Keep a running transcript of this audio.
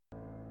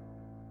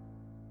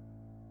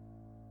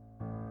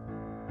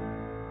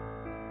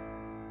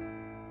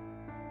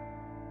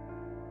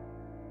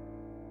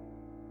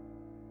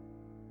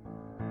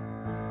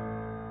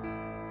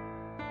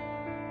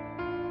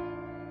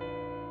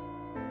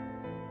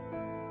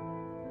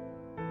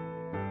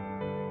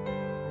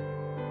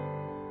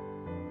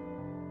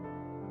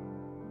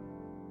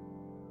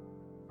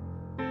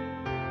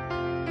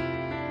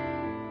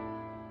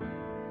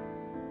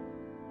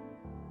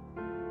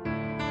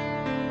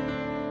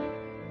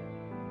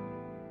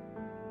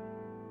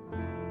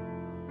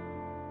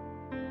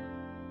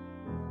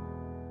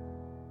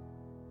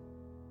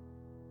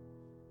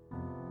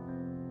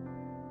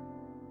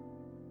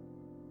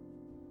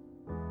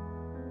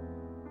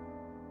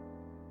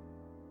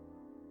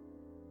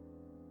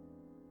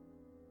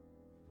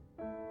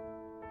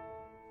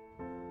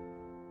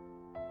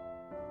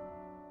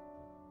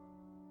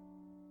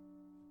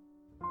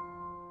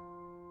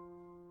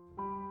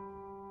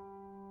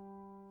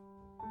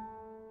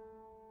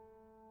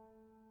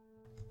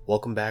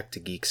Welcome back to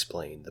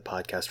Geeksplain, the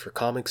podcast for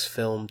comics,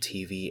 film,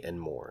 TV, and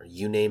more.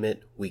 You name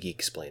it, we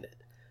Geeksplain it.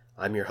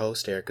 I'm your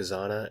host, Eric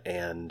Azana,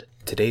 and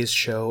today's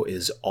show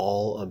is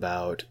all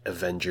about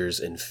Avengers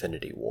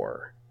Infinity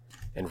War.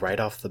 And right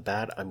off the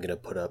bat, I'm going to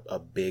put up a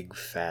big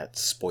fat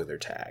spoiler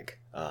tag.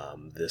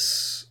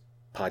 This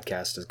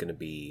podcast is going to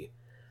be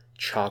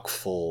chock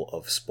full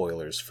of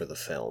spoilers for the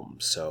film,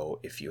 so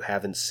if you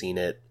haven't seen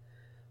it,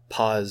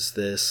 pause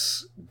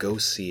this, go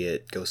see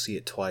it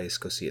twice,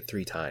 go see it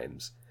 3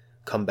 times.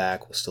 Come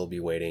back, we'll still be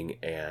waiting,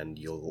 and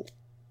you'll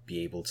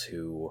be able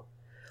to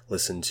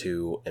listen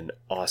to an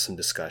awesome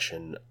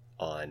discussion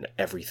on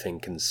everything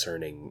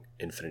concerning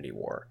Infinity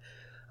War.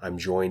 I'm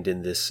joined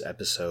in this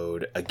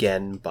episode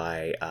again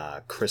by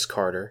Chris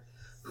Carter,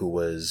 who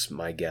was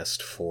my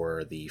guest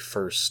for the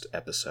first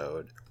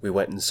episode. We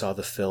went and saw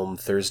the film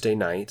Thursday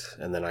night,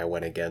 and then I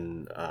went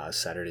again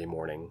Saturday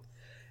morning,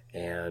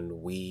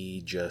 and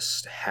we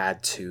just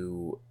had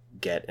to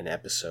get an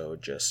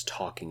episode just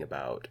talking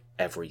about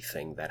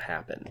everything that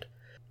happened.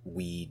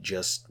 We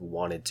just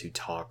wanted to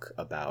talk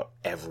about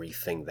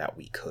everything that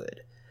we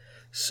could.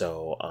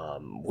 So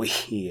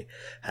we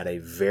had a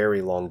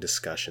very long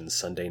discussion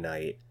Sunday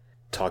night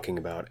talking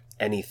about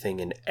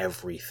anything and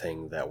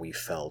everything that we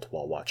felt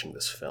while watching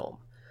this film.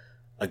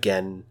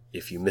 Again,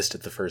 if you missed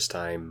it the first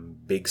time,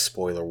 big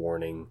spoiler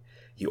warning.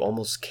 You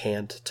almost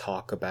can't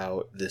talk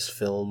about this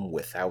film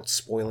without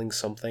spoiling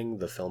something.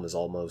 The film is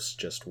almost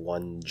just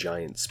one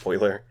giant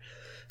spoiler.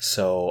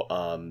 So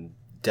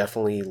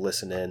definitely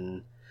listen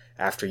in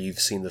after you've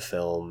seen the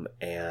film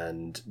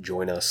and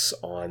join us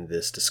on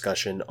this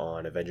discussion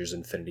on Avengers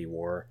Infinity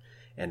War,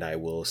 and I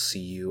will see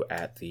you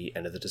at the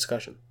end of the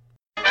discussion.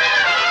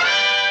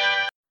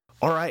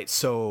 All right,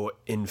 so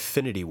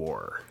Infinity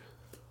War.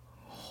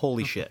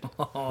 Holy shit,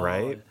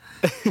 right?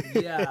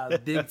 Yeah,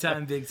 big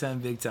time.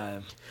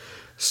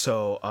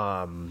 So,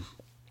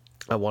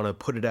 I want to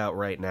put it out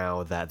right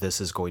now that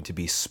this is going to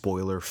be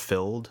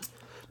spoiler-filled,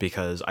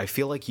 because I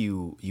feel like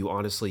you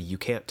honestly, you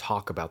can't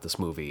talk about this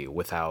movie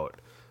without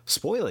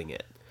spoiling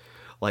it.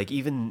 Like,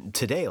 even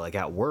today, like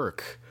at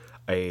work,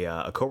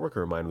 a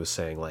coworker of mine was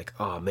saying, like,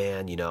 oh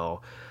man, you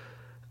know,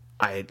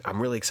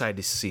 I'm really excited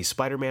to see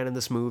Spider-Man in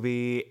this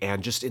movie,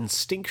 and just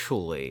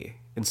instinctually,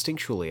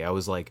 I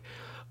was like,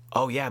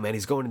 oh yeah, man,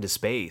 he's going into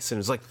space. And it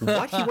was like,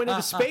 what? He went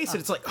into space? And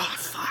it's like, oh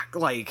fuck,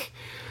 like,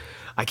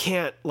 I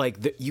can't,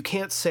 like, you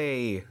can't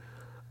say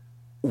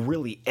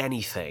really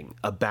anything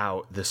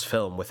about this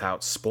film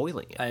without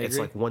spoiling it. It's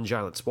like one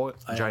giant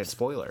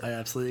spoiler. I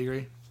absolutely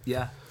agree.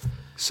 Yeah.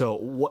 So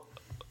what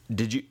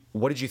did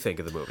you think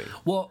of the movie?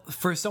 Well,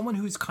 for someone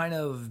who's kind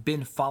of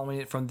been following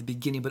it from the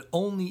beginning, but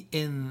only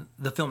in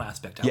the film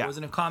aspect. I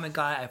wasn't a comic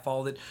guy. I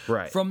followed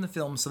it from the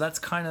film. So that's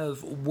kind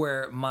of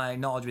where my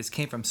knowledge base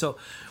came from. So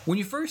when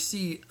you first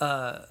see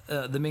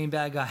the main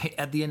bad guy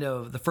at the end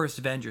of the first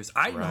Avengers,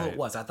 I didn't know who it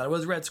was. I thought it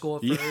was Red Skull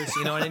at first.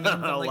 You know what I mean?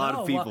 A lot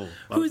of people.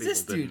 Who's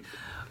this dude?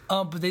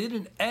 But they did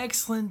an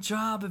excellent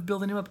job of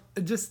building him up.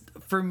 Just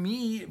for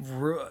me,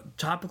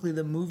 topically,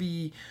 the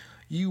movie,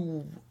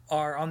 you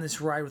are on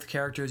this ride with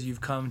characters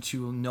you've come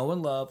to know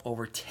and love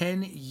over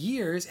 10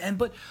 years,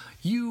 but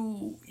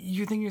you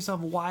think to yourself,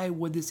 why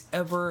would this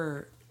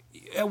ever?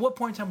 At what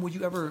point in time would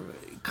you ever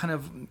kind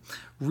of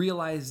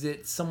realize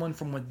that someone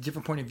from a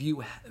different point of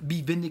view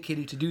be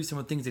vindicated to do some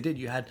of the things they did?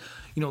 You had,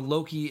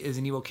 Loki is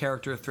an evil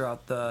character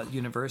throughout the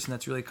universe, and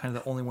that's really kind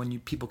of the only one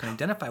people can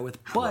identify with.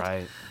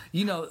 But,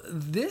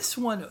 this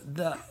one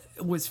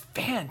was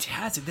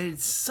fantastic. They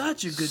did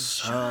such a good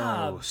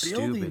job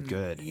building.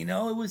 Good.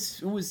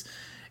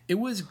 It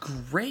was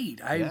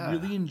great. I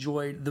really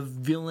enjoyed the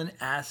villain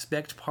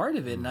aspect part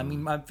of it. And I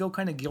mean, I feel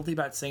kind of guilty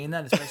about saying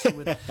that, especially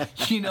with,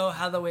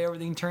 how the way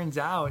everything turns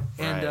out.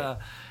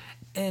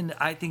 And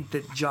I think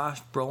that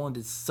Josh Brolin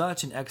did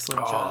such an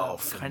excellent job.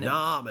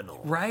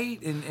 Phenomenal.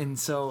 Right? And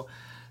so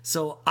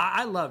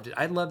I loved it.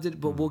 I loved it,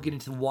 but we'll get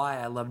into why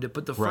I loved it.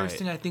 But the first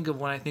thing I think of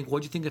when I think,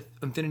 what do you think of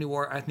Infinity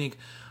War? I think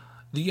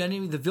the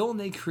enemy, the villain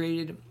they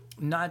created,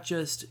 not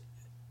just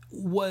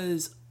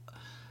was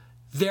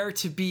there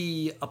to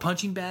be a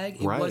punching bag.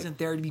 It wasn't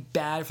there to be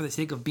bad for the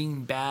sake of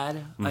being bad.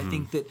 Mm-hmm. I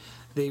think that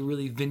they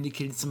really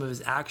vindicated some of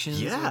his actions.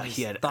 Yeah,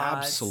 he had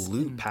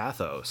absolute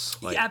pathos.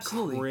 Like,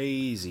 absolutely.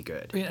 Crazy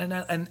good.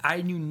 And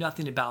I knew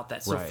nothing about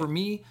that. So for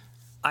me,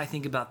 I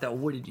think about that.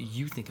 What did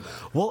you think about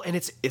it? Well, and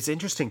it's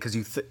interesting because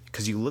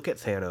you look at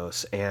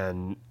Thanos,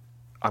 and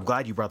I'm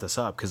glad you brought this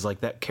up, because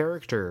like that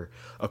character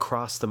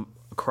across the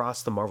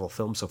Marvel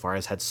film so far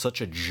has had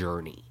such a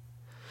journey.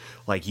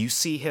 Like, you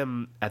see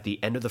him at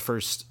the end of the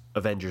first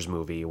Avengers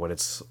movie when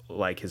it's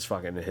like his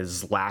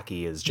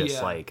lackey is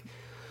just like,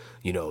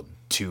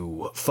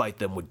 to fight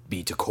them would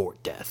be to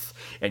court death,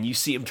 and you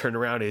see him turn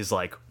around and he's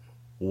like,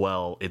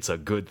 well, it's a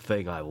good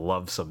thing I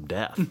love some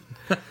death.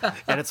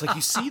 And it's like,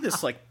 you see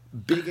this like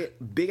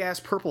big ass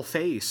purple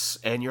face,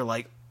 and you're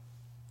like,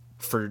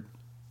 for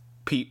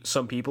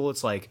some people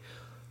it's like,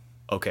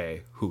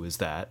 okay, who is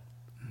that?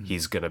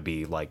 He's gonna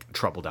be like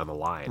trouble down the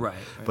line, right.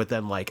 But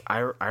then like I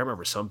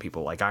remember some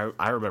people, like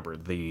I remember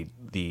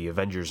the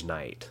Avengers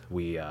night.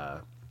 We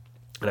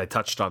and I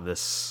touched on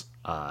this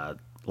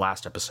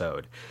last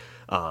episode.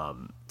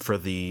 For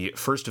the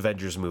first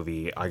Avengers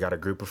movie, I got a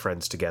group of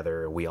friends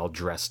together. We all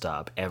dressed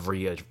up.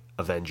 Every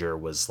Avenger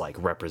was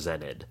like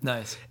represented.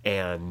 Nice.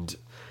 And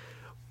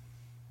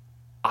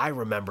I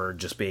remember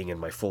just being in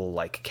my full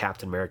like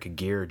Captain America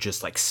gear,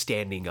 just like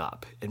standing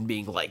up and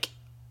being like,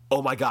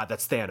 "Oh my God,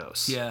 that's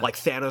Thanos! Yeah. Like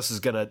Thanos is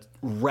gonna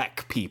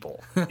wreck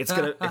people. It's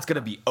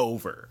gonna be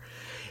over."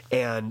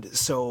 And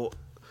so,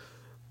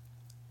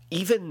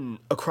 even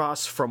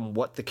across from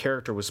what the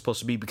character was supposed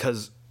to be,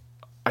 because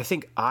I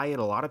think I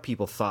and a lot of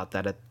people thought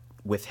that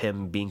with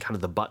him being kind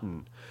of the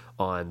button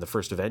on the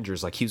first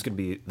Avengers, like he was going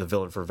to be the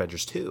villain for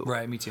Avengers 2.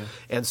 Right, me too.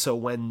 And so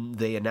when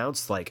they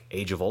announced like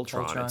Age of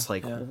Ultron it's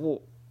like, yeah.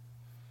 well,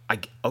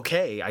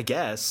 okay, I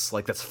guess,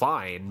 like that's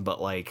fine,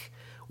 but like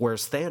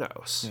where's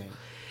Thanos?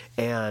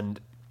 Yeah.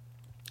 And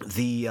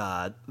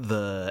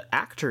the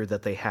actor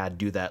that they had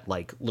do that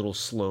like little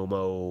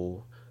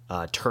slow-mo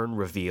turn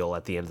reveal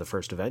at the end of the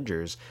first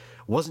Avengers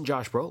wasn't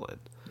Josh Brolin.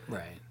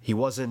 Right. He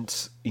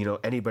wasn't,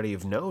 anybody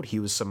of note. He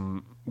was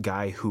some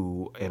guy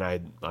who,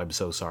 and I'm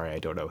so sorry I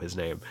don't know his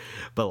name,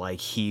 but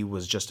like he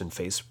was just in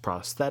face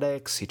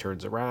prosthetics. He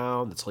turns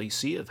around. That's all you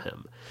see of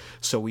him.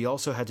 So we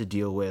also had to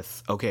deal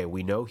with, okay,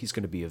 we know he's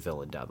going to be a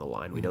villain down the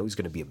line. We know he's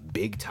going to be a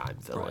big time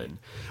villain.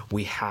 Right.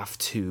 We have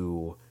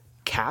to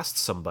cast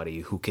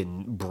somebody who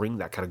can bring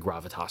that kind of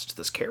gravitas to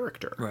this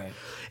character. Right.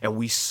 And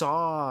we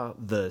saw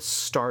the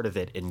start of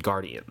it in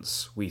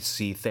Guardians. We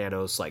see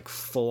Thanos like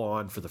full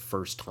on for the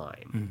first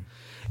time.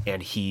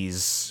 And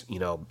he's,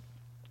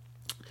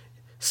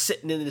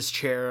 sitting in his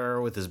chair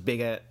with his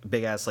big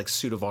ass like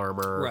suit of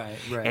armor.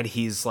 Right. And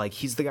he's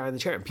the guy in the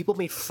chair. And people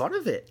made fun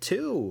of it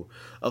too.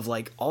 Of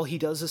like, all he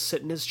does is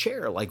sit in his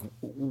chair. Like,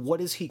 what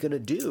is he gonna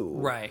do?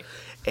 Right.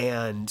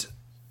 And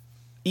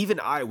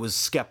even I was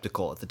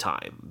skeptical at the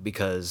time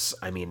because,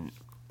 I mean,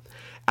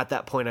 at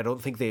that point, I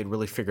don't think they had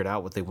really figured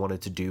out what they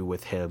wanted to do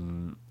with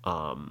him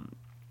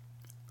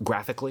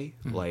graphically,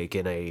 like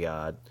in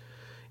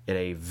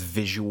a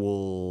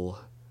visual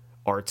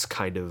arts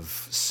kind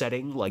of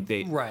setting. Like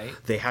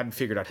they hadn't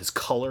figured out his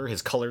color.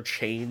 His color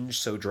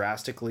changed so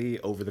drastically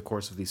over the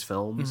course of these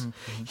films.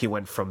 He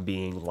went from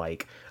being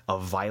like a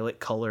violet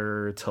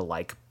color to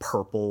like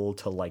purple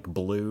to like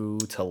blue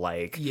to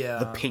like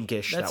the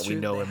pinkish that we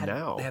know him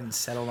now. They haven't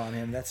settled on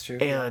him. That's true.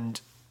 And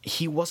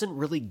he wasn't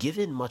really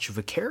given much of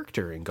a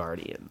character in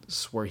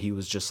Guardians, where he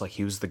was just like,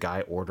 he was the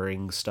guy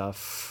ordering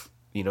stuff,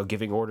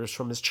 giving orders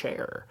from his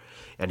chair.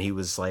 And he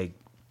was like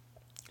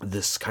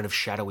this kind of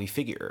shadowy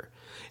figure.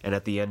 And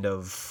at the end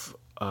of,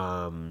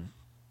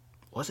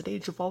 was it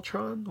Age of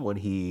Ultron? When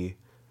he,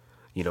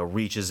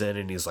 reaches in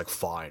and he's like,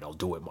 fine, I'll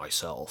do it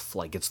myself.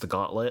 Like, it's the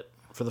gauntlet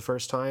for the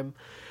first time.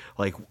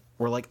 Like,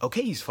 we're like,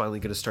 okay, he's finally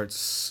going to start,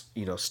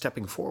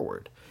 stepping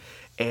forward.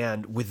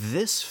 And with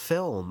this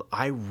film,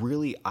 I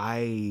believe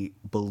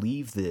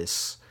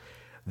this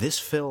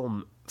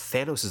film,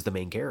 Thanos is the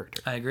main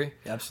character. I agree.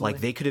 Absolutely.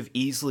 Like, they could have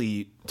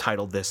easily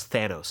titled this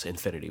Thanos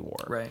Infinity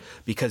War. Right.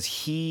 Because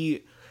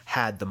he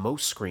had the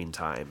most screen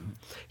time.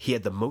 He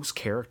had the most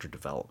character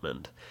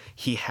development.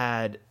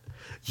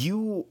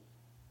 You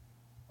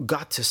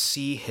got to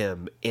see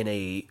him in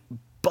a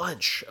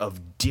bunch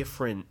of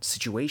different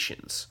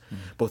situations,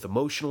 both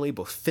emotionally,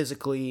 both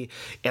physically,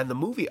 and the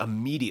movie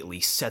immediately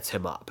sets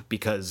him up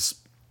because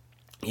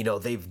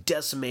they've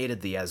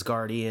decimated the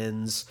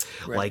Asgardians.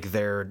 Right. Like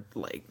they're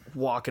like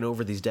walking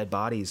over these dead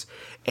bodies,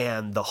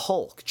 and the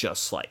Hulk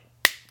just like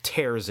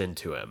tears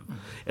into him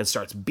and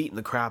starts beating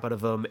the crap out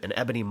of him, and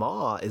Ebony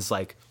Maw is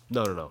like,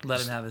 no,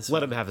 let him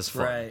have his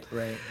fun.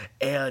 Right.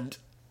 And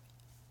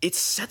it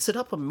sets it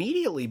up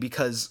immediately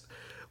because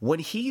when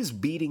he's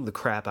beating the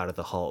crap out of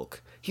the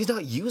Hulk, he's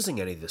not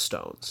using any of the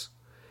stones.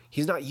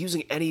 He's not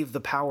using any of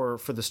the power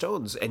for the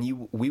stones,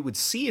 and we would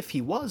see if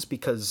he was,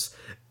 because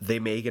they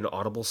make an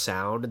audible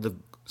sound and the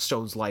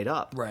stones light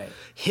up. Right.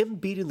 Him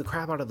beating the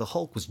crap out of the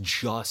Hulk was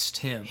just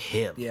him.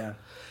 Yeah.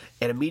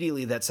 And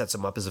immediately that sets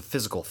him up as a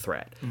physical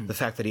threat. The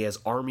fact that he has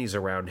armies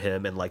around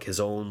him and like his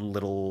own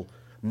little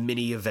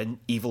mini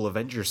evil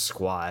Avengers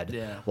squad,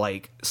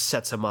 like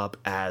sets him up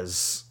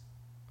as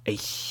a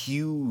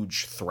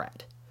huge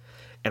threat.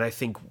 And I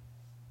think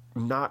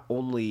not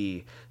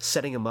only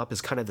setting him up as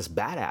kind of this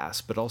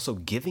badass, but also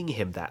giving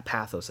him that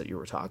pathos that you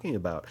were talking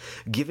about,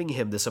 giving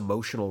him this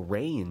emotional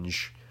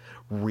range,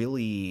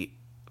 really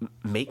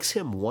makes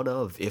him one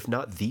of, if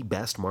not the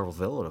best Marvel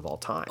villain of all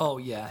time. Oh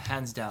yeah,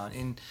 hands down.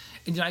 And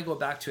I go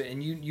back to it,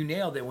 and you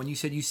nailed it when you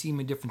said you see him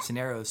in different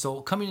scenarios.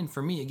 So coming in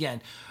for me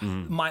again,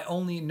 my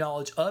only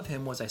knowledge of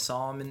him was I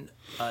saw him in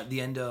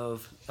the end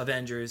of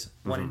Avengers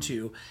 1 and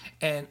 2,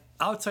 and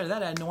outside of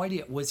that, I had no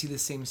idea. Was he the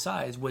same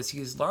size? Was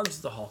he as large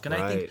as the Hulk? And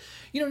I think,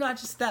 not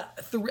just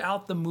that,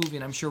 throughout the movie,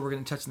 and I'm sure we're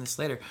going to touch on this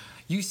later,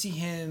 you see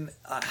him,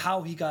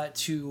 how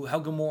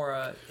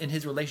Gamora and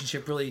his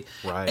relationship really,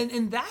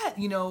 and that,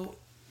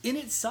 in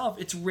itself,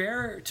 it's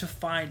rare to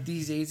find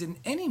these days in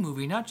any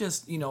movie, not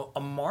just, a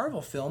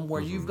Marvel film,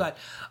 where you've got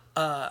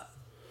a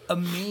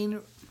main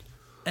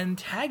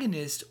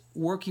antagonist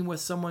working with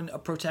someone, a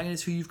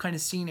protagonist who you've kind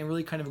of seen and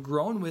really kind of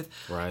grown with,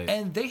 Right.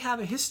 and they have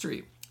a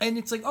history. And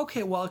it's like,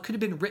 okay, well, it could have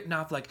been written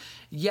off like,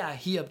 yeah,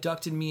 he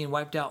abducted me and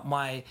wiped out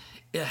my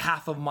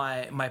half of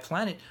my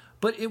planet,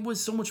 but it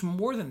was so much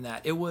more than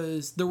that. There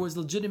was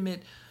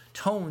legitimate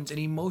tones and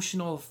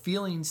emotional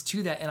feelings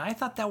to that, and I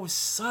thought that was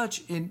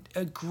such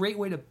a great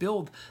way to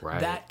build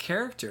that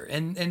character.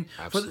 And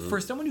for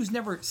someone who's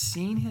never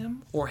seen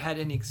him or had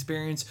any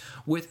experience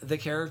with the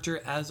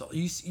character, as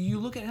you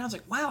look at it and I was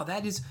like, wow,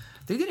 they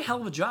did a hell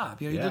of a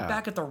job. You look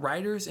back at the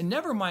writers, and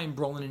never mind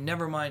Brolin and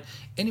never mind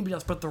anybody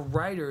else, but the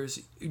writers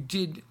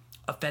did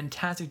a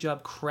fantastic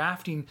job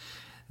crafting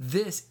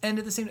this, and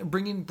at the same time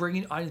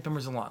bringing audience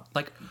members along.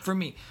 Like for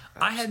me,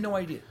 I had no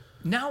idea.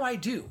 Now I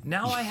do.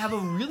 Now I have a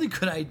really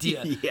good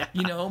idea.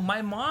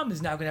 My mom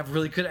is now going to have a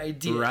really good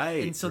idea.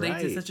 Right. And so they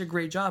did such a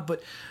great job.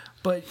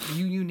 But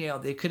you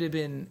nailed it. It could have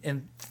been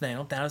in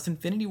Thanos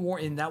Infinity War,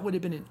 and that would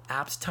have been an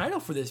apt title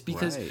for this,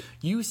 because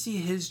you see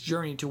his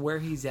journey to where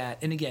he's at.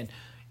 And again,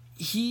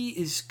 he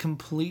is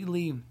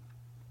completely...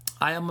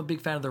 I am a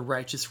big fan of the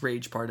righteous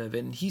rage part of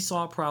it. And he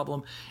saw a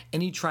problem,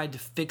 and he tried to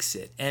fix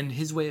it. And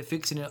his way of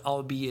fixing it,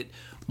 albeit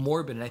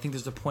morbid, and I think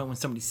there's a point when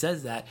somebody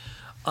says that...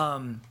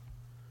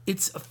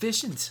 it's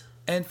efficient,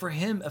 and for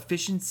him,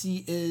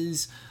 efficiency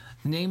is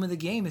the name of the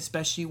game,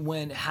 especially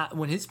when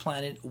his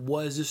planet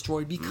was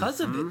destroyed because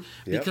of it,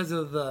 because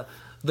of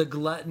the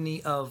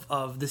gluttony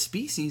of the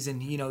species.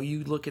 And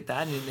you look at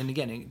that, and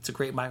again, it's a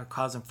great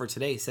microcosm for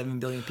today. 7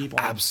 billion people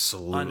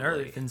on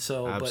Earth, and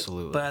so but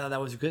I thought that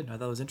was good. I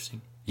thought it was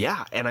interesting.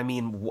 Yeah, and I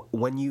mean,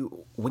 when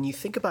you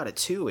think about it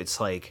too,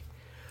 it's like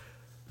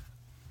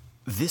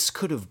this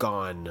could have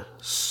gone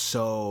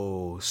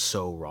so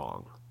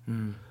wrong.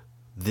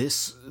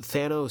 This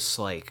Thanos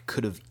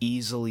could have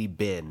easily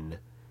been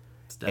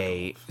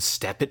a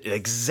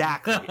Steppenwolf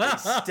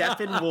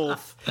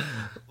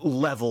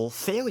level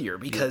failure,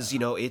 because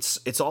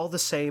it's all the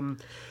same.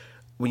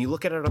 When you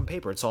look at it on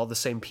paper, it's all the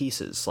same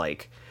pieces.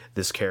 Like,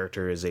 this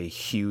character is a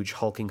huge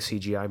hulking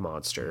CGI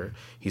monster.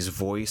 He's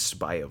voiced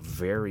by a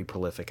very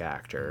prolific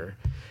actor,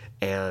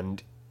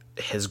 and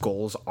his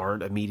goals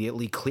aren't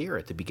immediately clear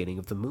at the beginning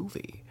of the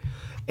movie.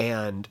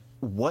 And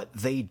what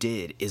they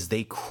did is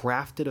they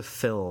crafted a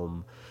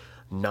film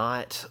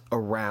not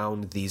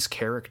around these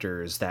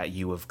characters that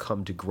you have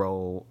come to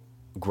grow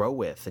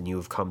with and you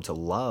have come to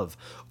love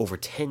over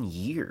 10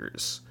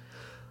 years.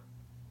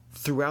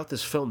 Throughout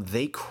this film,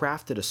 they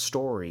crafted a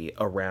story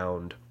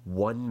around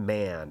one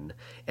man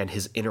and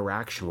his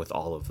interaction with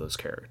all of those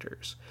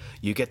characters.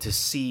 You get to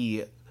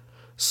see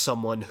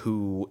someone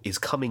who is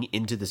coming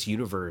into this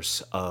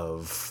universe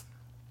of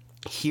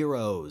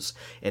heroes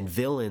and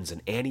villains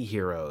and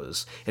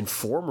anti-heroes and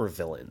former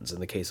villains in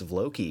the case of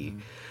Loki,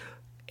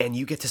 and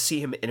you get to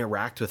see him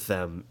interact with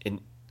them in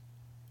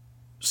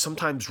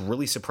sometimes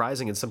really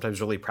surprising and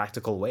sometimes really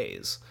practical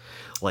ways.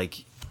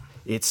 Like,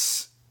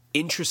 it's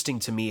interesting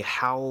to me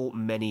how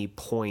many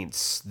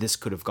points this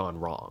could have gone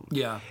wrong.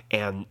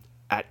 And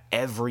at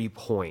every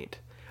point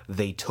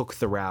they took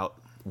the route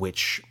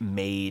which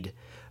made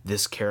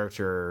this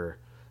character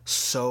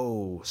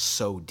so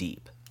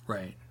deep.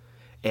 Right.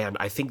 And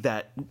I think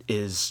that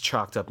is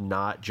chalked up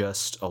not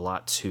just a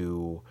lot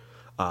to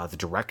the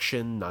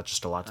direction, not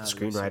just a lot to the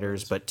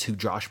screenwriters, but to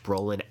Josh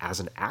Brolin as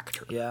an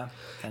actor. Yeah,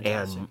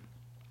 fantastic. And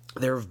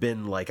there have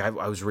been, I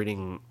was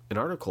reading an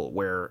article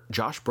where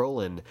Josh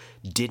Brolin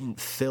didn't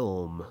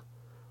film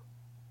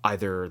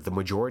either the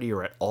majority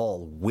or at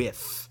all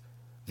with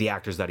the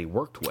actors that he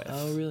worked with.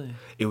 Oh, really?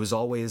 It was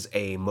always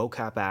a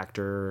mocap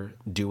actor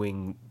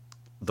doing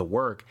the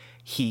work.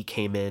 He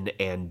came in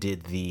and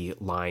did the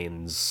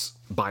lines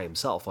by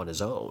himself on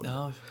his own.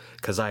 Oh.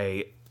 Because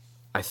I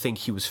think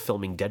he was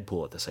filming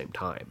Deadpool at the same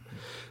time.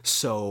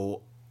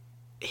 So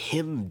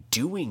him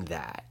doing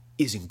that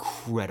is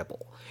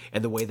incredible.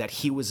 And the way that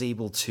he was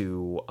able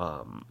to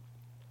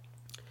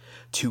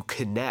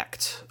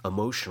connect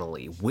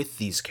emotionally with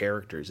these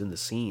characters in the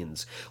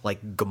scenes,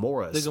 like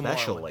Gamora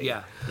especially.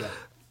 Yeah.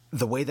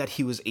 The way that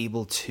he was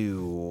able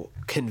to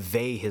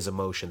convey his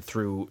emotion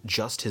through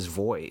just his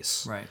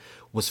voice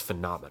was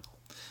phenomenal.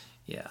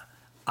 Yeah.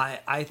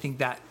 I think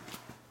that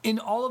in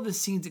all of the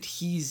scenes that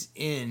he's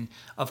in,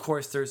 of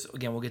course, there's,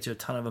 again, we'll get to a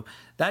ton of them.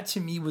 That to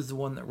me was the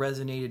one that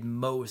resonated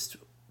most,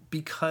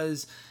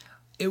 because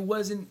it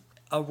wasn't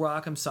a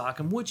rock'em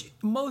sock'em, which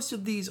most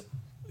of these,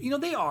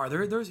 they are.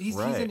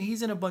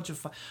 He's in a bunch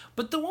of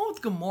but the one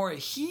with Gamora,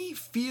 he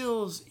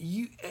feels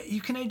you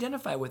can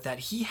identify with that.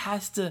 He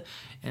has to,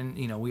 and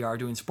we are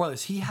doing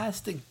spoilers. He has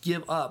to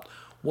give up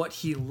what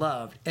he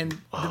loved, and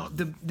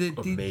the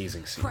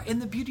amazing scene.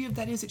 And the beauty of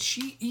that is that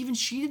she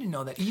didn't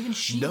know that. Even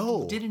she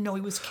didn't know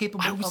he was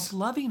capable of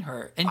loving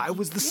her. And I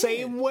was the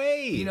same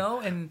way.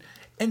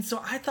 And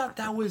so I thought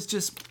that was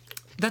just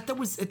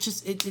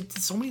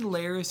it's so many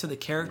layers to the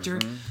character,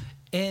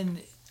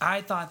 and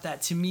I thought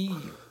that, to me,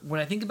 when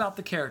I think about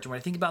the character, when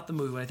I think about the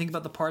movie, when I think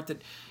about the part that,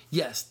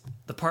 yes,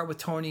 the part with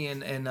Tony and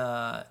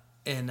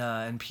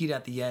Pete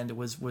at the end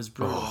was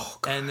brutal. Oh,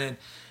 and then,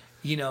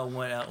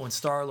 when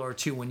Star-Lord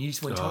too, when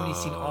Tony's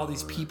seen all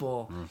these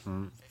people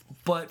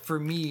But for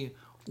me,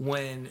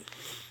 when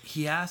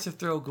he has to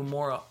throw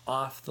Gamora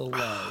off the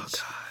ledge,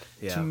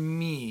 Yeah. to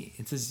me,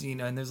 it says,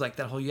 and there's like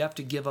that whole, you have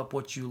to give up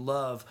what you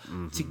love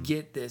to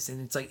get this, and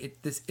it's like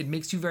it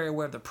makes you very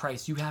aware of the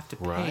price you have to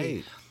pay.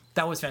 Right.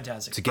 That was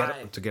fantastic. To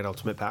get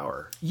ultimate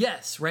power.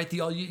 Yes, right.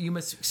 You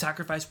must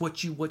sacrifice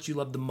what you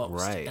love the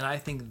most. Right. And I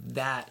think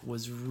that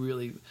was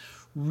really,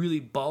 really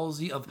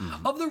ballsy of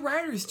the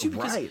writers too,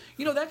 because Right.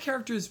 that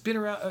character has been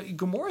around.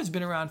 Gamora's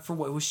been around for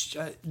what was she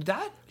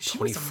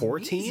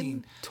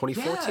 2014?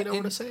 2014, I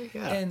want to say.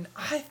 Yeah. And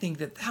I think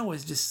that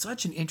was just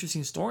such an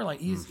interesting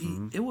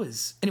storyline. It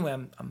was anyway.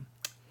 I'm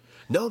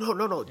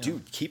No,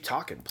 dude, keep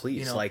talking,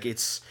 please. Like,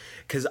 it's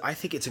because I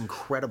think it's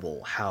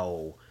incredible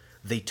how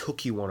they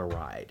took you on a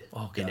ride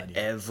in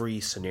every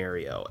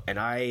scenario. And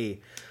I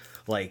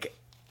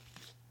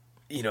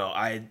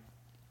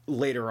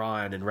later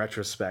on, in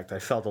retrospect, I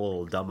felt a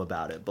little dumb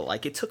about it, but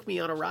like, it took me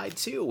on a ride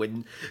too.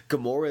 When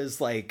Gamora's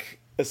like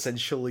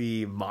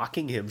essentially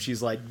mocking him,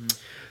 she's like,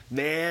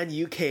 "Man,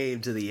 you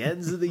came to the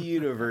ends of the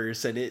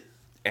universe,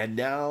 and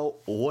now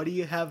what do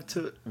you have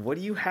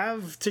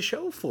to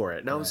show for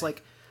it?" And I was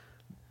like,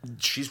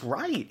 she's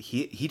right.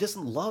 He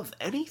doesn't love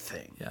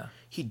anything. Yeah.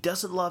 He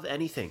doesn't love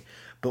anything.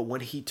 But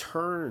when he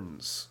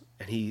turns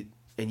and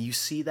you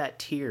see that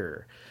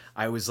tear,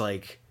 I was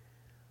like,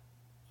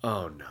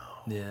 "Oh no."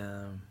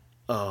 Yeah.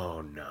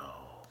 Oh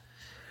no.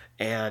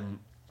 And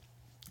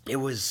it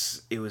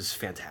was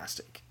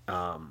fantastic.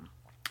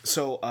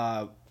 So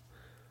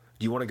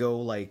do you want to go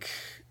like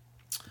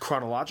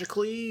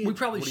chronologically? We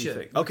probably What do you should.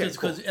 think? Okay,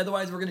 because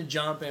otherwise we're going to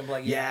jump and be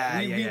like, Yeah.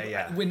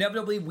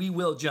 inevitably we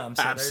will jump.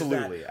 So there's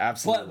Absolutely, that.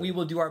 absolutely. But we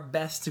will do our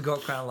best to go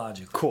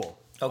chronologically. Cool.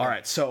 Okay. All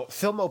right, so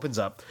film opens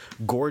up.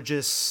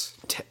 Gorgeous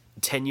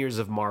 10 years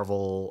of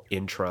Marvel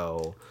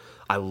intro.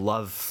 I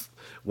love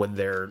when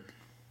they're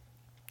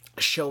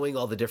showing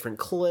all the different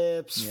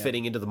clips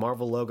fitting into the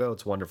Marvel logo.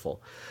 It's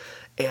wonderful.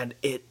 And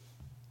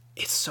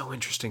it's so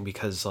interesting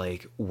because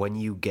like when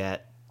you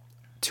get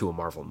to a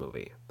Marvel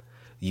movie,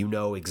 you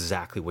know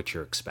exactly what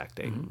you're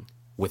expecting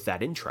with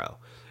that intro.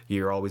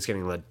 You're always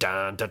getting the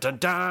dun dun dun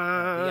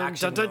dun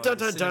dun dun dun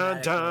dun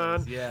dun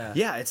dun.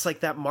 Yeah, it's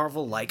like that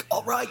Marvel like,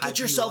 all right, get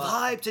yourself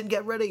hyped and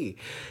get ready.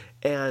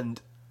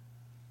 And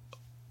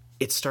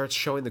it starts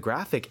showing the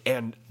graphic,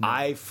 and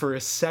I for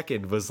a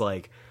second was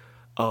like,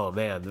 oh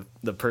man,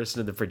 the person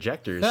in the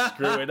projector is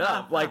screwing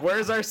up. Like,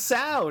 where's our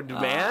sound,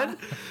 man?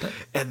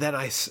 And then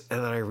I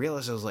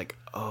realized, I was like,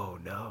 oh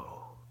no.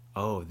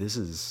 Oh, this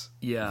is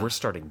we're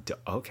starting to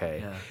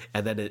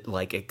and then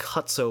it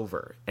cuts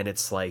over, and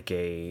it's like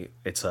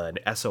it's an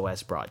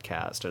SOS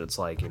broadcast, and it's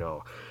like,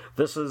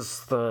 this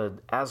is the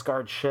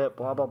Asgard ship,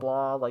 blah blah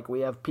blah, like we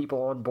have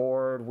people on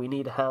board, we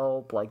need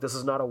help, like this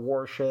is not a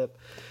warship.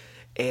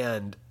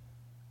 And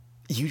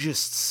you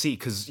just see,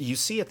 because you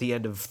see at the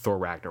end of Thor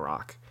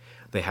Ragnarok,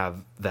 they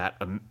have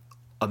that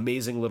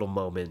amazing little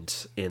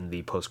moment in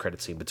the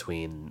post-credit scene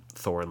between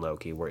Thor and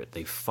Loki where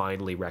they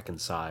finally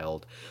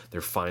reconciled.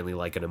 They're finally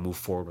like going to move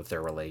forward with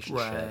their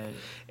relationship. Right.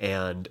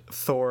 And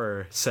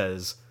Thor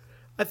says,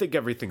 "I think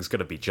everything's going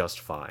to be just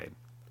fine."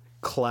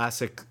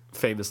 Classic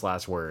famous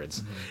last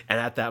words.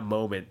 And at that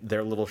moment,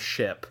 their little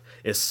ship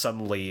is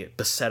suddenly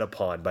beset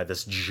upon by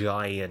this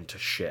giant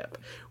ship,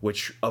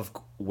 which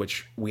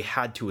we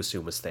had to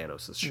assume was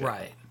Thanos' ship.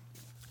 Right.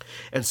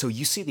 And so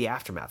you see the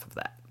aftermath of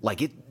that.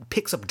 Like, it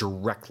picks up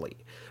directly.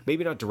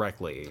 Maybe not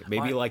directly.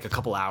 Maybe like a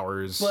couple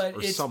hours but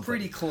or it's something.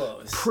 pretty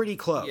close. Pretty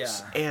close.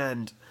 Yeah.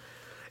 And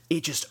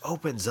it just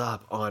opens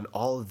up on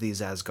all of these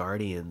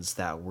Asgardians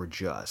that were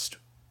just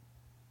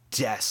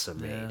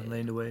decimated.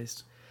 Laid to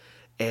waste.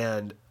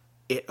 And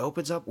it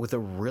opens up with a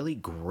really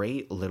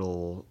great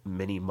little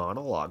mini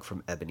monologue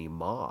from Ebony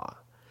Maw.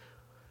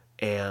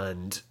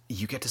 And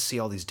you get to see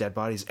all these dead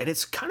bodies. And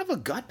it's kind of a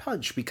gut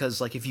punch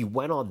because, like, if you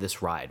went on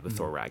this ride with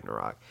Thor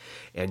Ragnarok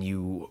and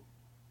you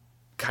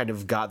kind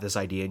of got this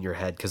idea in your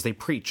head, because they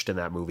preached in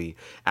that movie,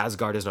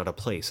 Asgard is not a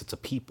place, it's a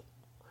people.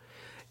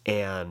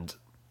 And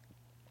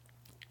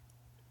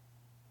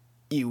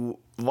you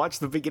watch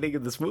the beginning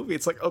of this movie,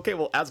 it's like, okay,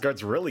 well,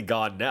 Asgard's really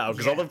gone now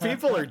because all the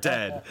people are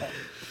dead.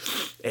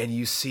 And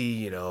you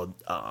see,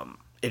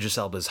 Idris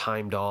Elba's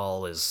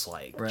Heimdall is,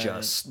 like,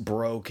 just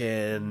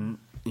broken,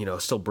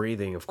 still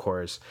breathing, of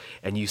course.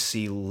 And you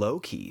see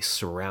Loki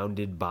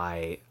surrounded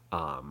by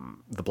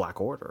the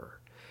Black Order.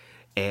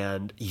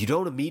 And you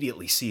don't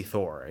immediately see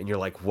Thor. And you're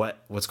like,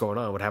 what's going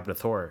on? What happened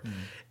to Thor?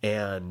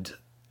 And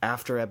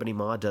after Ebony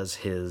Maw does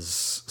his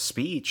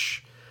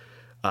speech,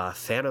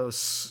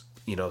 Thanos,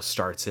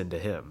 starts into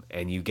him.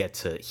 And you get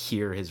to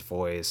hear his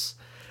voice,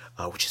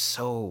 which is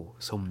so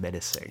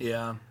menacing.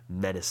 Yeah.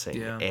 Menacing.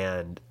 Yeah.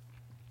 And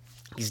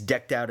he's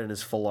decked out in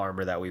his full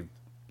armor that we've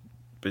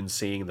been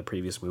seeing in the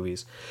previous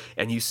movies.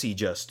 And you see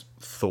just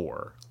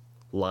Thor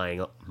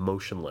lying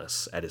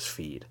motionless at his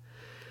feet.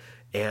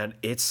 And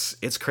it's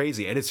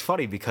crazy. And it's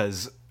funny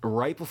because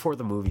right before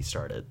the movie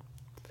started,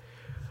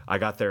 I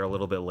got there a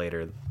little bit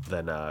later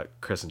than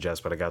Chris and Jess,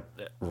 but I got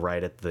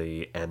right at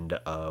the end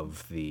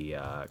of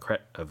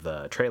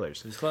the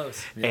trailers. It was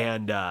close. Yeah.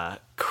 And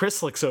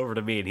Chris looks over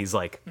to me and he's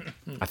like,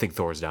 "I think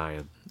Thor's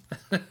dying.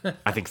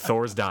 I think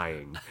Thor's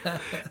dying."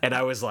 And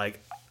I was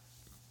like,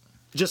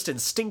 just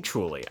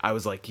instinctually, I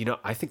was like,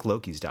 I think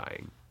Loki's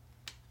dying.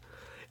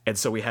 And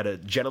so we had a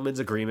gentleman's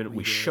agreement.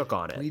 We shook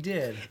on it. We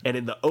did. And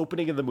in the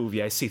opening of the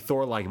movie, I see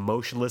Thor lying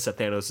motionless at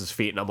Thanos'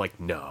 feet, and I'm like,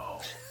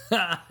 no.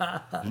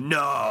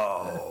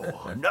 No.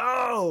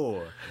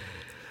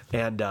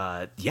 And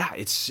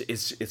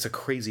it's a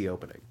crazy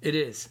opening. It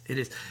is.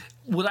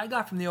 What I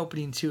got from the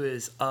opening too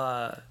is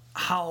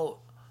how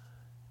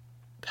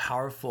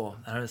powerful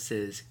Thanos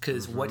is,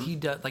 because what he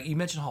does, like you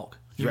mentioned Hulk.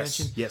 Yes.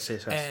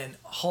 And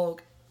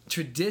Hulk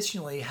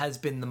traditionally has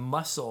been the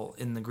muscle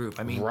in the group.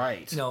 I mean,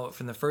 right.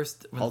 From the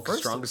first... Hulk the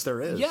strongest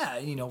there is. Yeah,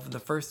 from the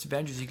first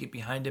Avengers, you get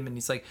behind him, and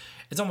he's like...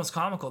 It's almost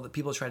comical that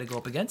people try to go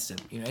up against him.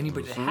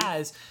 Anybody that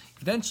has,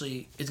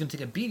 eventually, is going to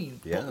take a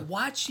beating. Yeah. But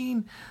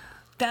watching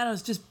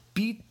Thanos just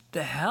beat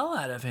the hell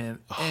out of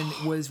him, and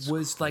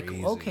was like,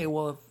 okay,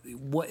 well,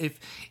 if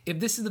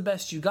this is the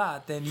best you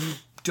got, then you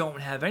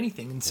don't have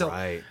anything. And so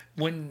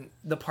when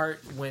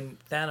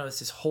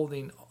Thanos is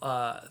holding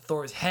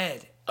Thor's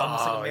head...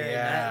 almost like a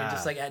marionette, and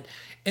just like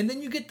and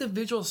then you get the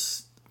visual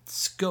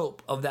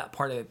scope of that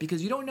part of it,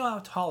 because you don't know how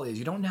tall he is,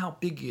 you don't know how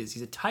big he is.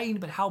 He's a titan,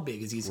 but how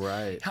big is he?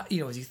 How,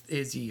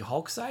 is he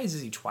Hulk size?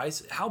 Is he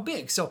twice how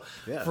big? So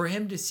for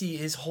him to see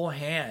his whole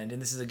hand, and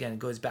this is again, it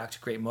goes back to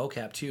great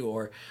mocap too,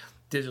 or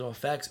digital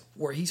effects,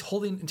 where he's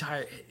holding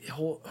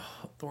whole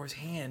Thor's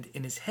hand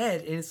in his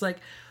head, and it's like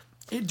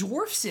it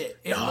dwarfs it.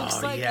 It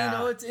looks like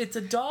it's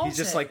a doll. He's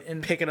just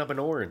like picking up an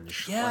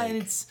orange. Yeah,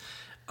 and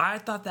I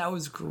thought that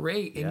was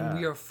great. And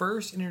we are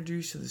first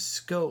introduced to the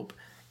scope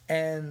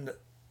and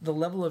the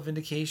level of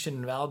vindication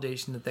and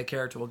validation that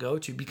character will go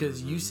to,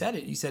 because you said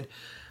it. You said,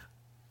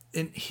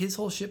 and his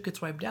whole ship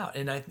gets wiped out.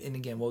 And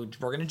again, we're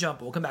going to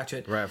jump. We'll come back to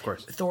it. Right, of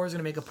course. Thor's going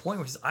to make a point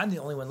where he says, I'm the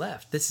only one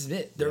left. This is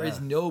it. There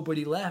is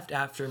nobody left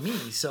after me.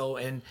 So,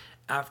 and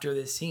after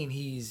this scene,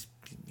 he's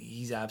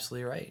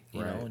absolutely right.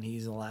 You know, and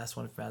he's the last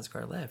one from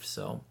Asgard left.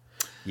 So,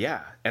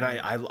 yeah. And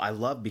I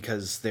love,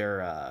 because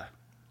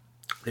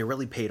they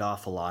really paid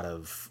off a lot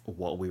of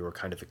what we were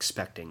kind of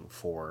expecting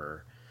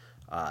for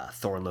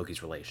Thor and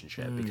Loki's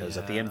relationship. Because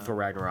at the end of Thor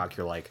Ragnarok,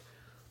 you're like,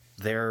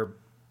 they're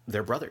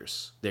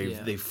brothers.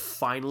 They've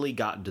finally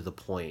gotten to the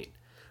point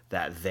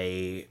that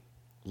they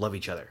love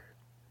each other.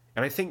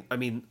 And I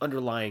mean,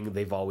 underlying,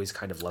 they've always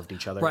kind of loved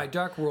each other. Right,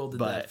 Dark World did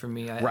that for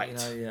me.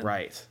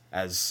 Right.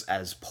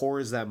 As poor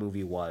as that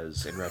movie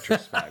was in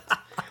retrospect,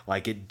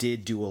 like it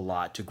did do a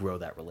lot to grow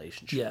that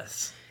relationship.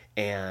 Yes.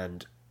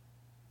 And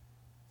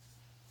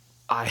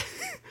I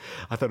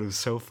thought it was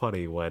so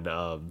funny when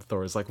Thor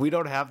was like, "We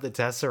don't have the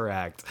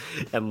Tesseract,"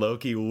 and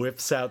Loki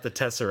whips out the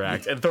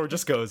Tesseract, and Thor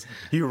just goes,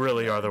 "You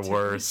really are the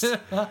worst.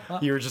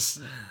 You're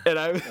just..." And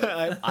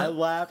I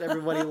laughed.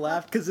 Everybody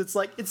laughed, because it's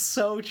like, it's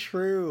so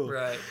true.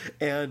 Right.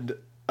 And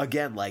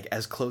again, like,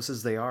 as close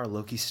as they are,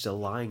 Loki's still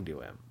lying to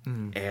him,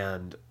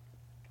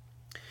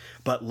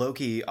 but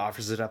Loki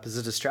offers it up as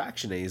a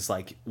distraction, and he's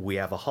like, "We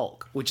have a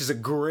Hulk," which is a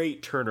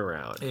great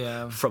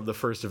turnaround from the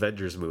first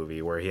Avengers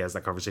movie, where he has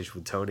that conversation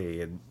with Tony,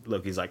 and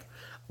Loki's like,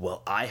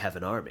 "Well, I have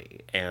an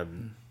army,"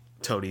 and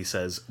Tony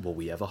says, "Well,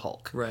 we have a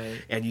Hulk."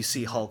 Right. And you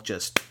see Hulk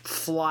just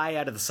fly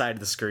out of the side of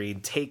the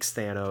screen, takes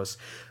Thanos,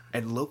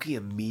 and Loki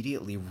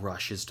immediately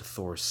rushes to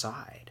Thor's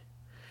side.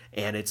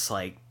 And it's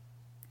like,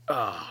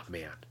 oh,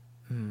 man.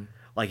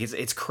 Like,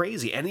 it's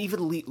crazy. And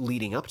even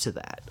leading up to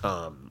that,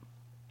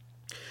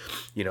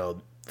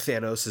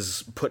 Thanos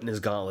is putting his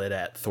gauntlet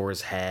at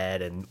Thor's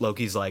head, and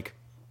Loki's like,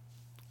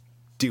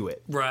 "Do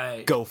it.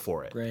 Right. Go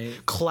for it." Right.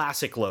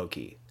 Classic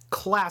Loki.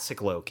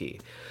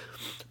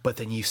 But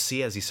then you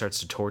see, as he starts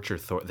to torture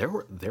Thor,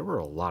 there were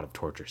a lot of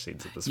torture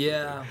scenes in this movie.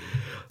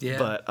 Yeah.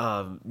 But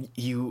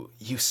you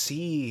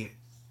see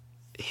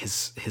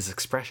his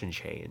expression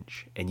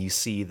change, and you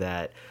see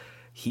that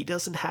he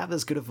doesn't have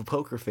as good of a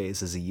poker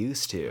face as he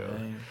used to.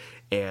 Right.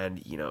 And,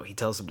 he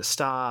tells him to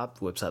stop,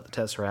 whips out the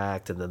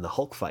Tesseract, and then the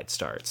Hulk fight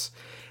starts.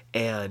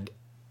 And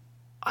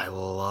I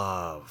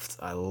loved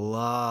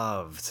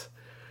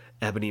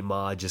Ebony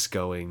Maw just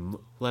going,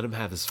 "Let him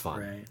have his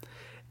fun." Right.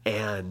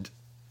 And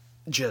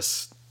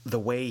just the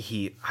way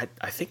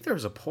I think there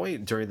was a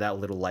point during that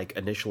little, like,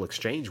 initial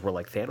exchange where,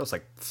 like, Thanos,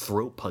 like,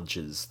 throat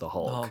punches the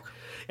Hulk.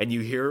 And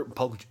you hear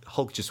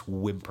Hulk just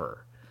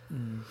whimper.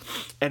 And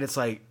it's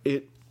like,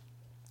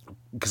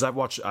 because I've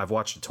watched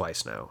it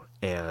twice now,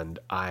 and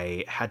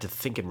I had to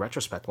think in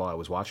retrospect while I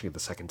was watching it the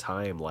second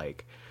time,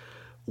 like,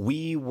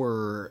 we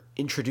were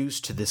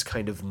introduced to this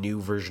kind of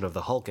new version of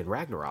the Hulk in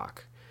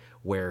Ragnarok,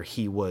 where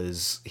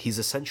he's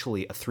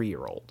essentially a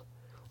 3-year-old.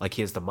 Like,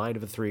 he has the mind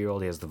of a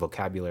 3-year-old, he has the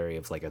vocabulary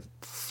of, like, a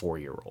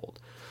 4-year-old,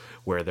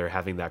 where they're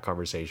having that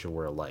conversation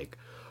where, like,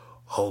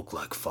 Hulk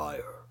like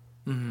fire.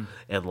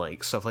 And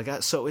like stuff like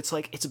that. So it's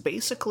like, it's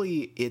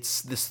basically,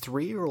 it's this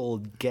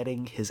 3-year-old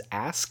getting his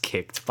ass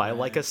kicked by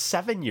like a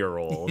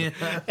 7-year-old.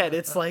 And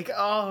it's like,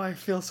 oh, I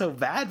feel so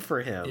bad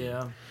for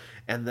him.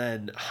 And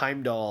then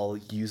Heimdall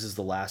uses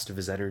the last of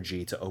his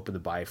energy to open the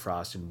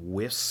Bifrost and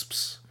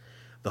wisps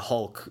the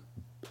Hulk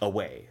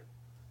away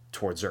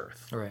towards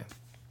Earth. Right.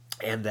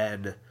 And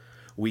then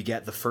we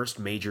get the first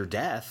major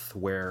death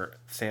where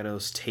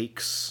Thanos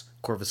takes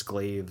Corvus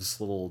Glaive's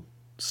little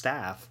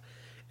staff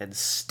and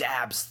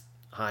stabs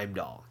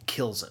Heimdall,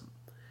 kills him.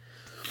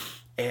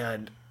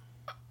 And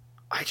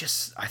I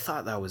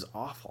thought that was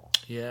awful.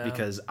 Yeah.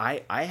 Because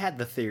I had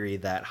the theory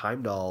that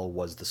Heimdall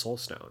was the Soul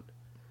Stone.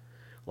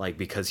 Like,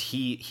 because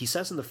he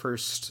says in the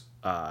first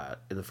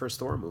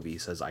Thor movie, he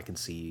says, I can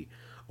see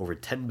over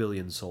 10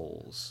 billion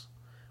souls,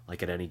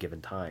 like, at any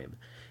given time.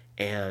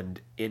 And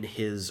in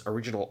his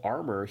original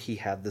armor, he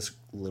had this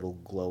little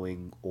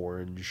glowing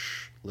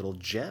orange little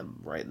gem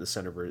right in the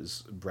center of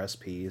his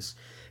breastpiece.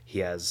 He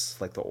has,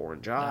 like, the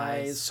orange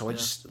eyes. Nice. So I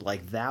just,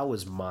 like, that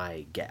was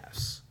my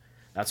guess.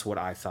 That's what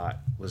I thought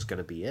was going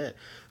to be it.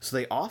 So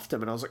they offed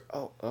him, and I was like,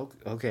 oh,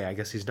 okay, I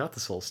guess he's not the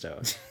Soul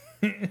Stone.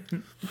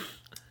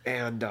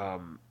 And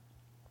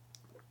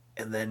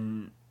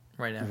then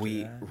right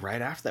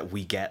after that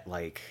we get,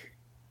 like,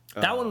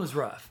 that one was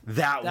rough.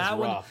 That was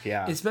rough,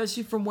 yeah.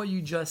 Especially from what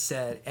you just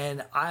said.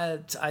 And I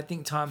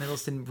think Tom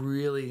Hiddleston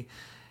really,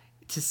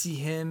 to see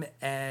him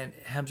and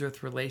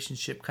Hemsworth's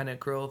relationship kind of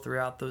grow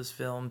throughout those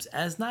films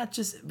as not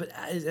just, but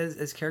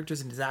as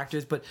characters and as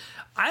actors, but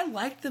I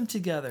like them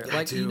together.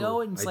 I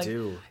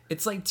do.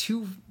 It's like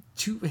two,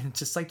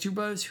 just like two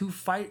brothers who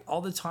fight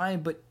all the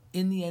time, but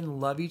in the end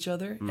love each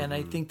other. And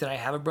I think that I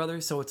have a brother,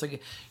 so it's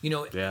like,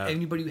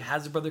 anybody who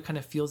has a brother kind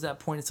of feels that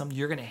point in something.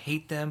 You're gonna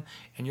hate them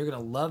and you're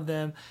gonna love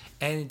them,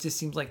 and it just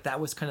seems like that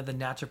was kind of the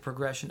natural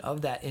progression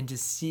of that. And to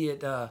see it,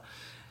 to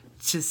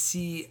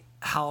see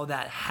how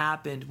that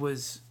happened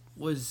was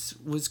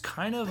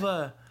kind of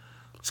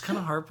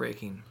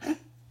heartbreaking.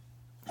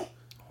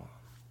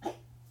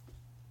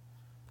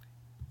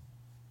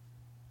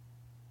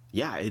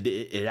 Yeah,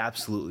 it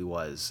absolutely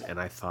was. And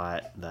I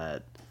thought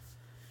that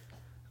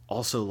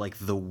also, like,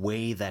 the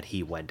way that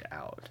he went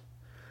out,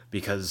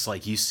 because,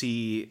 like, you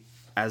see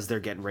as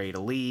they're getting ready to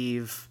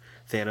leave,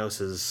 Thanos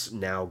has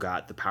now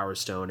got the Power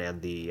Stone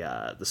and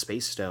the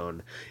Space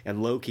Stone,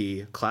 and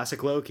Loki,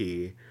 classic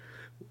Loki,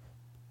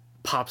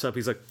 pops up.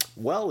 He's like,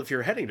 well, if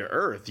you're heading to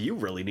Earth, you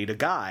really need a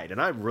guide,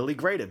 and I'm really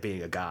great at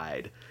being a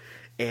guide.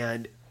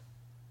 And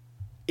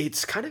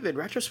it's kind of, in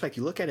retrospect,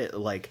 you look at it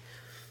like,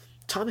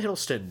 Tom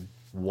Hiddleston,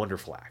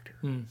 wonderful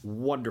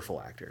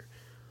actor.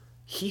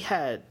 He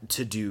had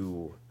to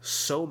do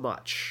so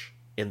much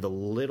in the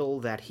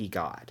little that he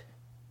got,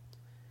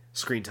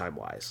 screen time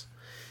wise.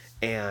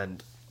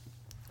 And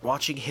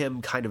watching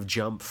him kind of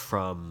jump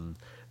from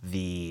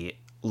the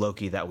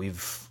Loki that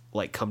we've,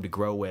 like, come to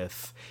grow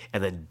with,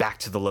 and then back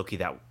to the Loki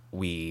that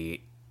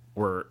we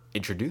were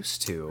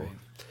introduced to,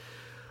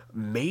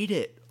 made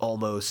it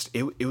almost,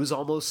 it was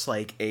almost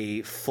like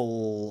a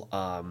full,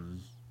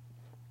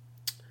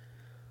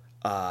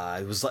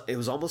 it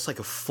was almost like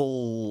a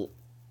full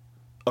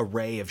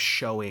array of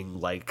showing,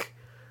 like,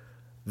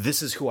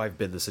 this is who I've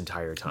been this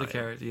entire time.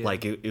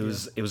 Like, it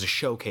was a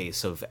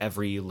showcase of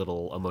every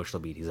little emotional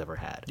beat he's ever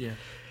had. Yeah.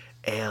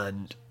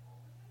 And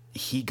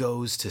he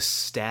goes to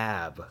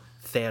stab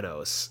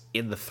Thanos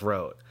in the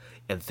throat,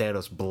 and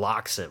Thanos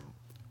blocks him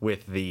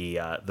with the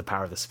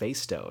power of the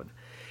Space Stone.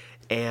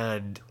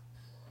 And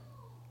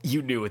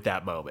you knew at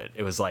that moment,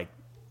 it was like,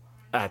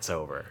 that's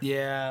over.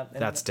 Yeah.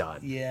 That's done.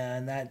 Yeah,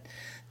 and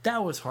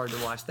that was hard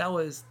to watch. That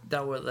was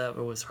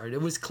hard.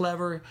 It was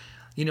clever,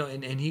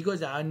 and he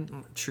goes out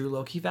in true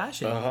Loki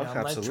fashion. I'm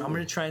going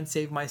to try and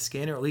save my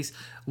skin, or at least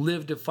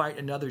live to fight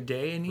another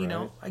day. And,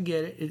 I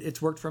get it.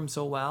 It's worked for him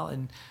so well.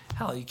 And,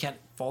 hell, you can't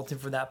fault him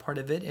for that part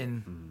of it.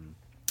 And,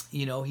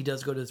 he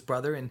does go to his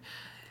brother. And,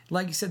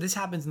 like you said, this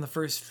happens in the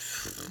first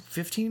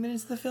 15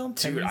 minutes of the film.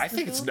 Dude, I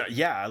think it's not.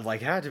 Yeah,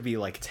 like, it had to be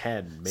like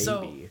 10, maybe.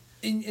 So,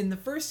 in the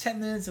first 10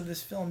 minutes of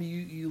this film,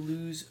 you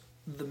lose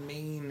the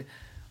main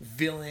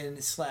villain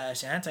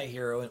 /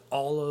 anti-hero in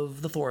all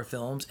of the Thor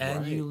films,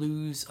 and you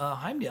lose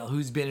Heimdall,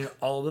 who's been in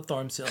all of the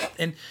Thor films,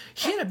 and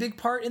he had a big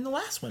part in the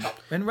last one,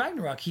 in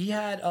Ragnarok. He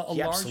had a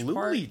large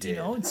part, did.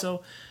 And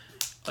so,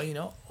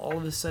 all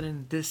of a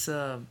sudden, this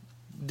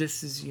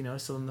is,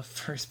 so in the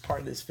first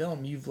part of this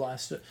film, you've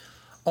lost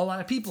a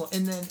lot of people,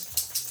 and then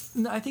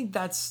I think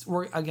that's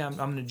where, again,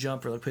 I'm going to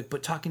jump really quick,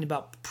 but talking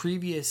about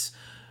previous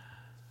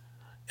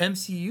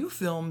MCU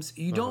films,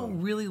 you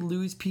don't really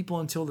lose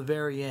people until the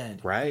very end,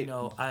 right?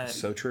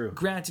 So true.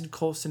 Granted,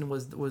 Coulson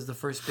was the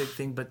first big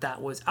thing, but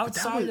that was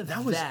outside of that.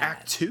 That was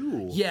Act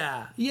 2.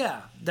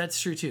 Yeah,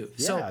 that's true too.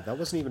 Yeah, so, that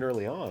wasn't even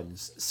early on.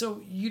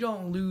 So you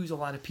don't lose a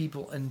lot of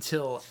people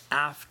until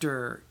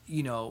after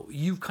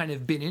you've kind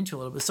of been into a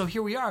little bit. So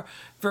here we are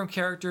from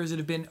characters that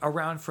have been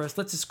around for us.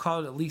 Let's just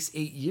call it at least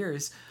 8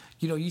 years.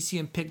 you see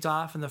him picked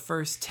off in the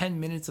first 10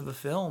 minutes of a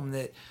film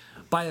that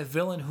by a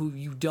villain who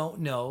you don't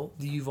know,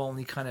 that you've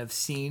only kind of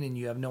seen, and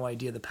you have no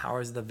idea the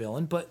powers of the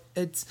villain. But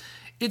it's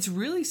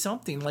really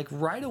something, like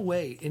right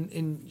away.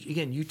 And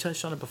again, you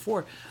touched on it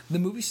before. The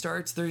movie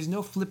starts. There's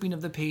no flipping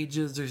of the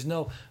pages. There's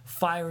no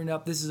firing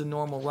up. This is a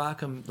normal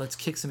Rockham, let's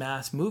kick some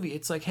ass movie.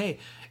 It's like, hey,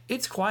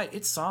 it's quiet,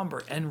 it's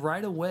somber, and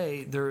right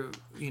away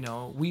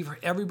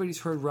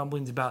everybody's heard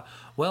rumblings about,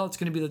 well, it's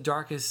going to be the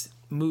darkest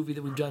movie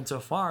that we've done so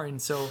far.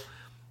 And so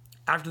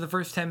after the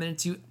first 10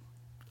 minutes, you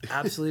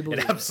absolutely believe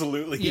it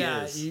absolutely is.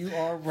 Yeah, you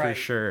are right,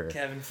 for sure,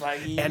 Kevin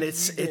Feige. And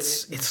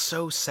it's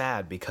so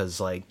sad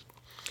because like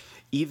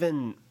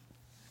even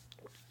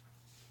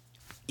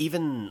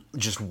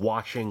just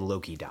watching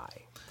Loki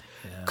die,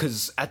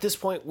 because at this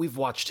point we've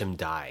watched him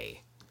die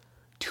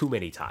too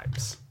many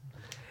times,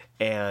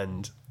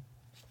 and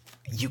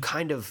you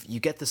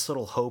get this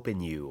little hope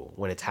in you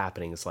when it's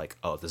happening. It's like,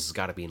 oh, this has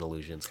got to be an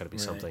illusion. It's got to be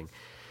something.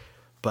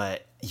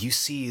 But you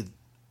see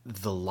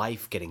the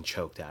life getting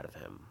choked out of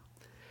him.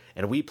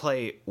 And we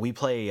play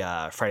Friday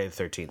the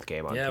 13th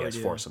game on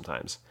PS4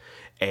 sometimes.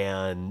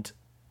 And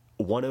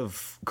one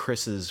of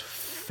Chris's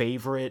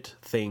favorite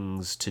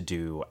things to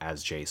do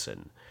as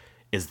Jason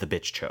is the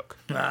bitch choke.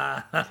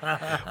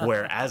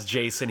 Where as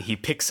Jason, he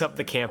picks up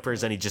the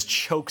campers and he just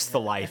chokes the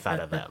life out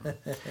of them.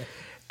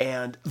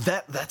 And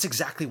that's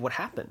exactly what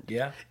happened.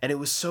 Yeah. And it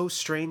was so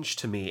strange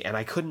to me. And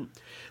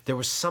there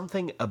was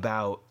something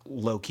about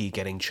Loki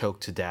getting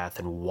choked to death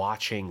and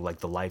watching like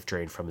the life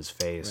drain from his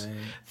face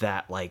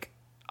that like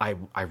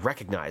I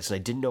recognized, and I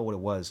didn't know what it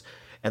was.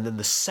 And then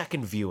the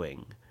second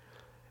viewing,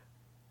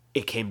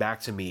 it came back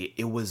to me.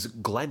 It was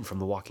Glenn from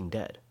The Walking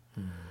Dead,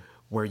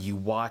 where you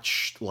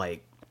watch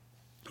like,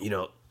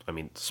 I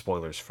mean,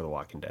 spoilers for The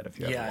Walking Dead if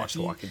you haven't watched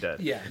The Walking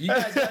Dead. Yeah, you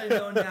guys gotta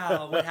know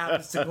now what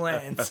happens to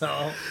Glenn.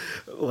 So,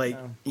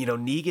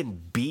 Negan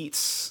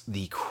beats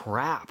the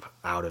crap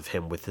out of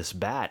him with this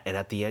bat, and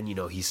at the end,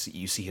 you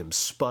see him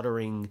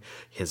sputtering,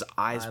 his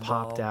eyes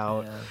popped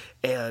out,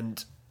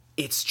 and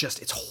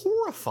it's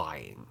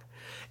horrifying.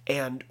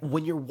 And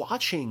when you're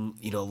watching,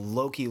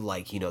 Loki,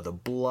 like, the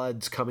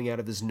blood's coming out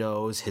of his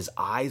nose, his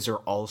eyes are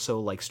also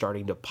like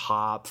starting to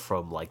pop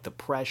from like the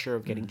pressure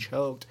of getting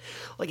choked.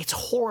 Like, it's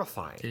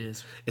horrifying. It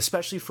is.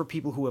 Especially for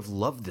people who have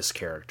loved this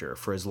character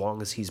for as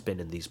long as he's been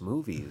in these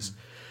movies.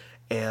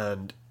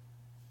 And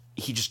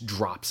he just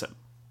drops him.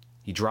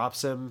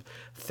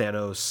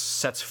 Thanos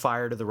sets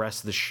fire to the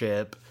rest of the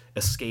ship,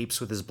 escapes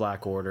with his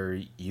Black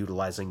Order,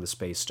 utilizing the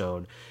Space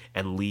Stone,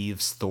 and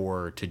leaves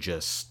Thor to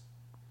just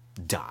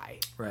die.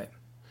 Right.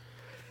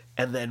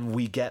 And then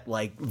we get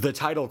like the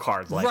title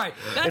card. Like, right.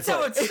 That's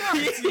how it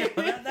starts.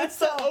 Yeah, that's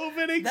the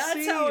opening scene.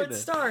 That's how it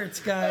starts,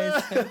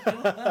 guys.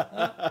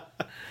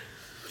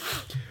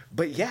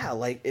 But yeah,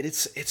 like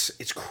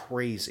it's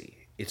crazy.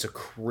 It's a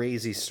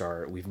crazy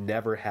start. We've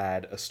never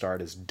had a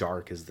start as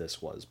dark as this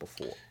was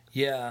before.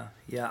 Yeah,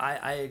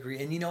 I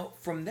agree. And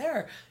from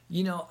there,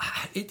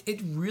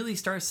 it really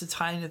starts to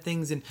tie into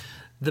things, and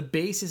the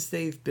basis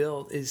they've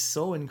built is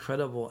so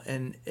incredible.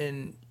 And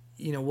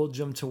we'll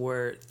jump to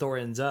where Thor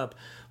ends up,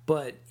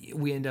 but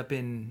we end up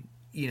in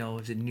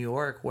New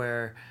York,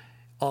 where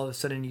all of a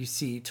sudden you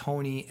see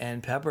Tony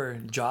and Pepper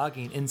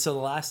jogging. And so the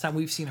last time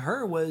we've seen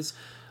her was,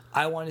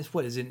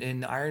 what is it,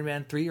 in Iron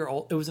Man 3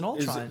 or it was in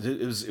Ultron?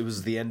 It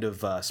was the end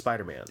of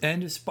Spider-Man.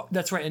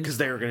 That's right. Because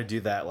they were going to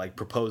do that like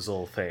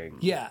proposal thing.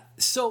 Yeah.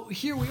 So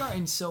here we are,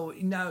 and so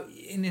now,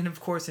 and of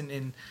course,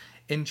 in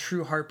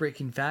true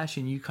heartbreaking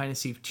fashion, you kind of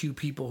see two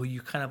people who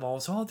you kind of all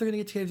they're going to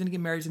get together, they're going to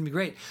get married, it's going to be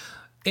great.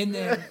 And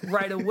then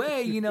right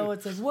away,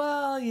 it's like,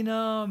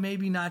 well,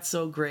 maybe not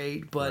so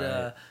great,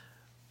 but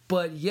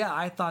yeah,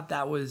 I thought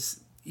that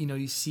was,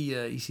 you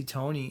see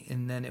Tony,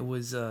 and then it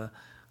was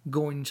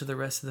going into the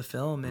rest of the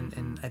film,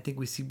 and I think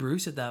we see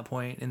Bruce at that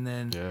point, and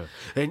then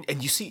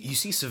and you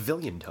see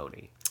civilian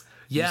Tony.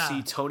 Yeah. You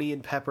see Tony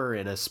and Pepper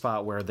in a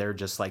spot where they're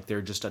just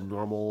a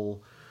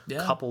normal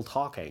couple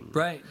talking.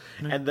 Right.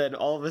 And then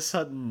all of a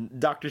sudden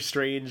Doctor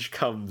Strange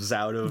comes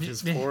out of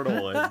his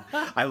portal, and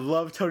I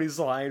love Tony's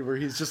line where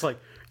he's just like,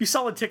 "You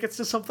selling tickets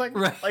to something?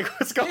 Right. Like,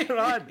 what's going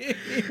on?"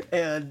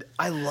 And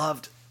I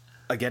loved,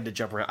 again, to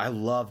jump around, I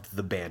loved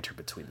the banter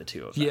between the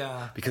two of them.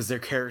 Yeah. Because their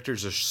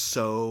characters are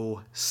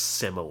so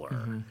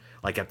similar,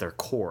 like at their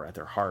core, at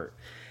their heart.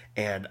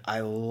 And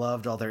I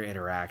loved all their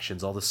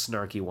interactions, all the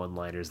snarky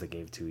one-liners they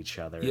gave to each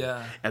other.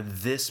 Yeah. And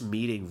this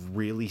meeting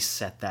really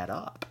set that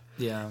up.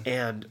 Yeah.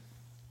 And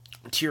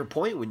to your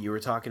point, when you were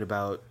talking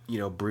about,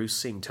 Bruce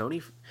seeing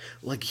Tony,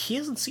 like, he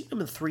hasn't seen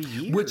him in 3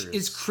 years. Which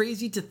is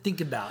crazy to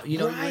think about.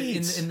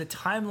 Right. In the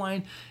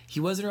timeline, he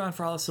wasn't around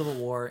for all the Civil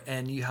War,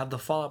 and you have the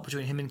fallout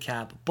between him and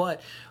Cap.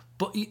 But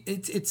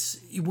it's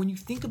when you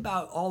think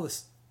about all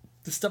this,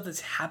 the stuff that's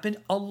happened,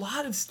 a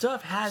lot of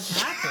stuff has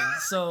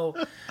happened. So,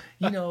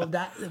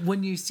 that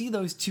when you see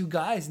those two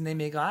guys and they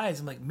make eyes,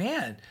 I'm like,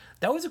 man,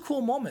 that was a cool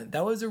moment.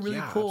 That was a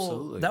really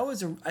cool.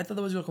 Absolutely. I thought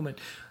that was a real cool moment.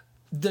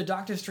 The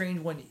Doctor Strange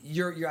one,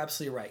 you're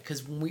absolutely right,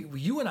 because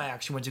you and I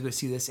actually went to go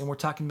see this, and we're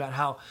talking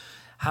about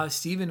how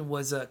Steven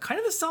was a kind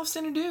of a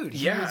self-centered dude.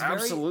 He Yeah, was very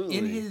absolutely.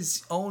 in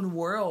his own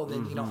world,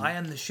 and I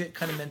am the shit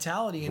kind of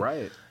mentality. And,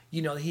 Right.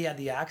 he had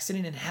the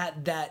accident and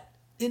had that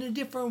in a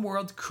different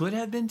world could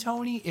have been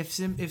Tony if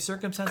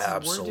circumstances were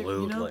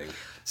different. Absolutely.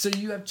 So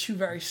you have two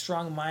very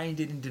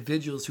strong-minded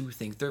individuals who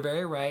think they're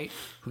very right,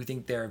 who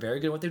think they're very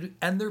good at what they do,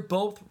 and they're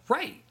both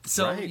right.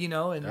 So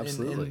Right.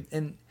 Absolutely.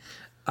 and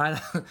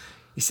I.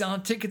 You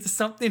selling tickets to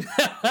something?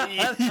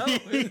 That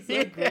was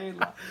a great line.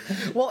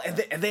 Well, and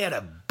they had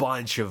a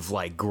bunch of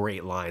like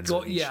great lines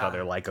with each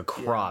other, like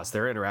across.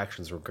 Their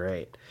interactions were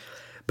great.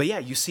 But yeah,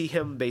 you see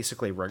him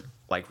basically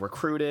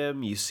recruit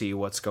him. You see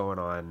what's going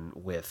on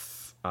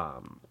with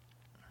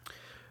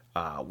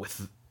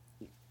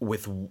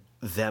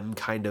them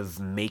kind of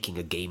making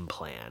a game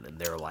plan, and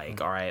they're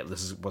like, all right,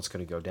 this is what's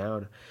going to go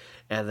down.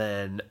 And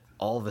then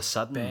all of a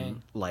sudden,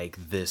 Bang.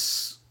 like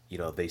this,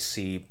 they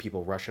see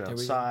people rushing we go.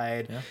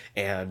 outside, Yeah.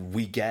 and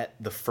we get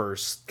the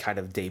first kind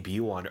of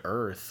debut on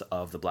Earth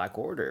of the Black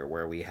Order,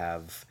 where we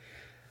have,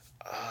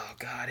 oh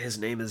God, his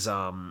name is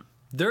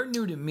They're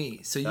new to me,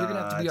 so you're gonna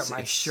have to be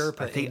my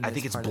Sherpa. I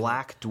think it's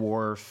Black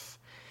Dwarf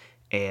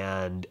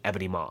and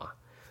Ebony Maw.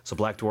 So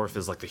Black Dwarf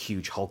is like the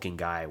huge hulking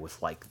guy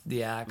with like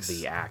The axe.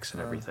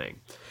 and everything.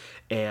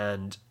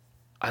 And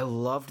I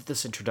loved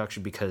this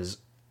introduction because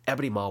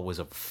Ebony Maw was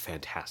a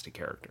fantastic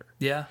character.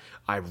 Yeah,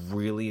 I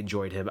really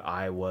enjoyed him.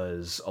 I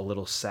was a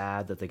little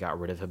sad that they got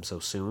rid of him so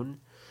soon,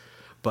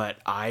 but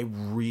I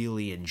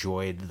really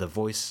enjoyed the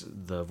voice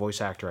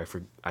actor.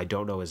 I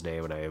don't know his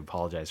name, and I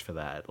apologize for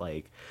that.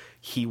 Like,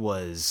 he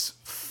was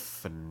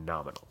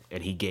phenomenal,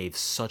 and he gave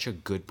such a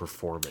good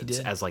performance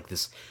as like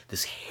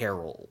this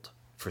herald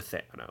for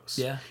Thanos.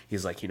 Yeah.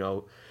 He's like,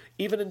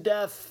 even in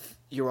death,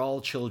 you're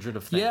all children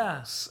of Thanos.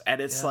 Yeah.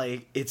 And it's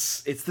like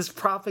it's this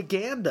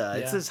propaganda.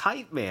 It's Yeah. this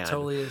hype man.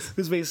 Totally is.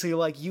 Who's basically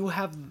like, you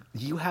have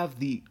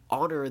the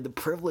honor and the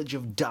privilege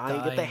of dying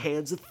at the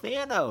hands of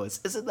Thanos.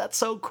 Isn't that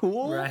so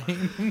cool? right.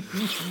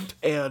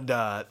 And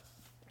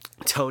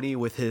Tony,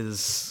 with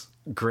his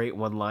great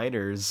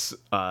one-liners,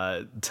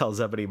 tells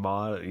Ebony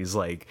Maw, he's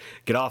like,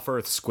 get off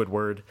Earth,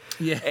 Squidward.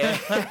 Yeah.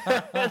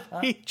 And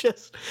he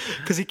just,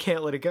 because he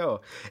can't let it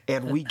go.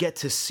 And we get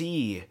to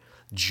see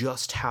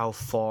just how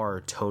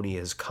far Tony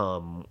has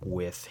come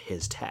with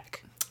his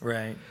tech.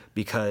 Right.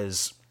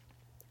 Because,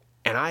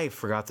 and I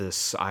forgot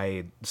this,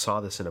 I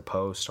saw this in a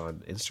post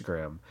on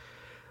Instagram.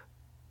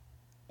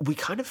 We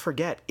kind of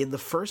forget, in the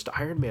first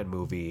Iron Man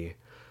movie,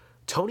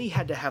 Tony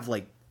had to have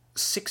like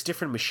 6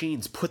 different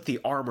machines put the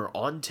armor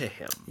onto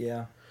him.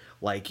 Yeah.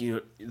 Like,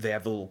 they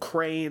have the little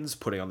cranes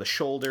putting on the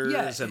shoulders,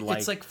 Yeah, and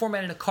it's like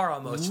formatting a car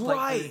almost.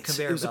 right. Like a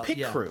conveyor It was a belt. pit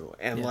Yeah. crew,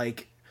 and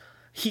like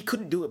he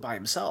couldn't do it by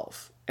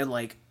himself, and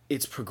like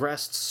it's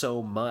progressed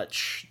so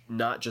much,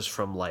 not just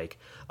from like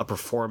a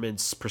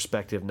performance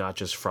perspective, not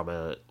just from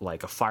a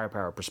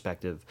firepower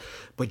perspective,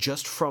 but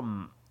just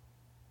from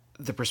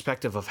the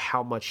perspective of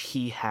how much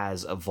he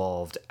has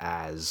evolved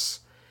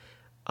as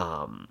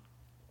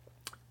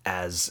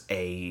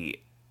a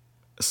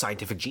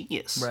scientific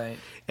genius. Right.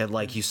 And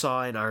like you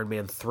saw in Iron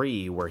Man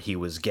 3, where he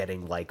was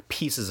getting like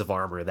pieces of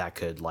armor that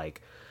could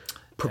like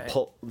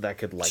propel Come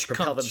to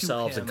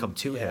themselves and him. come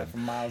to him.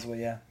 From miles away.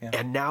 Yeah.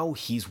 And now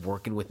he's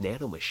working with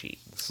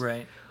nanomachines.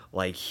 Right.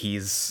 Like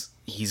he's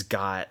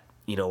got,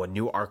 a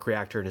new arc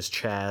reactor in his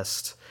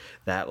chest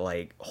that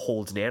like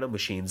holds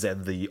nanomachines,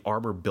 and the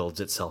armor builds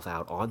itself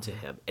out onto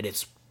him, and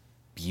it's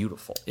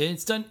beautiful. And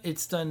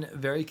it's done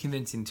very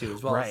convincing too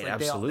as well. Right, It's like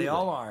absolutely. They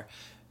all are.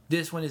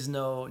 This one is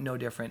no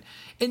different.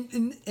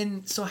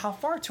 And so how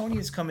far Tony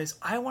has come is,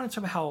 I want to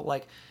talk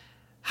about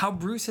how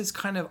Bruce has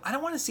kind of, I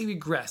don't want to say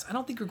regress. I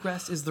don't think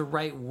regress is the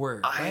right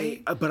word.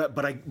 Right?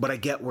 But I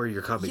get where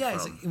you're coming Yeah,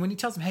 from. it's like when he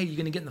tells him, "Hey, you're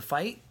going to get in the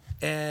fight,"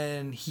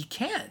 and he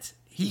can't.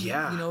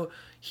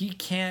 He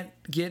can't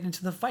get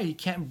into the fight. He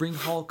can't bring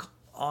Hulk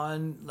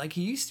on like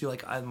he used to.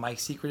 Like, my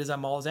secret is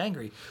I'm always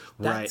angry.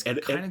 That's Right,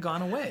 and- kind of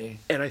gone away.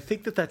 And I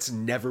think that's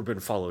never been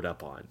followed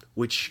up on,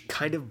 which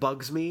kind of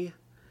bugs me,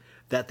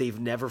 that they've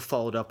never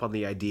followed up on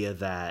the idea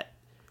that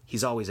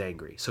he's always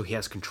angry, so he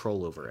has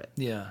control over it.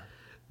 Yeah.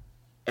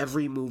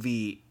 Every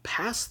movie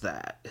past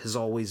that has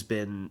always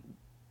been,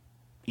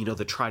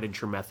 the tried and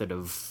true method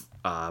of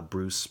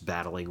Bruce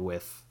battling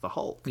with the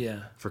Hulk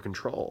for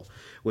control,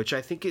 which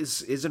I think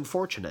is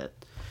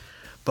unfortunate.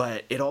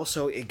 But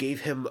it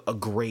gave him a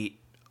great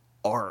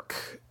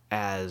arc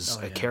as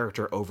a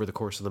character over the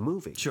course of the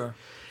movie. Sure.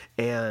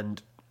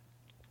 And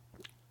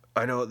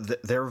I know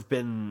there have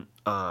been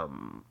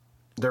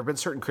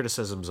certain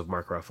criticisms of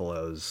Mark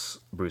Ruffalo's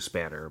Bruce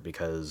Banner,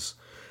 because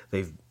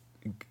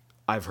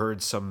I've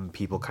heard some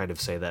people kind of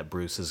say that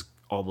Bruce is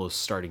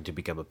almost starting to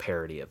become a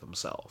parody of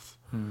himself.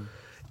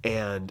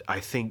 And I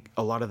think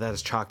a lot of that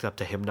is chalked up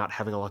to him not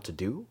having a lot to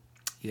do.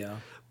 Yeah.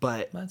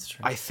 But That's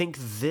true. I think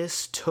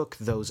this took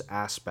those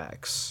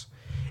aspects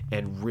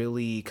and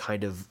really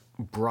kind of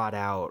brought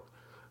out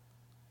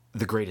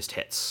the greatest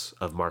hits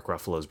of Mark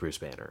Ruffalo's Bruce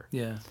Banner.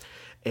 Yeah.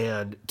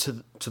 And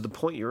to the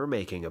point you were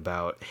making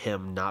about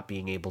him not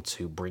being able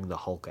to bring the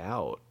Hulk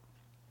out,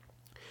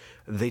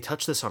 they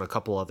touched this on a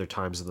couple other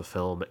times in the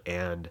film,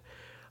 and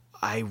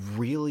I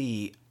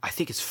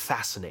think it's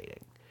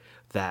fascinating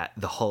that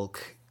the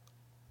Hulk,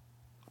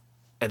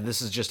 and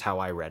this is just how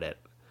I read it,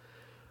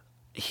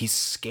 he's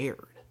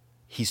scared.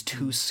 He's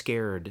too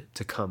scared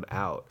to come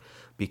out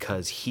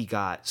because he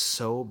got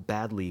so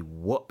badly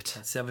whooped.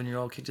 That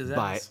 7-year-old kicked his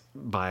by ass.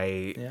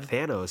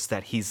 Thanos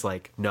that he's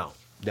like, no.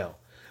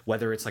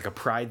 Whether it's like a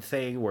pride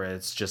thing where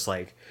it's just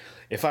like,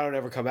 if I don't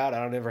ever come out, I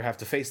don't ever have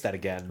to face that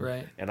again.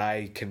 Right. And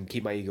I can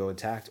keep my ego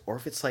intact. Or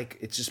if it's like,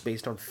 it's just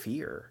based on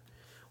fear,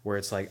 where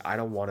it's like, I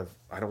don't want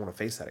to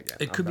face that again.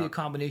 It could be a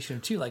combination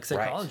of two, like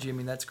psychology. Right. I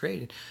mean, that's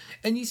great.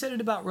 And you said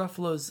it about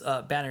Ruffalo's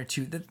Banner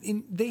too. That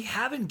they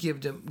haven't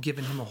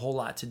given him a whole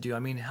lot to do. I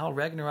mean, hell,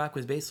 Ragnarok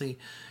was basically,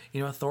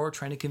 Thor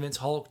trying to convince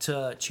Hulk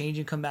to change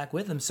and come back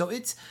with him. So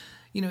it's,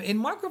 and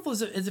Mark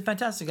Ruffalo is a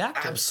fantastic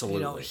actor.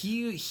 Absolutely.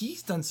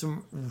 He's done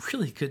some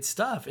really good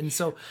stuff, and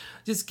so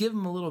just give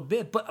him a little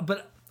bit.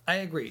 But I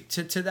agree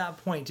to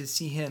that point, to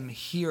see him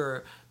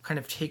here kind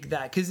of take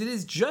that, because it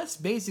is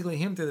just basically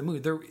him through the movie.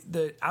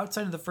 The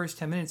outside of the first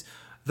 10 minutes,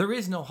 there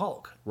is no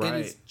Hulk. Right.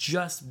 It is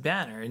just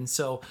Banner, and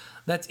so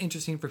that's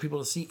interesting for people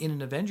to see in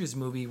an Avengers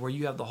movie where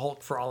you have the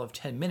Hulk for all of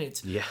 10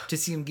 minutes. Yeah. To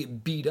see him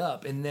get beat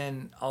up, and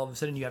then all of a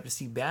sudden you have to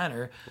see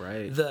Banner,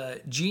 right,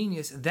 the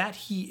genius that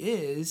he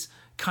is,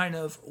 kind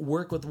of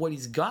work with what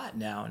he's got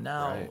now.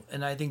 Right.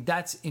 And I think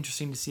that's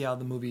interesting to see how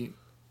the movie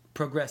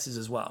progresses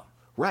as well.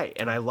 Right,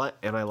 and I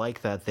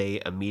like that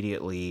they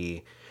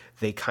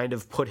kind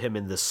of put him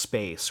in this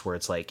space where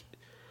it's like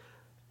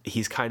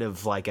he's kind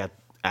of like at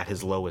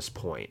his lowest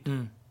point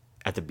right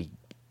at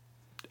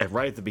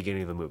the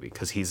beginning of the movie,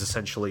 because he's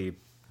essentially,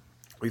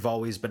 we've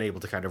always been able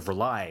to kind of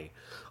rely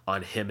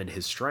on him and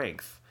his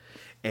strength,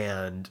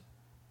 and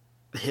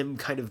him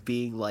kind of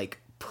being like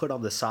put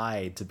on the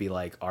side to be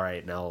like, all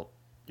right, now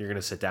you're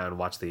gonna sit down and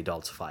watch the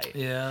adults fight.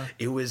 Yeah,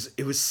 it was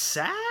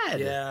sad.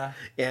 Yeah,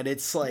 and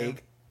it's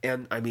like,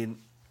 and I mean,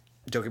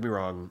 don't get me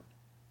wrong,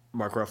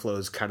 Mark Ruffalo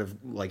is kind of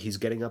like, he's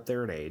getting up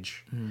there in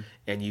age,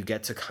 and you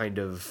get to kind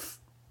of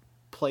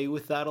play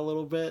with that a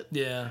little bit.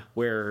 Yeah,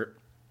 where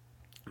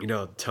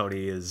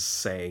Tony is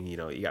saying,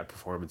 you got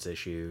performance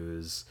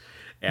issues.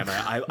 And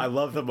I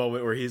love the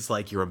moment where he's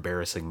like, "You're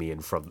embarrassing me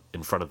in front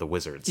of the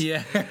wizards."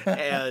 Yeah,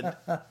 and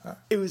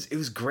it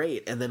was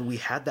great. And then we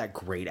had that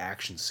great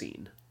action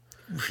scene,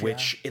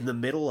 which in the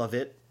middle of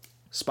it,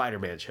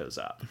 Spider-Man shows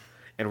up,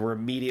 and we're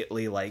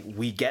immediately like,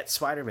 we get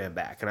Spider-Man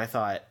back. And I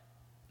thought,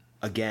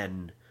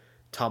 again,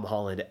 Tom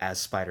Holland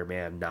as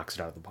Spider-Man knocks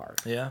it out of the park.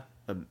 Yeah,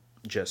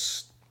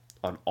 just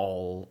on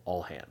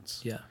all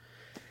hands. Yeah,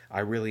 I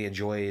really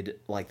enjoyed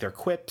like their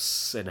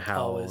quips and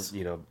how Always.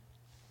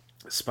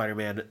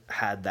 Spider-Man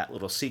had that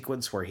little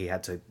sequence where he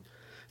had to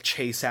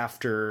chase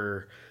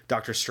after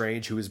Doctor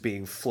Strange, who was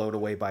being flown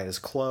away by his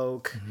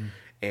cloak.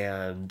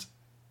 And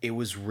it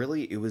was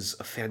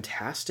a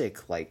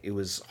fantastic, like, it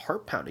was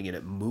heart-pounding, and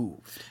it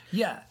moved.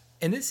 Yeah,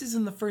 and this is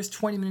in the first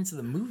 20 minutes of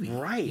the movie.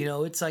 Right.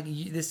 It's like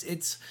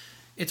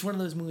it's one of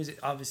those movies that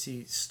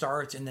obviously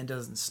starts and then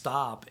doesn't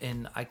stop,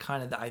 and I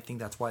think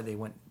that's why they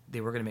were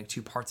going to make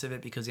two parts of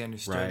it, because they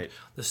understood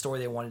the story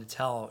they wanted to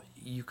tell.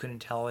 You couldn't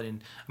tell it,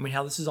 and I mean,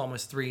 this is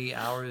almost 3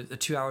 hours,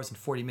 2 hours and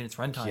 40 minutes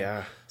runtime.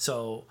 Yeah.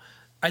 So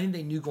I think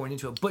they knew going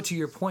into it. But to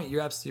your point,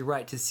 you're absolutely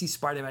right. To see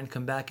Spider-Man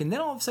come back, and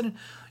then all of a sudden,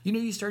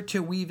 you start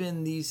to weave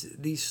in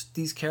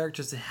these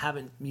characters that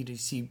haven't. You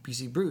see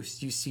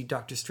Bruce, you see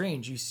Doctor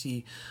Strange, you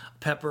see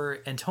Pepper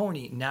and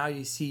Tony. Now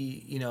you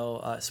see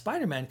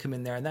Spider-Man come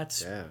in there, and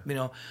that's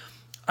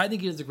I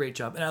think he does a great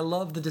job, and I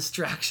love the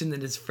distraction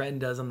that his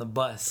friend does on the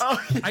bus. Oh,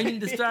 I need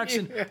a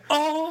distraction. Yeah.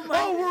 Oh my!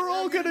 Oh, we're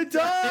all gonna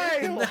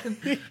die.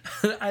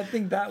 I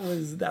think that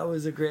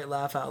was a great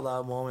laugh out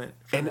loud moment.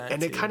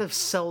 And it kind of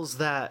sells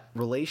that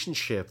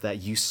relationship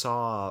that you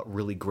saw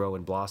really grow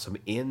and blossom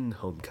in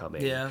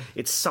Homecoming. Yeah,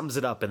 it sums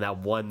it up in that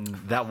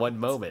one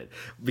moment,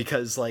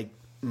 because like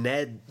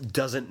Ned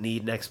doesn't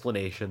need an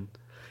explanation.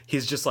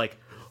 He's just like,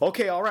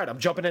 okay, all right, I'm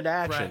jumping into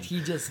action. Right,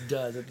 he just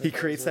does. He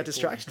creates that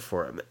distraction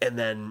for him, and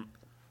then.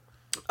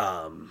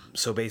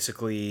 So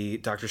basically,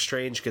 Doctor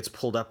Strange gets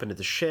pulled up into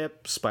the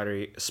ship.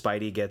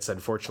 Spidey gets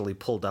unfortunately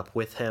pulled up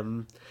with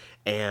him,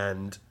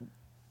 and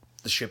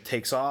the ship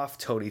takes off.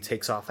 Tony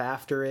takes off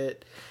after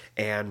it,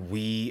 and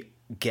we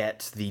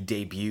get the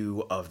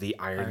debut of the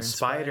Iron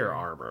Spider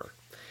armor,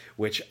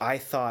 which I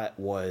thought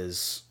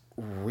was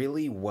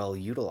really well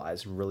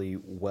utilized and really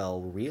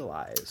well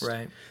realized.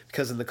 Right.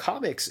 Because in the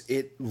comics,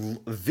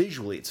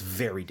 visually it's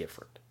very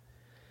different.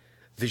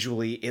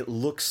 Visually, it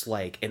looks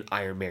like an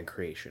Iron Man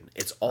creation.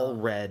 It's all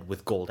red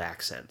with gold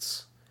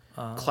accents.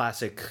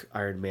 Classic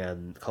Iron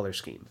Man color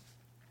scheme.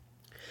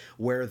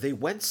 Where they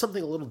went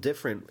something a little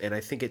different, and I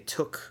think it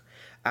took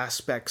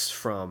aspects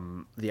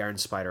from the Iron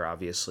Spider,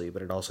 obviously,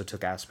 but it also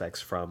took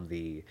aspects from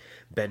the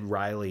Ben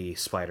Reilly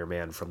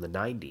Spider-Man from the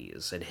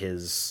 90s, and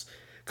his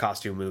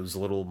costume was a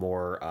little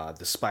more,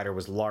 the spider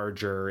was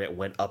larger, it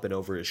went up and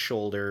over his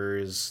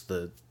shoulders,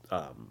 the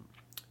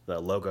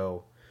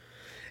logo.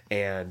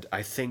 And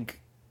I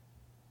think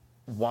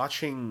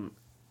watching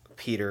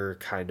Peter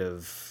kind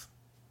of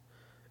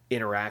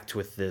interact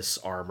with this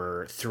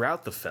armor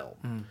throughout the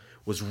film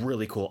was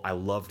really cool. I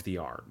loved the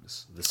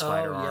arms, the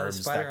spider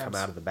arms that come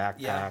out of the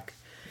backpack.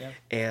 Yeah.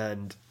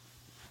 And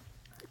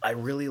I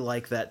really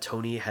like that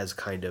Tony has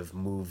kind of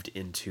moved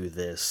into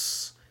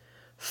this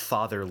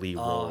fatherly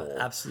role.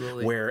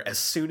 Absolutely. Where as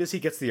soon as he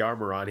gets the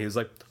armor on, he was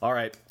like, all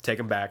right, take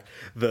him back.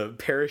 The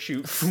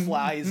parachute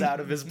flies out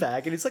of his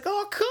bag, and he's like,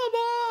 oh,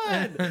 come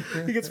on!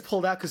 He gets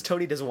pulled out because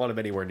Tony doesn't want him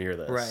anywhere near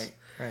this.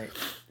 Right.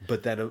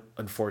 But then,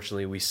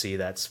 unfortunately, we see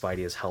that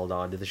Spidey is held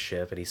on to the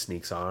ship, and he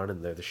sneaks on,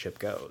 and there the ship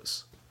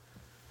goes.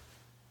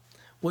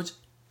 Which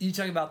you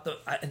talk about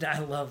I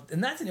love,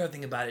 and that's another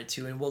thing about it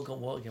too. And we'll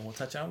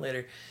touch on it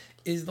later.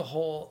 Is the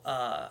whole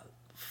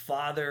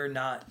father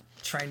not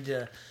trying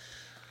to,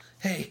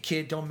 hey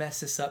kid, don't mess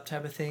this up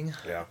type of thing.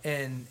 Yeah.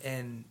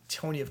 And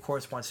Tony of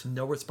course wants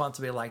no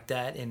responsibility like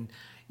that. And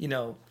you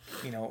know,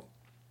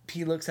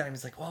 he looks at him.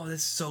 He's like, "Whoa,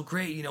 this is so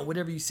great! You know,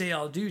 whatever you say,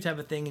 I'll do," type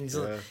of thing.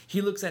 And he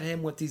looks at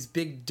him with these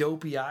big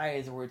dopey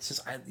eyes, where it's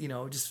just,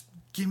 just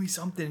give me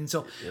something. And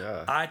so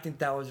I think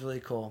that was really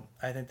cool.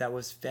 I think that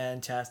was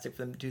fantastic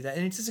for them to do that.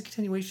 And it's just a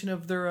continuation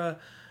of their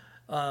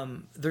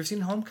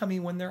scene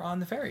Homecoming when they're on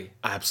the ferry.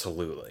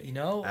 Absolutely.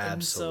 Absolutely.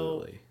 And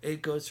so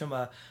it goes from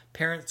a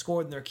parent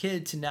scolding their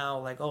kid to now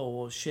like, oh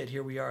well, shit,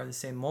 here we are in the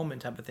same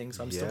moment type of thing.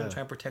 So I'm still gonna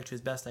try and protect you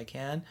as best I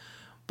can.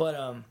 But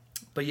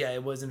yeah,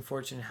 it was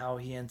unfortunate how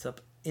he ends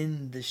up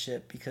in the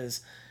ship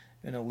because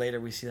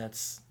later we see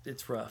it's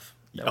rough.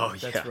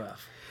 That's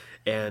rough.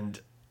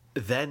 And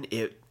then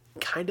it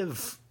kind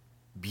of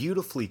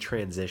beautifully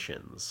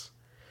transitions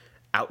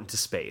out into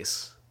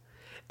space,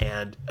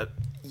 and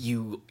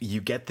you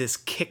get this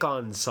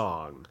kick-on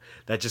song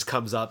that just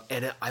comes up,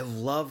 and I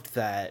loved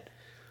that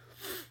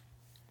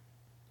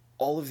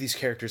all of these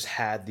characters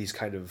had these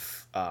kind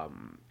of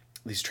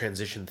these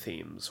transition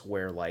themes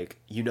where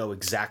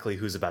exactly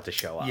who's about to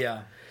show up.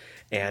 Yeah.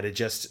 And it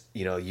just,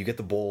 you get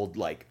the bold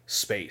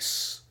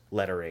space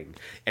lettering,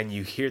 and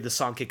you hear the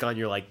song kick on,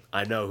 you're like,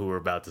 I know who we're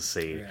about to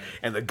see. Right.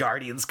 And the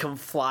Guardians come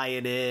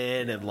flying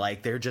in, and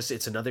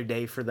it's another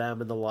day for them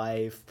in the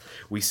life.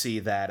 We see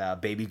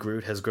that Baby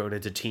Groot has grown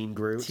into Teen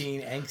Groot.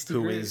 Teen angsty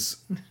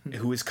Groot.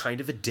 who is kind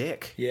of a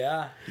dick.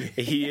 Yeah.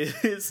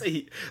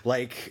 He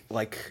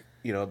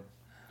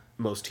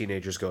most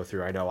teenagers go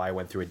through. I know I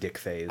went through a dick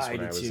phase when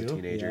I was a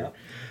teenager. Yeah.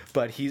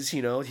 But he's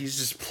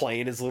just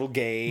playing his little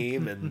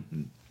game,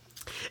 and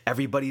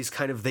everybody's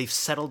they've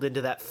settled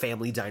into that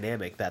family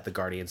dynamic that the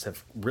Guardians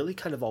have really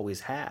kind of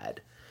always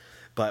had,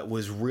 but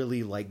was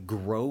really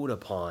grown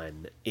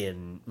upon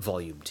in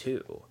Volume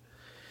 2.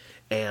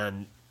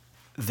 And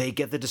they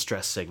get the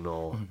distress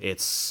signal. Mm-hmm.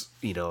 It's,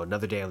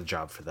 another day on the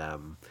job for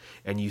them.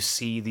 And you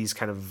see these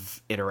kind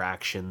of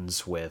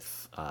interactions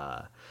with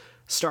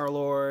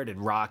Star-Lord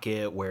and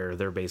Rocket where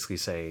they're basically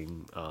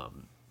saying, we're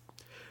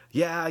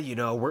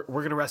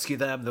going to rescue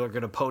them. They're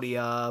going to pony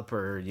up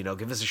or,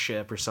 give us a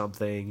ship or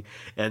something.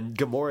 And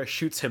Gamora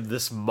shoots him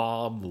this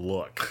mom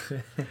look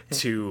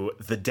to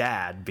the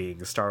dad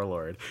being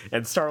Star-Lord.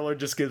 And Star-Lord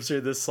just gives her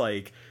this,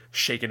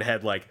 shaken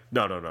head,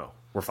 no,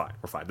 we're fine.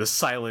 This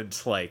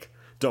silent,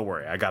 don't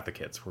worry, I got the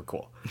kids. We're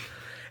cool.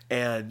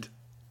 And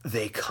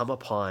they come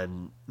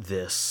upon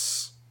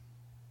this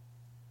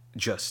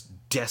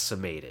just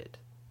decimated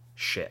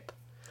ship.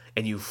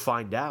 And you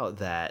find out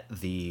that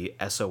the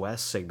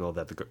SOS signal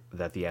that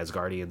the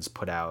Asgardians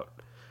put out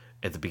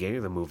at the beginning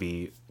of the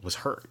movie was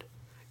heard,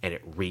 and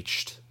it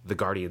reached the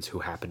Guardians who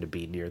happened to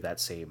be near that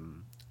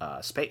same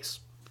space.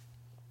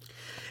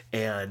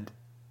 And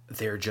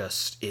they're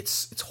just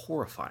it's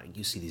horrifying.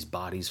 You see these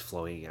bodies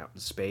flowing out in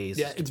space.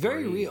 Yeah, it's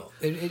very real.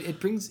 It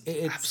brings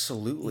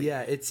absolutely.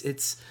 Yeah,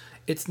 it's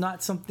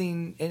not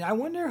something. And I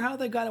wonder how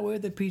they got away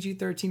with the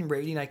PG-13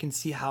 rating. I can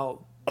see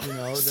how.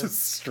 It's a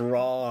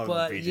strong,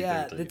 but PG-13.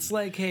 Yeah, it's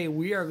hey,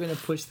 we are going to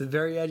push the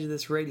very edge of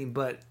this rating.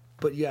 But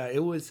yeah,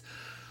 it was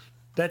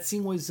that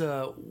scene was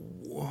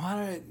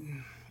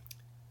haunting.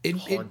 And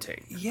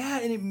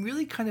it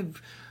really kind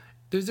of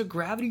there's a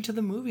gravity to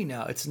the movie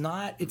now. It's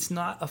not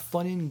a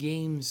fun and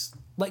games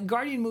like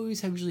Guardian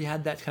movies have usually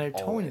had that kind of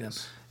tone in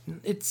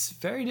them. It's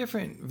very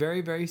different,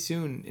 very very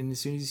soon, and as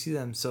soon as you see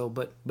them. So,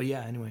 but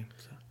yeah, anyway.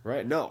 So.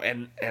 Right? No,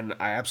 and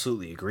I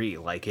absolutely agree.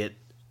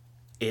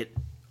 It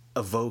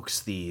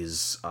evokes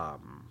these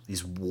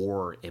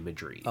war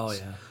imageries. Oh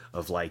yeah.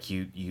 Of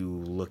you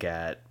look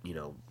at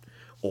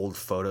old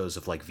photos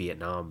of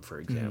Vietnam, for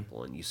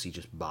example, and you see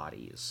just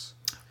bodies,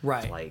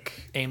 right?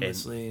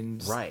 Aimlessly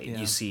and right. Yeah.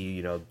 You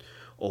see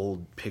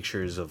old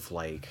pictures of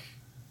and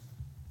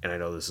I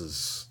know this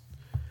is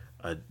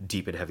a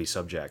deep and heavy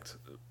subject,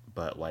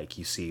 but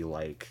you see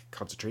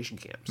concentration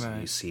camps. Right.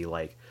 And you see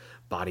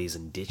bodies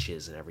in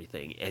ditches and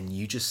everything, and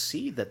you just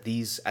see that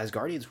these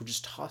Asgardians were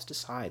just tossed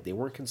aside. They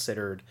weren't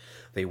considered,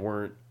 they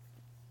weren't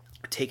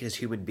taken as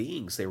human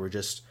beings. They were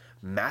just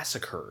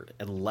massacred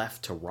and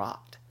left to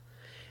rot.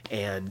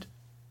 And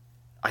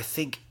I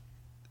think,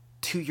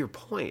 to your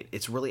point,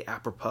 it's really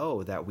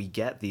apropos that we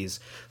get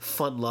these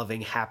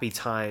fun-loving, happy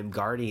time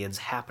Guardians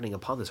happening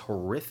upon this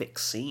horrific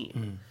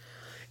scene.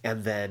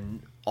 And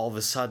then all of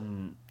a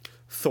sudden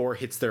Thor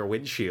hits their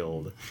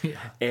windshield. Yeah.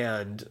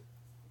 And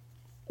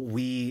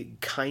we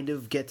kind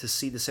of get to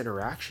see this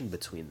interaction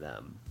between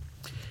them.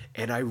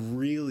 And I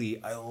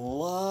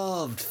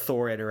loved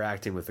Thor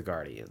interacting with the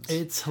Guardians.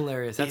 It's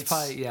hilarious. That's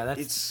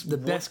that's the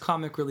best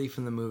comic relief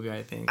in the movie,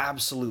 I think.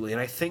 Absolutely.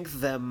 And I think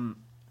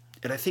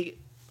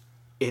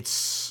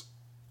it's,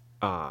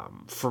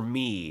 for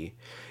me,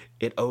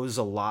 it owes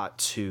a lot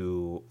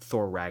to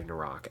Thor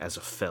Ragnarok as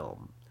a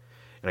film.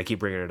 And I keep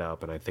bringing it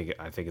up, and I think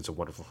it's a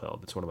wonderful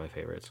film. It's one of my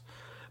favorites.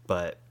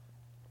 But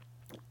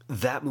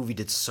that movie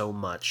did so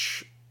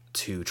much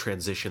to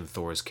transition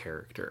Thor's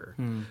character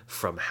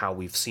from how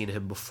we've seen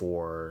him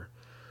before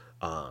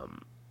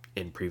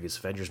in previous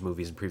Avengers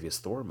movies and previous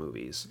Thor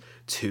movies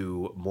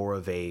to more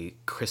of a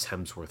Chris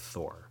Hemsworth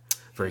Thor.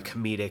 Very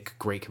comedic,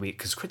 great comedic.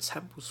 Because Chris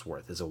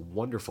Hemsworth is a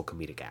wonderful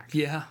comedic actor.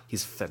 Yeah.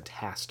 He's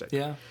fantastic.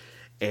 Yeah.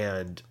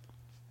 And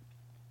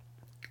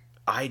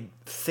I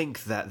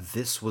think that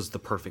this was the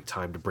perfect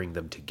time to bring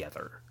them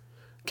together,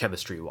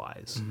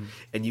 chemistry-wise. Mm-hmm.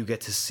 And you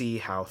get to see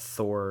how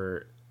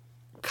Thor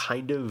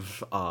kind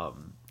of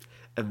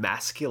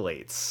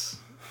emasculates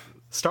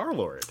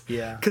Star-Lord.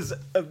 Yeah. Because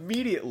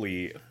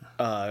immediately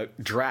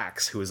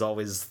Drax, who is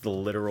always the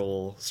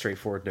literal,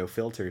 straightforward, no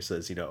filter,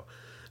 says,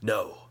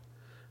 no,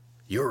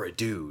 you're a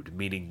dude,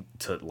 meaning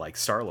to, like,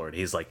 Star-Lord.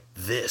 He's like,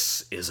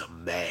 this is a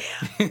man.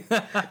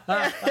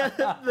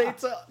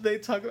 they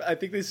talk, I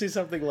think they say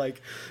something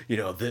like,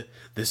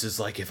 this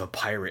is like if a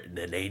pirate and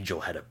an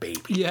angel had a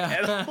baby.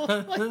 Yeah.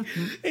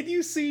 And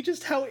you see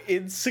just how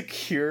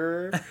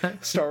insecure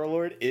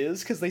Star-Lord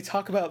is, because they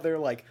talk about they're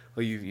like,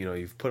 well,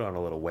 you've put on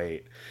a little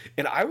weight.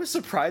 And I was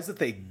surprised that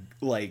they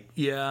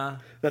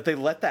that they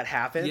let that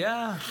happen.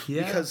 Yeah.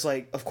 Because,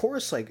 like, of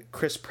course, like,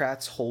 Chris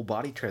Pratt's whole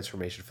body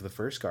transformation for the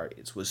first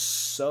Guardians was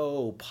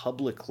so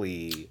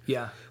publicly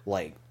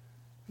like,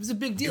 it was a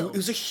big deal. It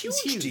was a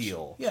huge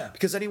deal. Yeah.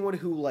 Because anyone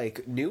who,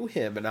 like, knew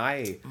him, and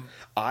I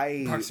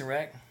Parks and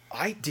Rec.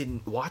 I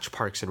didn't watch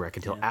Parks and Rec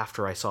until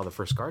after I saw the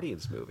first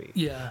Guardians movie.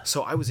 Yeah.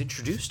 So I was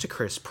introduced to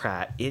Chris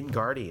Pratt in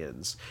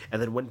Guardians,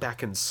 and then went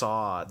back and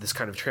saw this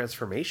kind of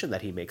transformation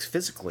that he makes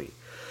physically.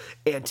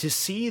 And to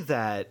see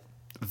that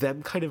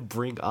them kind of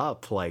bring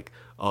up, like,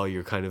 oh,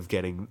 you're kind of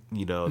getting,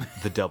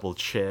 the double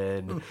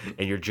chin,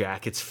 and your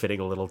jacket's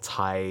fitting a little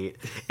tight.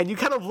 And you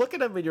kind of look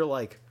at him and you're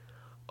like,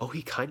 oh,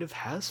 he kind of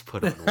has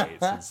put on weight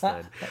since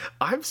then.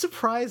 I'm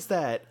surprised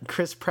that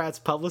Chris Pratt's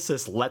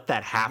publicist let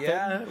that happen.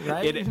 Yeah,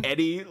 right? In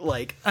any,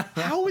 like,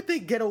 how would they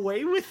get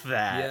away with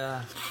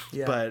that?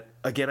 Yeah. But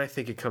again, I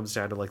think it comes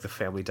down to, like, the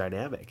family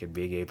dynamic and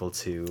being able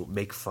to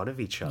make fun of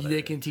each other.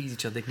 They can tease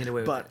each other. They can get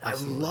away with it. But I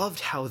loved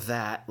how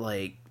that,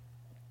 like,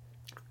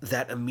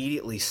 that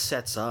immediately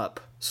sets up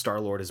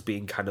Star-Lord as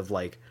being kind of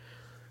like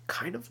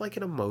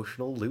an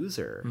emotional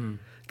loser.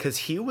 Because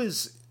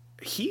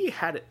he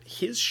had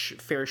his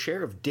fair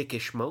share of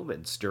dickish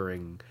moments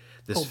during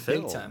this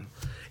film. Big time.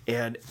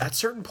 And at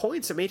certain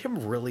points, it made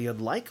him really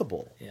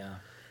unlikable. Yeah.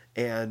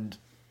 And,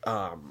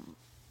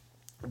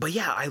 but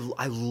yeah,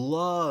 I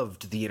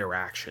loved the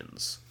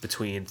interactions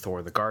between Thor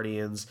and the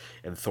Guardians,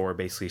 and Thor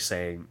basically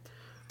saying,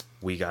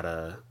 we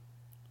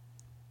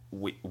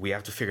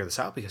have to figure this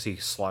out because he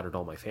slaughtered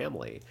all my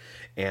family.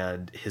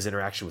 And his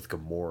interaction with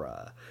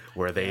Gamora,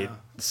 where they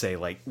say,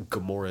 like,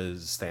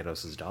 Gamora's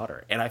Thanos'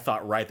 daughter. And I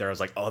thought right there, I was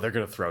like, oh, they're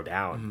going to throw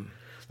down. Mm-hmm.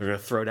 They're going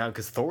to throw down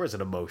because Thor is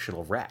an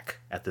emotional wreck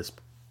at this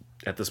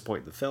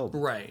point in the film.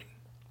 Right.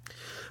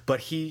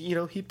 But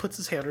he puts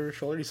his hand on her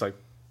shoulder and he's like,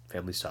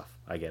 family stuff.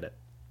 I get it.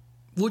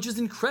 Which is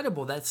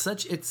incredible.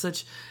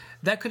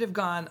 That could have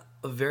gone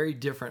a very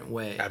different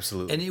way.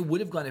 Absolutely. And it would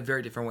have gone a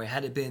very different way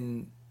had it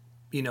been,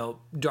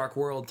 Dark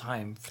World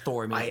time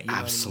Thor. I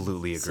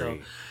absolutely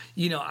agree.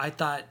 So, I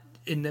thought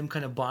in them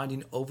kind of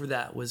bonding over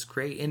that was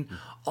great. And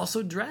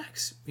also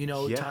Drax,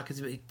 talking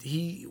about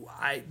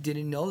I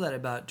didn't know that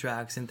about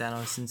Drax and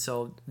Thanos, and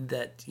so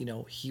that,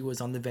 he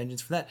was on the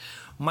vengeance for that.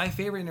 My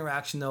favorite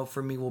interaction though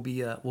for me will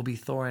be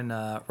Thor and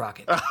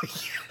Rocket.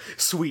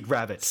 Sweet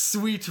rabbit.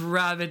 Sweet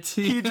rabbit.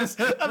 He just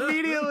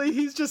immediately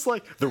he's just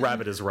like, the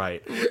rabbit is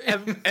right.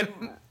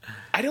 And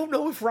I don't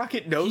know if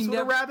Rocket knows what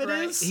a rabbit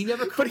is. He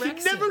never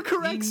corrects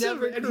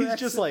him. And he's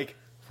just like,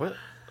 what?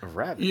 A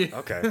rabbit? Yeah.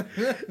 Okay.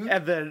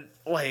 And then,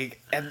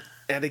 like, and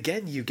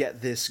again, you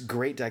get this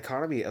great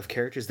dichotomy of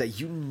characters that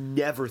you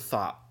never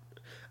thought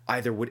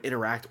either would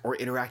interact or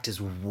interact as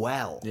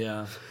well.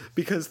 Yeah.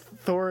 Because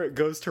Thor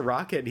goes to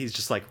Rocket and he's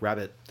just like,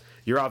 Rabbit,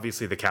 you're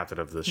obviously the captain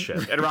of this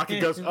ship. And Rocket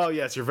goes, oh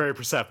yes, you're very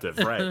perceptive,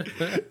 right?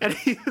 And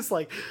he's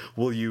like,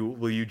 will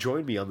you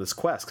join me on this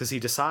quest? Because he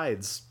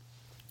decides,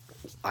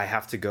 I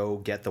have to go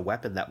get the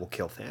weapon that will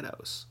kill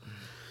Thanos.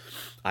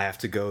 I have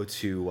to go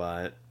to,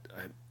 and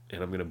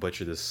I'm going to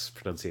butcher this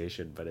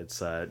pronunciation, but it's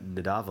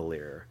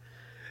Nidavellir,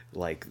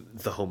 like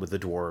the home of the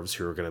dwarves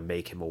who are going to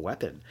make him a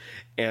weapon.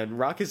 And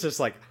Rocket's just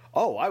like,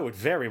 oh, I would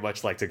very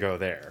much like to go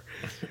there.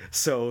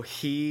 So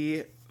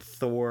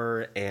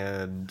Thor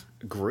and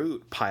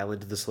Groot pile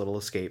into this little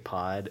escape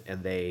pod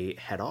and they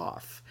head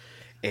off.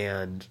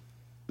 And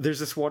there's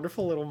this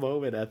wonderful little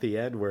moment at the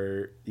end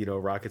where, you know,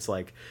 Rocket's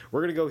like,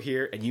 we're going to go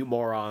here and you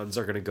morons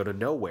are going to go to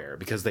nowhere,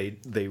 because they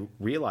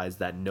realize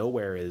that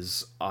nowhere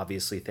is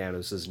obviously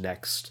Thanos'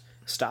 next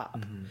stop.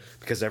 Mm-hmm.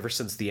 Because ever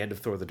since the end of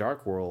Thor the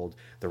Dark World,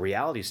 the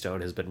Reality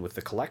Stone has been with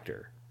the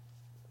Collector.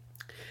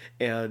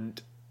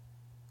 And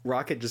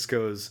Rocket just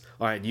goes,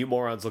 all right, you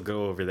morons will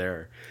go over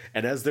there.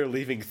 And as they're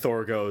leaving,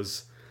 Thor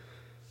goes,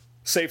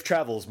 safe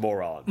travels,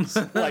 morons.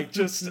 Like,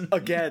 just,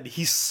 again,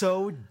 he's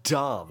so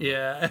dumb.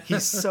 Yeah.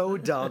 He's so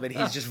dumb, and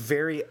he's just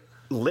very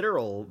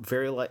literal,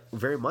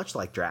 very much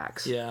like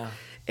Drax. Yeah.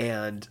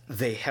 And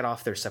they head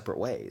off their separate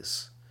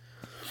ways.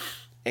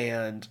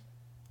 And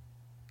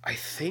I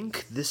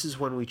think this is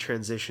when we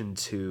transition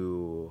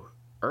to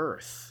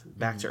Earth,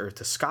 back to Earth,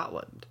 to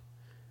Scotland,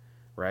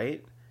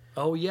 right?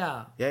 Oh,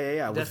 yeah.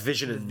 Yeah, with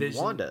Vision and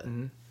Wanda.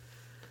 Mm-hmm.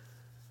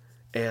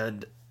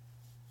 And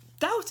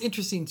that was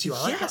interesting too.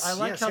 I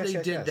like how they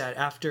did that.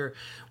 After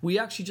we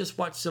actually just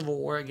watched Civil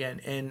War again,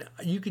 and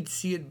you could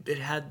see it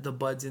had the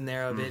buds in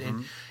there of it,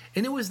 and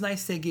it was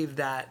nice they gave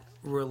that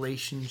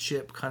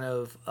relationship kind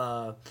of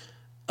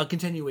a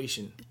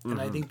continuation,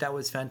 and I think that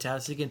was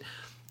fantastic. And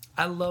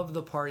I love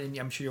the part, and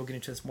I'm sure you'll get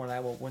into this more than I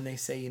will, when they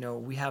say, you know,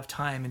 we have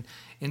time,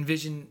 and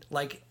Vision,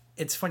 like,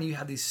 it's funny you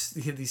have these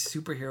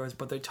superheroes,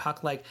 but they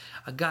talk like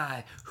a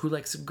guy who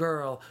likes a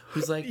girl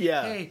who's like,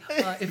 hey,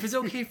 if it's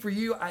okay for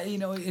you,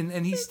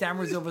 and he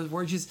stammers over his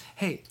words, just,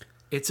 hey,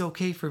 it's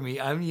okay for me.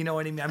 You know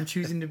what I mean? I'm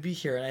choosing to be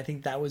here, and I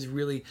think that was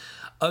really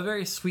a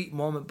very sweet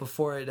moment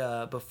before it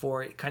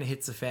kind of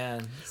hits the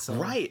fan. So.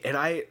 Right, and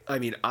I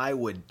mean, I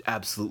would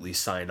absolutely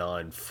sign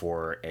on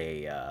for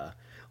a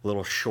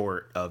little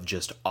short of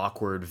just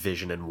awkward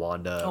Vision and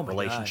Wanda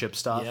relationship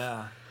stuff.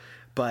 Yeah,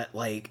 but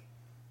like.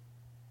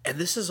 And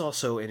this is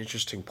also an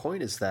interesting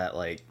point, is that,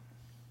 like,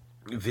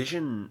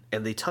 Vision,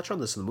 and they touch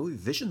on this in the movie,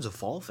 Vision's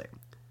evolving.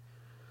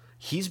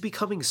 He's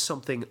becoming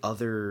something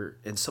other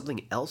and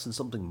something else and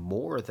something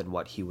more than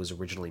what he was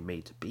originally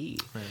made to be.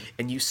 Right.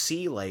 And you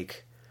see in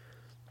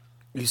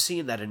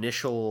that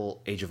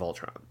initial Age of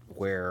Ultron,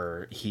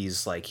 where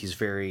he's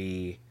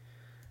very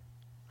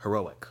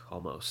heroic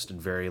almost, and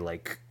very,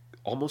 like,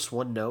 almost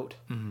one note.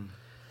 Mm-hmm.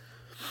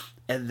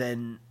 And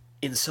then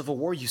in Civil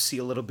War, you see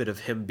a little bit of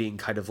him being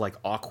kind of like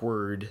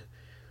awkward,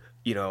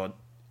 you know,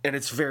 and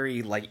it's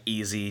very like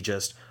easy,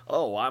 just,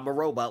 oh, I'm a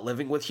robot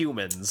living with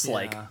humans. Yeah.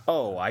 Like,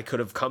 oh, I could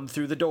have come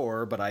through the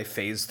door, but I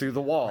phased through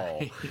the wall.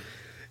 Right.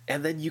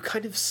 And then you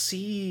kind of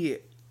see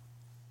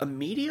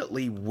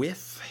immediately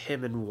with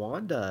him and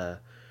Wanda,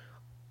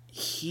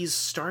 he's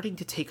starting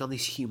to take on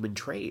these human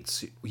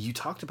traits. You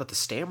talked about the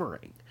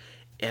stammering.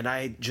 And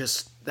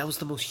that was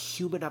the most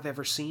human I've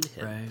ever seen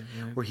him. Right.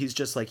 Where he's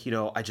just like, you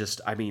know, I'm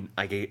just going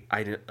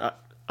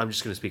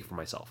to speak for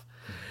myself.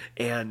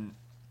 And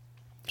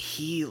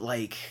he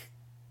really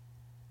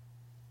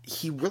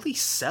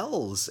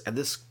sells, and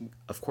this,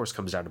 of course,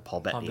 comes down to Paul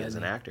Bettany as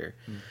an actor.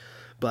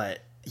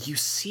 But you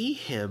see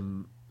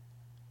him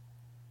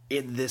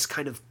in this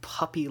kind of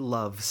puppy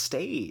love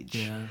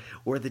stage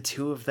where the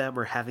two of them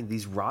are having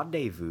these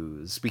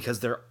rendezvous,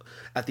 because they're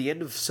at the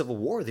end of Civil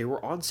War, they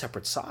were on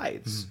separate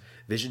sides.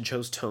 Vision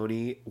chose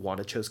Tony,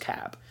 Wanda chose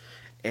Cap.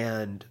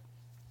 And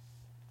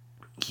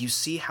you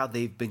see how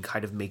they've been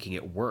kind of making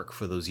it work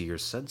for those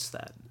years since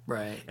then.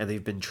 Right. And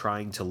they've been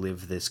trying to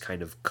live this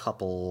kind of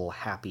couple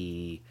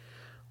happy,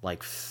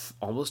 like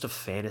almost a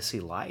fantasy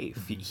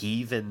life. He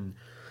even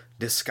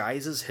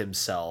disguises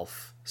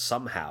himself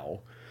somehow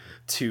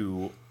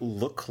to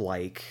look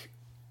like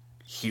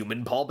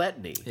human Paul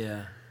Bettany.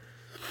 Yeah.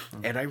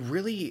 And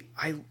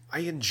I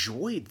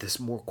enjoyed this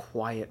more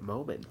quiet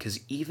moment, because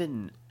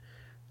even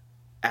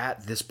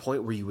at this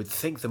point where you would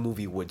think the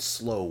movie would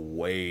slow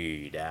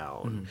way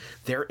down,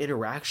 their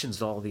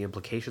interactions and all the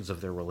implications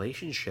of their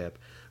relationship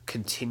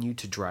continue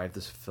to drive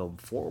this film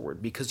forward,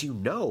 because you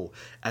know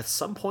at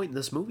some point in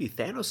this movie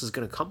Thanos is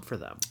going to come for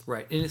them.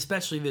 Right. And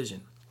especially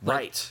Vision.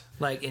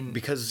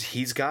 Because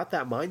he's got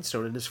that Mind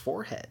Stone in his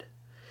forehead.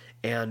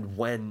 And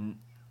when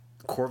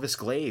Corvus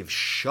Glaive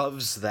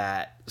shoves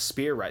that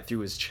spear right through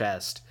his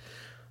chest,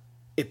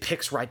 it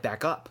picks right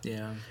back up.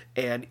 Yeah.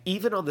 And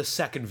even on the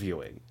second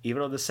viewing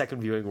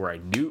where I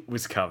knew it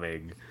was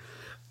coming,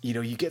 you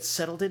know, you get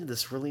settled into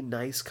this really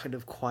nice kind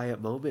of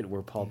quiet moment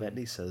where Paul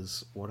Bettany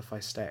says, what if I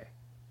stay?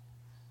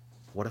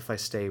 What if I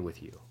stay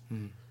with you?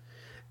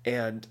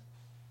 And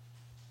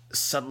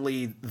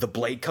suddenly the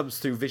blade comes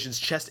through Vision's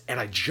chest, and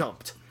I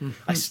jumped.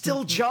 I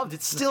still jumped.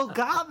 It still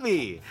got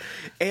me.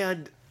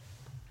 And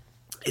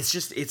it's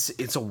just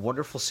it's a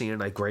wonderful scene,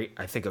 and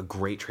I think a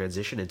great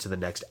transition into the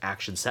next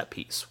action set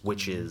piece,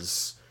 which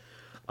is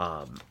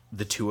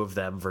the two of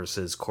them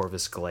versus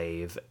Corvus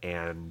Glaive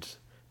and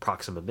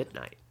Proxima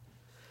Midnight.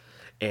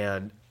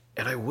 And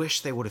I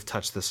wish they would have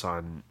touched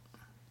on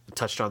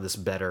this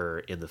better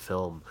in the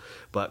film,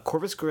 but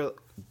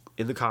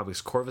in the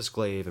comics, Corvus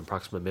Glaive and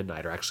Proxima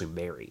Midnight are actually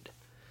married.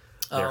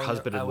 They're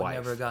husband and wife. I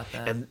never got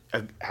that. And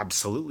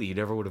absolutely, you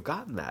never would have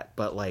gotten that.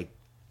 But like,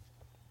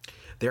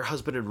 they're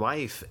husband and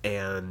wife,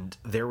 and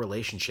their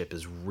relationship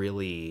is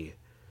really,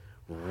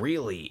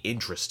 really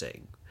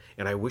interesting.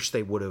 and I wish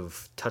they would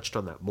have touched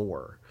on that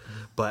more.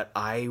 But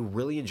I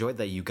really enjoyed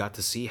that you got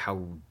to see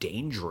how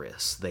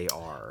dangerous they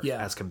are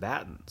as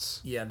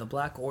combatants. Yeah, the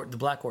Black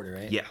Order,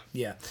 right? Yeah.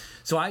 Yeah.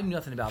 So I knew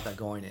nothing about that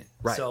going in.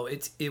 Right. So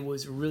it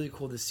was really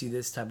cool to see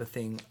this type of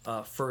thing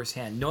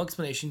firsthand. No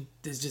explanation.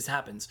 This just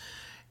happens.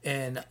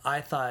 And I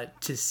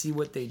thought to see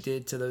what they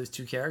did to those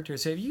two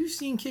characters. So have you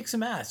seen kick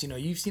some ass?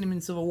 You've seen them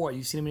in Civil War.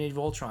 You've seen them in Age of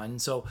Ultron.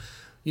 And so,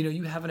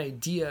 you have an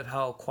idea of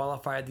how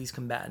qualified these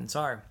combatants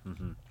are.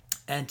 Mm-hmm.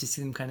 And to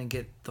see them kind of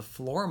get the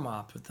floor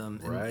mopped with them,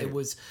 and right.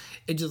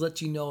 it just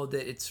lets you know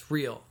that it's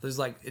real. There's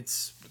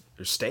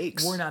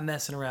stakes. We're not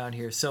messing around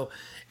here. So,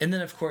 and then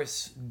of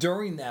course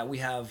during that we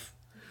have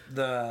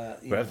the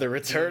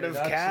return of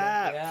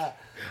Cap. Yeah,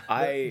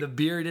 the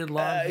bearded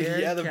long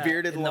hair. The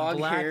bearded long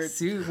hair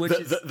suit, which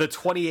is the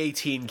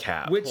 2018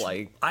 Cap. Which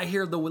I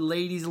hear the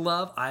ladies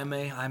love. I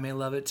may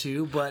love it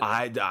too, but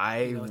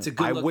it's a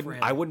good look for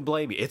him. I wouldn't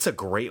blame you. It's a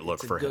great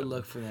look for him. Good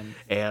look for them.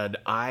 And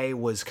I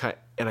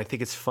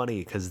think it's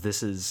funny because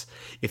this is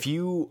if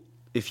you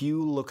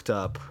looked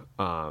up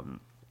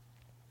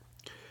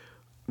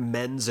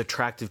men's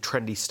attractive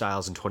trendy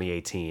styles in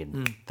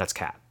 2018, that's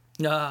Cap.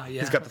 Yeah.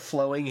 He's got the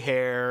flowing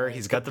hair.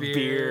 He's got the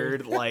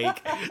beard.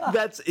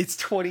 It's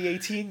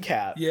 2018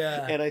 Cap.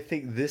 Yeah. And I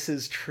think this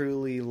is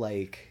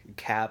truly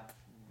Cap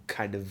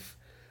kind of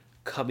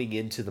coming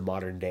into the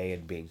modern day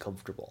and being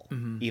comfortable,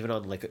 even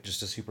on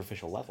just a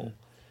superficial level.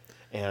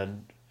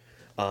 And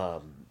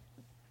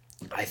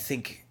I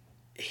think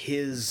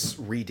his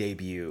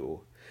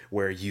re-debut,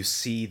 where you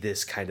see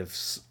this kind of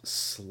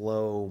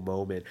slow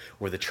moment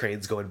where the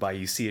train's going by,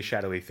 you see a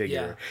shadowy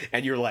figure,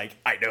 and you're like,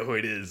 I know who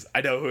it is.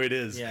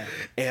 Yeah.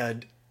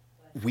 And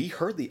we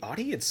heard the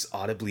audience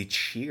audibly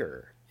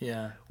cheer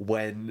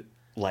when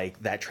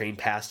that train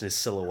passed in his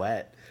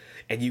silhouette,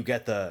 and you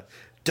get the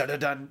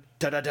dun-dun-dun,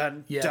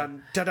 dun-dun-dun,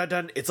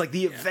 dun-dun-dun. It's like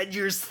the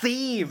Avengers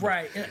theme.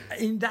 Right.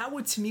 And that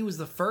to me was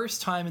the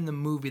first time in the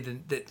movie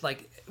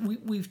that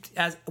we've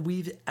as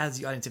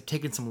the audience have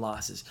taken some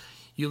losses.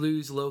 You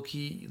lose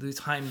Loki, you lose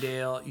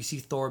Heimdall, you see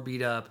Thor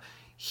beat up.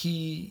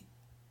 He,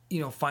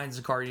 finds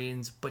the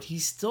Guardians, but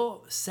he's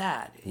still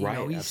sad. He's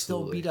absolutely.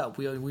 still beat up.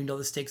 We know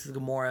the stakes of the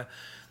Gamora.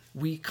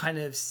 We kind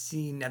of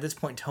seen, at this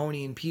point,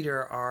 Tony and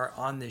Peter are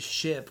on this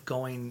ship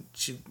going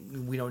to,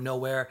 we don't know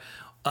where.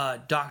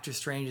 Doctor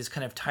Strange is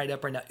kind of tied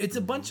up right now. It's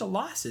a bunch of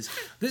losses.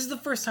 This is the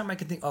first time I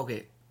can think,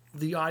 okay,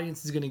 the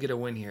audience is going to get a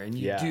win here. And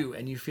you do,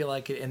 and you feel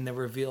like it in the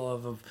reveal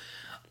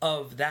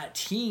of that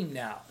team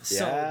now.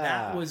 So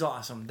that was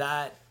awesome.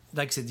 That,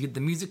 like I said, the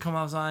music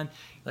comes on,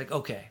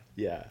 okay,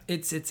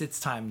 it's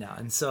time now.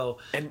 And so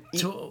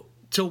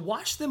to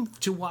watch,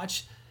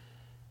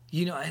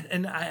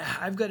 and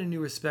I've got a new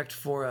respect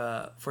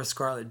for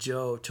Scarlett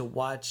Jo, to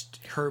watch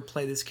her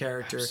play this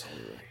character.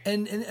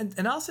 Absolutely.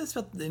 And I'll say this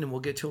about, we'll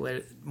get to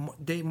it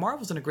later.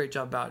 Marvel's done a great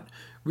job about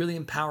really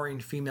empowering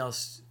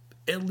females,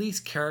 at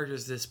least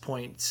characters at this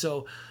point.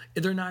 So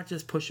they're not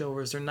just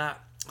pushovers. They're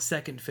not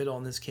second fiddle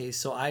in this case.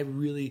 So I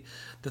really,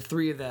 the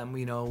three of them,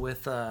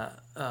 with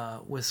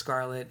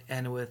Scarlett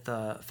and with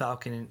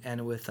Falcon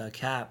and with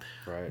Cap,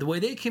 the way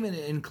they came in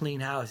and clean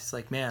house, it's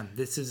like, man,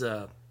 this is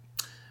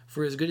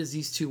for as good as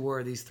these two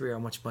were, these three are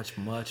much, much,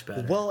 much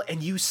better. Well,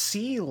 and you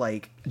see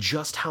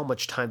just how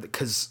much time,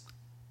 because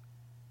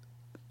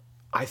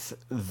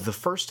the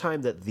first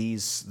time that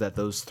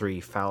those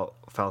three,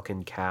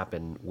 Falcon, Cap,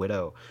 and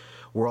Widow,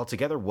 were all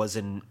together was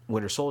in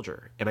Winter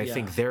Soldier. And I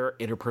think their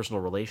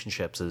interpersonal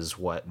relationships is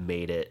what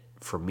made it,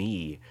 for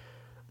me,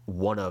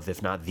 one of,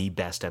 if not the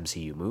best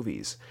MCU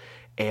movies.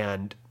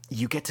 And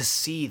you get to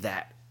see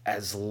that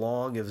as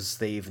long as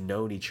they've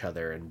known each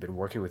other and been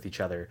working with each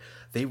other,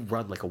 they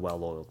run like a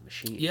well-oiled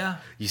machine. Yeah.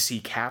 You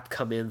see Cap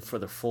come in for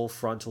the full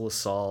frontal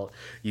assault.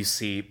 You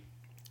see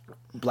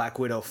Black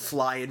Widow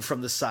fly in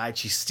from the side.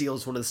 She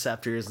steals one of the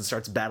scepters and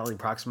starts battling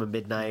Proxima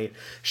Midnight.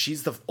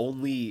 She's the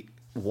only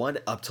one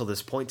up till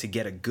this point to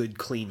get a good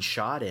clean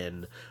shot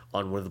in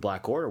on one of the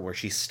Black Order, where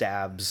she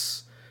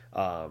stabs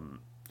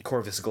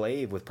Corvus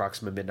Glaive with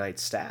Proxima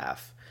Midnight's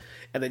staff.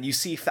 And then you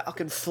see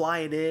Falcon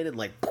flying in and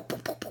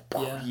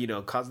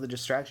causing the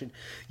distraction.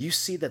 You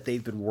see that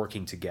they've been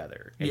working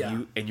together,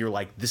 and you're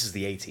like, this is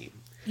the A-Team.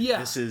 Yeah,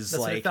 this is that's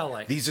what it felt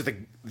like. These are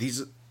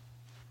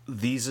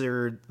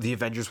the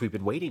Avengers we've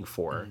been waiting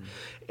for.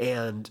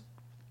 And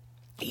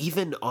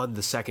even on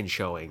the second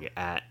showing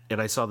and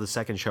I saw the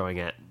second showing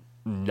at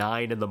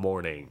 9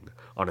 a.m.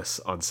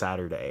 on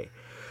Saturday.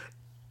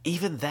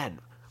 Even then,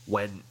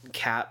 when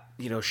Cap,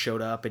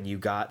 showed up and you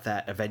got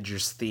that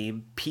Avengers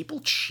theme, people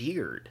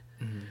cheered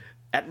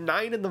at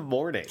 9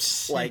 a.m.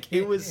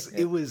 It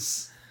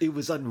was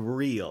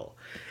unreal.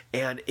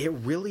 And it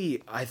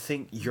really, I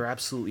think you're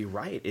absolutely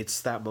right. It's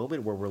that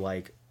moment where we're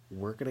like,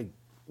 we're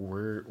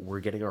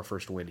getting our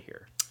first win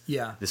here.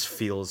 Yeah. This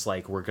feels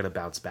like we're going to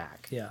bounce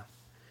back. Yeah.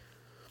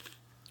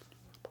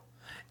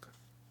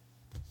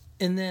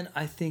 And then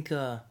I think... You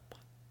want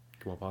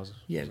to pause it?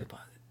 Yeah, we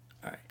pause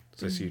it. All right.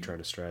 So I see you trying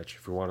to stretch.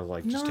 If we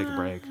want to, just take a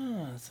break.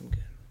 No, I'm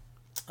good.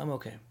 I'm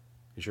okay.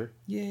 You sure?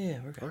 Yeah,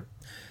 we're good. Right.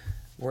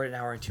 We're at an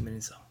hour and 2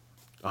 minutes,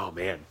 though. Oh,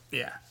 man.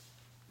 Yeah.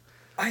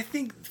 I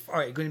think, all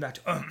right, going back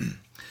to,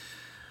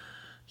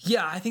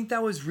 yeah, I think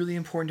that was really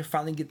important to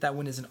finally get that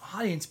win as an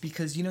audience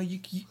because, you know, you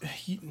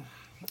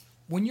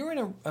when you're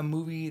in a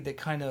movie that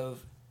kind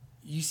of,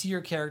 you see your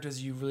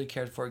characters you really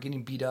cared for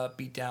getting beat up,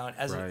 beat down,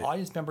 as an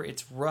audience member,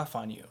 it's rough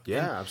on you.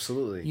 Yeah, and,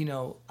 absolutely. You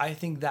know, I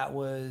think that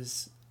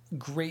was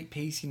great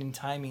pacing and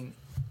timing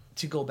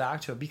to go back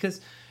to it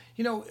because,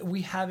 you know,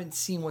 we haven't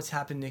seen what's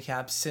happened to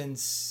Cap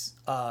since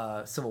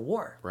Civil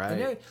War. Right.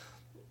 And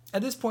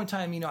at this point in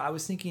time, you know, I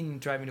was thinking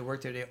driving to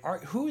work the other day,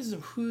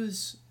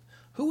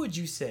 who would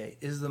you say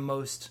is the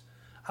most,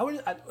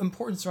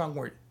 important's the wrong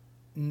word,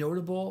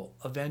 notable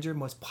Avenger,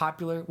 most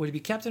popular? Would it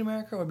be Captain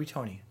America or would it be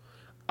Tony?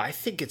 I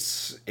think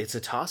it's a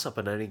toss-up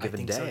on any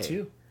given day. I think so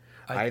too.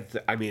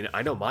 I mean,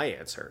 I know my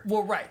answer.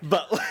 Well, right,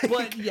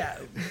 but yeah,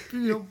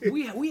 you know,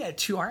 we had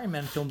 2 Iron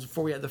Man films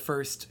before we had the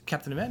first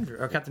Captain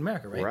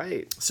America, right?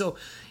 Right. So,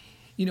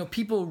 you know,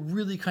 people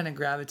really kind of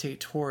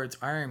gravitate towards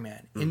Iron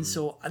Man, and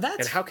so that's.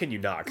 And how can you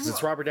not? Because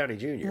it's Robert Downey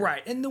Jr.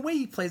 Right, and the way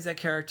he plays that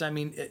character, I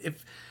mean,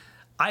 if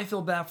I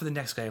feel bad for the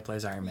next guy who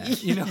plays Iron Man,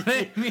 you know what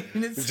I mean?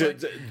 It's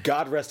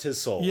God rest his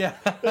soul. Yeah.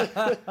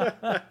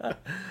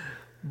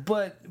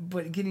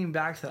 But getting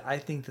back to that, I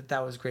think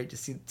that was great to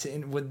see.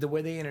 With the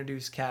way they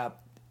introduced Cap,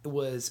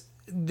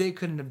 they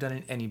couldn't have done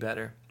it any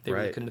better. They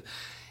really couldn't have.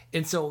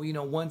 And so, you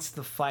know, once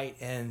the fight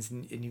ends,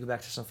 and you go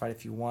back to some fight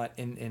if you want,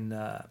 and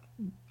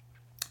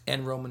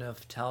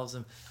Romanoff tells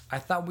him, I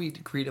thought we'd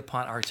agreed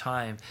upon our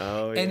time.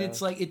 Oh, and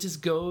it's like, it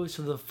just goes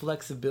to the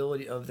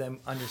flexibility of them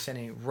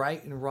understanding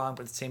right and wrong,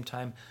 but at the same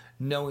time,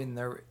 knowing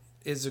there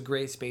is a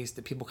gray space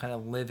that people kind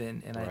of live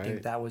in. And I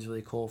think that was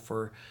really cool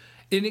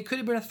and it could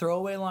have been a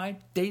throwaway line.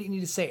 They didn't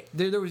need to say it.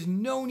 There was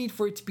no need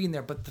for it to be in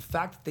there, but the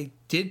fact that they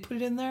did put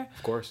it in there,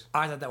 of course,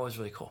 I thought that was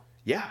really cool.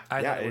 Yeah,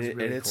 I thought it was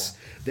really cool.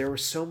 There were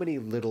so many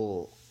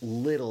little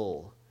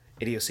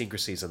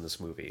idiosyncrasies in this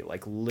movie,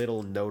 like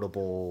little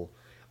notable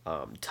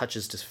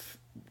touches to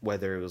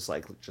whether it was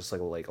like just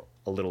like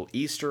a little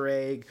Easter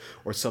egg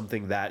or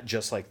something that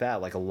just like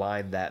that, like a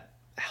line that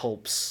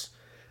helps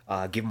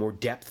give more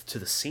depth to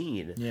the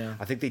scene. Yeah,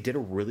 I think they did a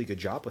really good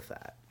job with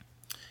that.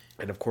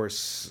 And of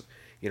course,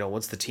 you know,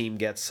 once the team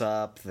gets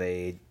up,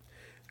 they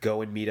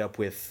go and meet up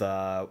with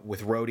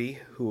Rhodey,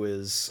 who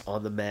is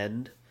on the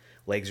mend.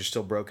 Legs are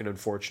still broken,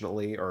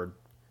 unfortunately, or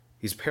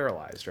he's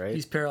paralyzed, right?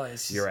 He's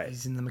paralyzed. You're right.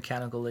 He's in the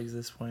mechanical legs at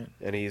this point.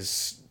 And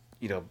he's,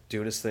 you know,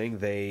 doing his thing.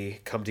 They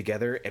come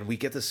together, and we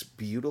get this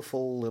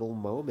beautiful little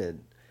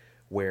moment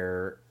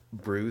where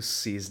Bruce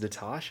sees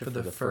Natasha for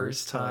the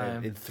first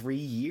time in 3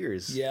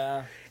 years.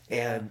 Yeah.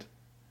 And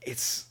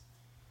it's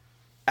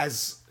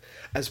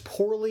as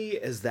poorly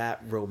as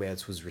that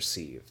romance was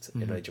received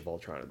in Age of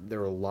Ultron, there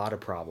were a lot of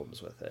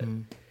problems with it.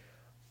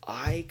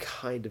 I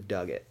kind of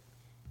dug it.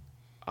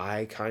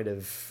 I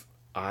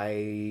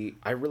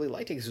really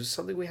liked it because it was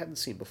something we hadn't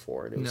seen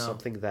before, and it was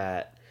something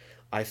that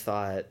I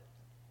thought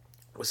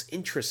was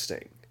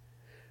interesting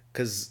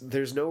because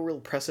there's no real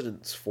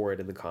precedence for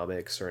it in the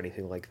comics or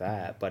anything like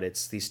that. But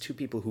it's these two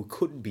people who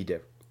couldn't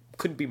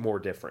be more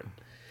different,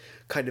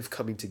 kind of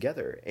coming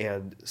together,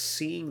 and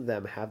seeing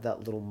them have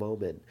that little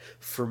moment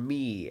for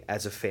me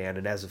as a fan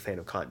and as a fan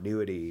of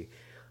continuity,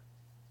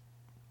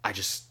 I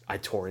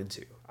tore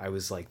into. I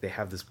was like, they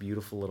have this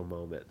beautiful little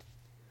moment.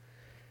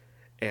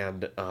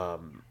 And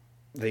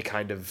they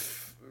kind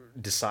of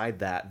decide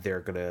that they're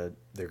gonna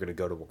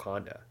go to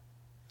Wakanda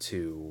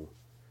to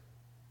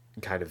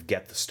kind of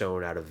get the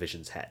stone out of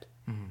Vision's head,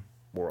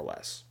 more or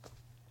less.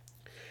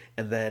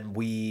 And then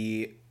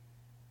we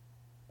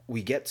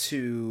get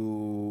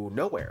to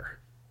nowhere,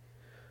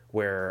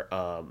 where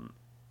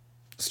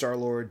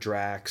Star-Lord,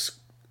 Drax,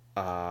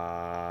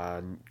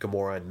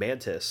 Gamora, and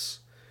Mantis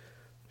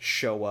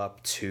show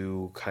up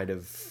to kind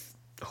of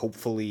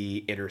hopefully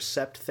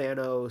intercept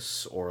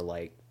Thanos or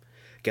like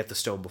get the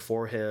stone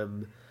before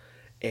him,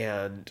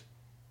 and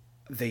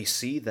they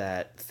see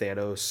that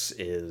Thanos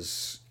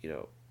is, you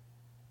know,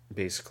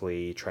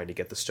 basically trying to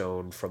get the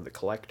stone from the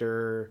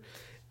Collector,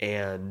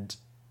 and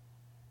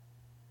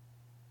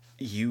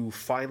you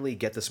finally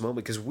get this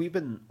moment because we've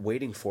been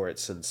waiting for it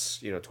since,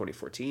 you know,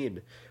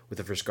 2014 with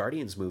the first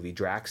Guardians movie.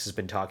 Drax has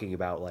been talking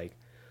about like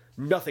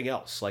nothing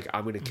else, like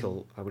I'm gonna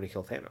kill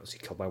Thanos. He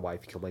killed my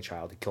wife, he killed my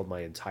child, he killed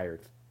my entire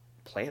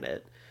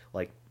planet,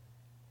 like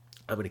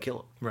I'm gonna kill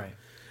him. Right.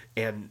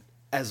 And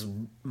as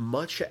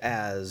much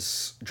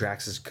as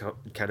Drax has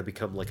kind of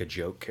become like a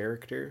joke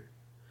character,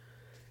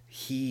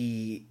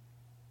 he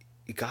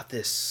got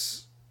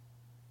this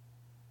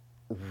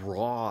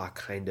raw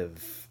kind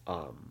of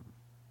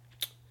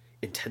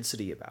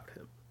intensity about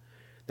him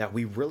that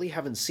we really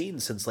haven't seen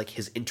since like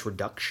his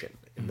introduction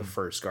in the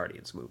first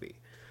Guardians movie.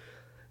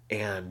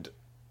 And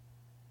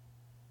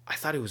I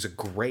thought it was a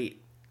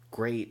great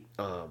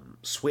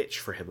switch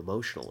for him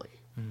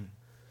emotionally.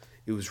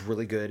 It was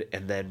really good.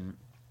 And then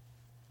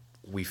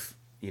we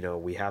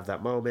have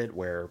that moment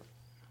where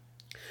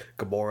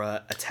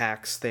Gamora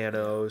attacks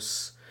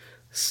Thanos,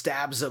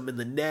 stabs him in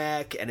the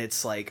neck, and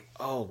it's like,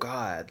 oh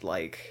god,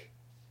 like,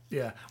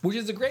 yeah, which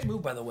is a great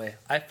move, by the way.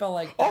 I felt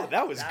like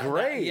that was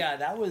great.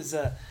 That was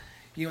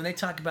when they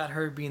talk about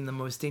her being the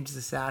most dangerous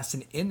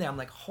assassin in there, I'm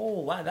like,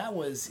 oh wow, that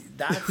was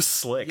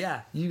slick.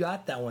 Yeah, you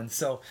got that one.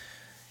 So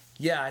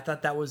yeah, I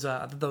thought that was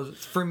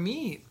for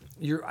me.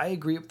 I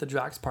agree with the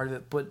Drax part of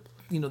it, but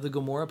the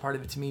Gamora part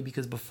of it to me,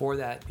 because before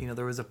that,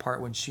 there was a part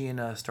when she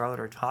and Star-Lord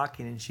are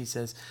talking, and she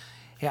says,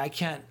 "Hey, I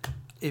can't.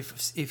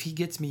 If he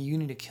gets me, you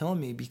need to kill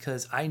me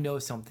because I know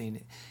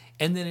something."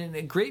 And then in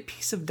a great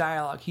piece of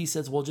dialogue, he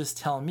says, "Well, just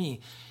tell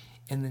me."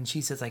 And then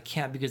she says, "I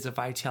can't, because if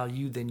I tell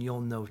you, then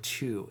you'll know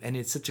too." And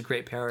it's such a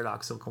great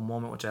paradoxical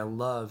moment, which I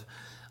love.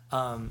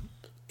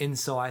 And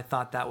so I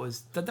thought that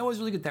was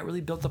really good. That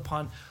really built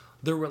upon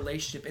the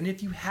relationship. And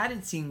if you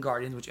hadn't seen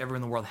Guardians, which everyone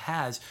in the world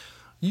has,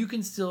 you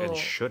can still... And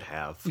should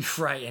have.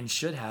 Right, and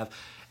should have.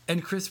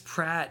 And Chris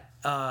Pratt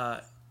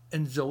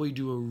and Zoe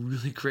do a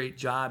really great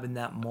job in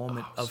that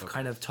moment of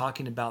kind of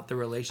talking about the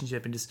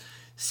relationship and just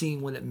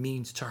seeing what it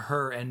means to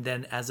her. And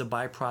then as a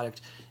byproduct,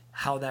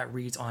 how that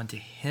reads onto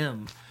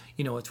him.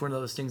 It's one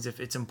of those things, if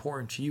it's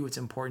important to you, it's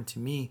important to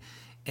me.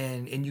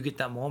 And you get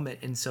that moment.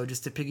 And so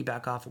just to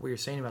piggyback off of what you're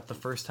saying about the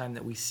first time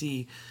that we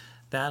see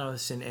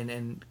Thanos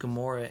and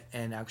Gamora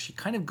and actually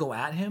kind of go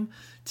at him,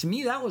 to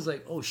me that was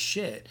like, oh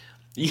shit.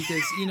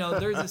 Because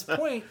there's this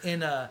point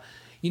in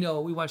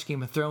we watch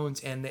Game of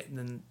Thrones, and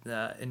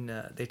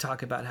they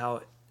talk about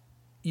how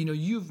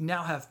you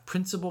now have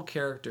principal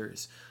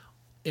characters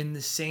in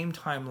the same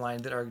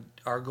timeline that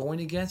are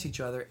going against each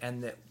other,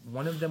 and that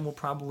one of them will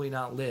probably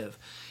not live.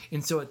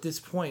 And so at this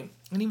point,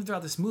 and even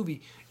throughout this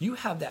movie, you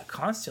have that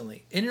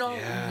constantly. And it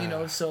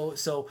all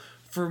so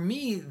for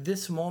me,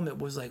 this moment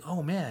was like,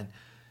 oh man,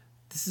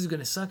 this is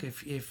gonna suck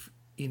if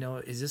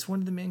is this one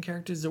of the main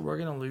characters that we're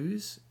going to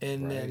lose?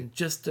 And then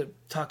just to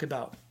talk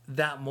about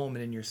that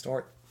moment in your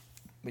story.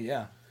 But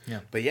yeah.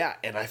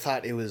 And I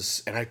thought it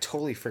was, and I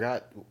totally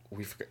forgot,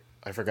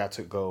 I forgot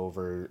to go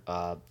over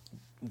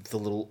the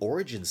little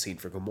origin scene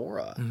for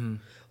Gamora. Mm-hmm.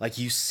 Like,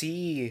 you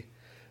see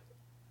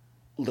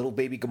little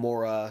baby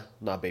Gamora,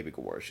 not baby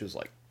Gamora, she was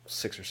like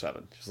 6 or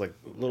 7. She's like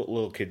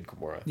little kid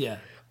Gamora. Yeah.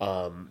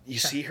 You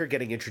see her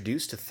getting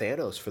introduced to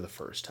Thanos for the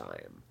first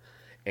time.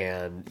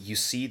 And you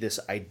see this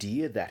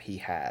idea that he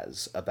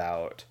has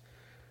about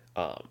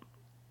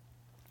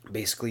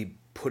basically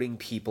putting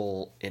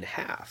people in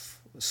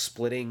half,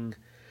 splitting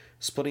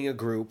a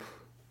group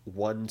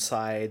one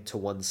side to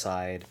one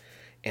side,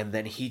 and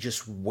then he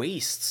just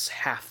wastes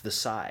half the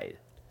side.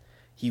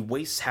 He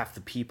wastes half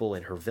the people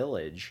in her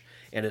village,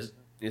 and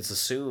it's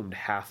assumed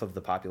half of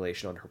the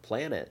population on her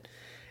planet.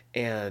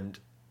 And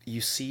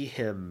you see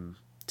him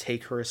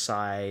take her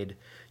aside,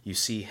 you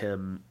see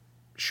him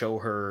show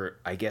her,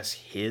 I guess,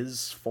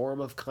 his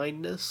form of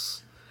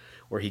kindness,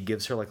 where he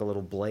gives her like a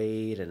little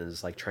blade and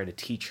is like trying to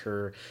teach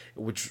her,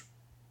 which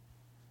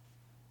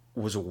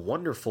was a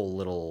wonderful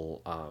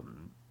little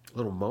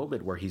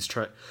moment where he's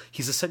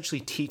essentially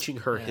teaching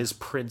her his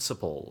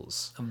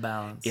principles of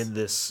balance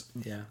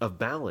of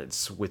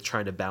balance, with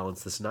trying to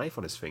balance this knife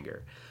on his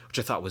finger, which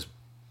I thought was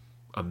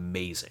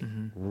amazing.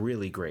 Mm-hmm.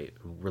 Really great,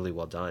 really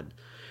well done.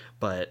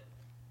 But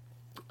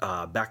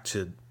back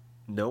to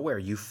Nowhere,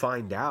 you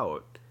find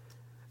out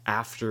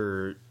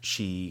after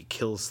she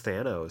kills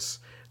Thanos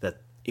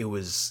that it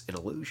was an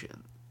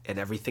illusion, and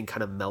everything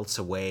kind of melts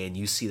away, and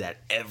you see that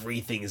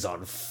everything is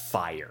on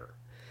fire.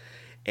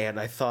 And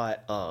I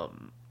thought, oh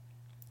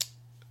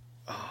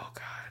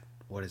God,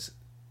 what is it?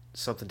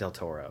 Something del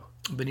Toro?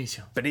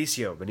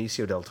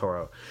 Benicio del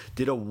Toro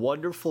did a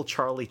wonderful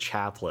Charlie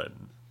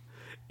Chaplin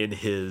in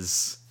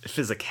his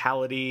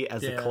physicality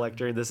as a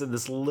collector in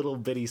this little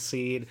bitty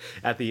scene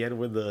at the end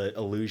when the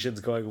illusion's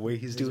going away.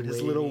 He's doing his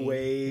little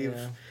wave.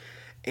 Yeah.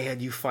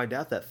 And you find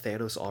out that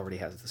Thanos already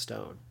has the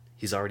stone.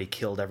 He's already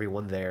killed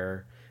everyone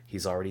there.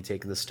 He's already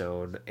taken the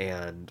stone,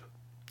 and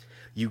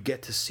you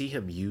get to see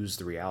him use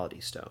the Reality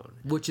Stone,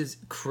 which is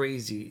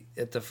crazy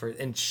at the first,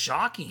 and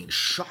shocking.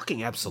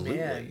 Shocking, absolutely.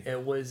 Man,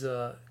 it was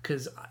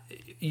because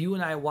you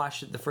and I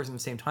watched it the first time at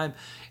the same time,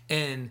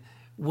 and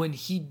when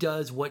he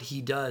does what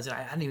he does, and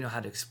I don't even know how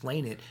to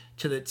explain it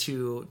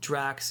to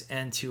Drax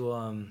and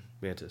to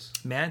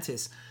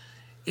Mantis,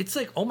 it's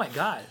like, oh my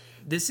God.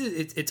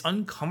 It's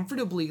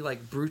uncomfortably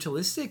like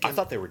brutalistic. I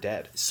thought they were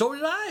dead. So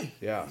did I.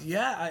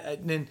 Yeah.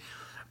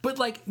 But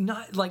like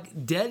not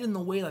like dead in the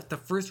way like the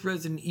first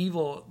Resident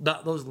Evil.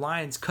 Those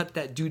lines cut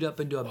that dude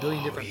up into a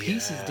billion different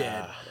pieces.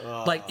 Dead.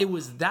 Like it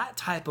was that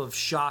type of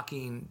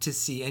shocking to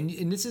see. And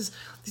these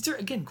are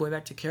again going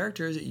back to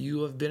characters that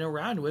you have been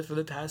around with for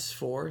the past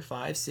 4,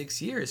 5,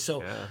 6 years.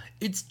 So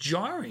it's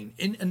jarring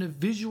in a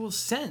visual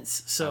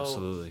sense. So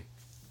absolutely.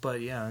 But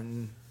yeah.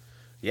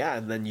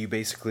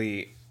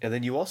 And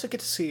then you also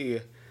get to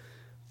see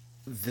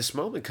this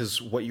moment,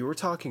 because what you were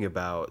talking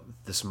about,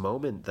 this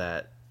moment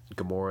that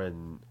Gamora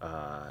and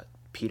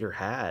Peter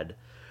had,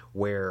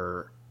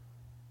 where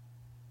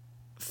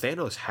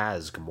Thanos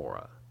has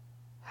Gamora,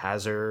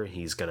 has her,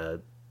 he's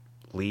gonna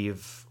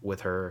leave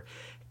with her,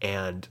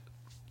 and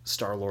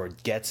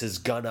Star-Lord gets his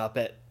gun up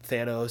at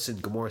Thanos,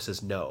 and Gamora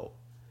says, "No,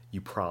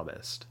 you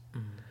promised."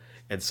 Mm-hmm.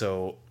 And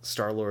so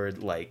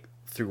Star-Lord, like,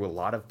 through a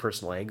lot of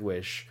personal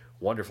anguish,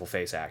 wonderful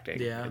face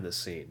acting in this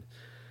scene,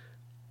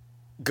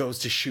 goes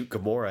to shoot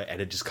Gamora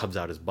and it just comes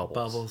out as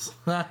bubbles.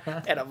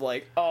 And I'm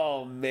like,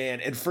 oh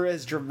man. And for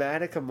as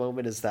dramatic a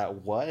moment as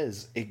that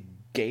was, it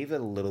gave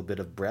it a little bit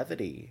of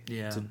brevity.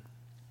 Yeah.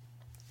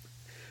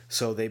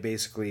 So they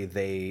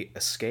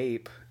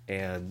escape,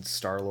 and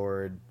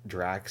Star-Lord,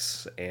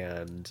 Drax,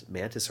 and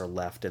Mantis are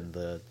left in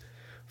the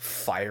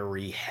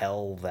fiery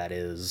hell that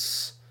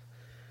is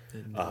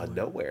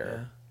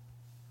nowhere.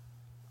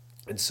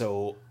 Yeah. And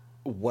so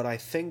what I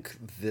think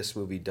this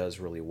movie does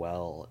really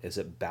well is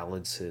it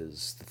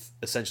balances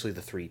essentially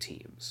the three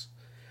teams.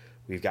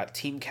 We've got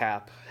Team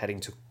Cap heading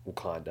to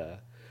Wakanda.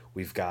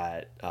 We've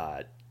got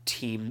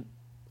Team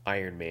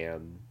Iron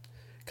Man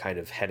kind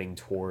of heading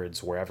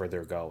towards wherever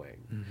they're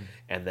going. Mm-hmm.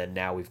 And then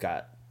now we've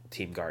got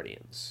Team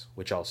Guardians,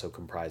 which also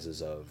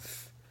comprises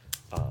of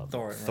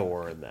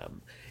Thor and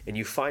them. And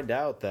you find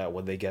out that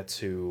when they get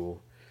to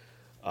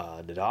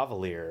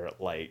Nidavellir,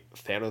 like,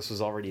 Thanos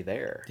was already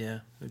there. Yeah.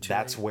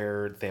 That's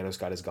where Thanos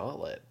got his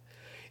gauntlet.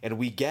 And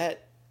we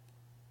get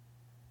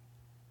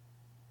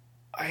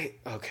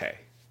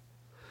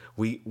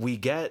we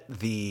get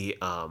the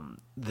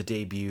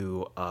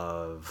debut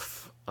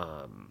of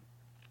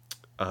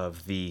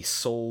the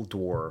sole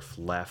dwarf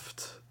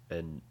left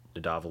in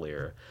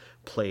Nidavellir,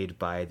 played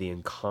by the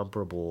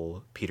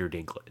incomparable Peter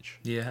Dinklage.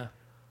 Yeah.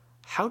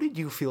 How did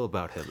you feel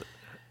about him,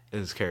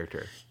 his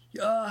character?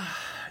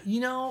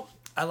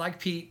 I like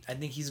Pete. I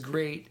think he's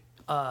great.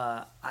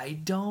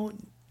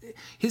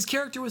 His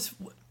character was,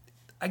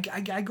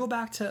 I go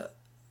back to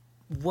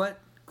what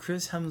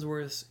Chris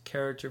Hemsworth's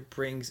character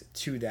brings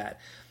to that.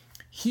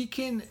 He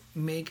can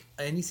make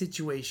any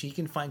situation, he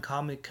can find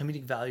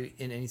comedic value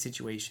in any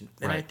situation.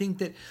 And right. I think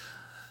that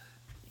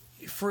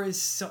for as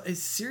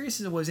serious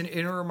as it was, and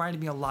it reminded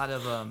me a lot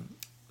of the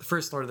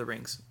first Lord of the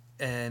Rings.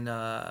 And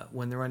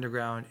when they're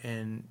underground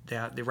and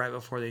they right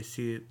before they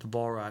see the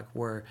Balrog,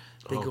 where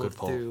they go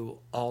through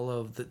all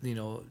of the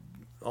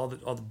all the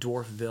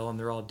Dwarfville and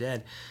they're all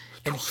dead.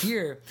 And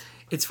here,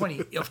 it's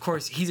funny. Of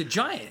course, he's a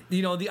giant.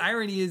 The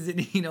irony is that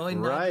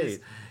and right.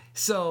 Just,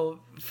 so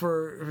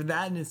for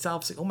that in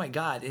itself, it's like, oh my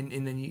god.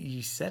 And then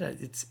you said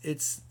it.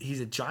 He's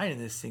a giant in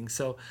this thing.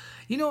 So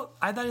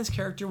I thought his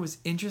character was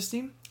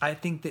interesting. I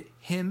think that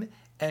him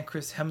and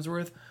Chris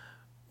Hemsworth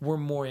were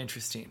more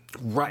interesting,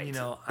 right?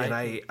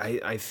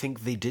 I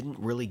think they didn't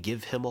really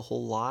give him a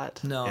whole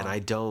lot. No, and I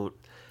don't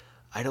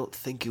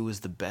think it was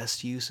the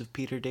best use of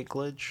Peter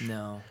Dinklage.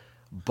 No,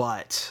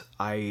 but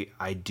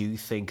I do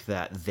think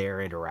that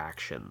their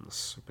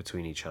interactions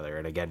between each other,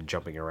 and again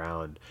jumping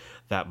around,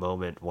 that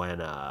moment when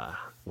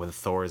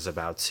Thor is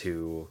about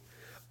to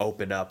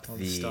open up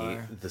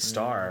the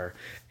star,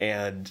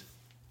 and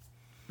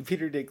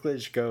Peter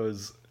Dinklage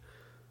goes,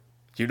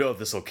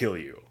 "This will kill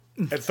you."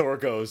 And Thor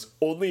goes,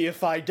 "Only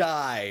if I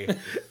die."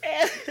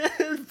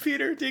 And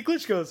Peter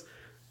Dinklage goes,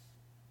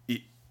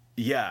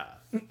 "Yeah,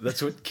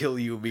 that's what kill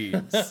you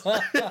means."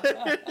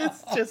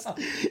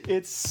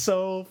 It's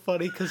so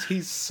funny because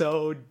he's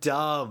so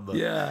dumb.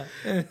 Yeah.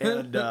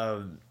 And,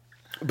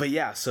 but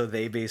yeah, so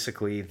they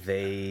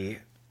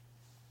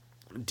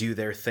do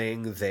their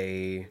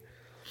thing.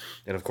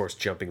 And of course,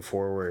 jumping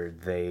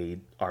forward, they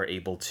are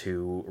able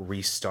to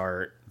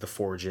restart the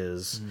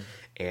forges,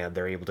 and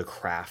they're able to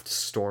craft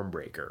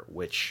Stormbreaker,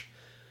 which,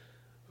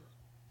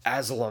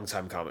 as a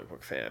longtime comic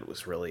book fan,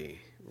 was really,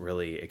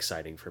 really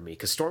exciting for me.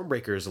 Because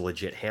Stormbreaker is a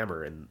legit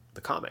hammer in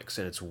the comics,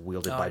 and it's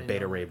wielded by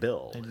Beta Ray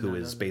Bill, who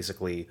is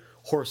basically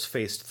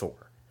horse-faced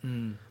Thor.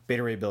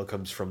 Beta Ray Bill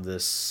comes from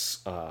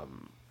this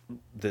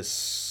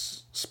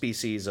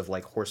species of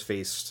like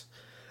horse-faced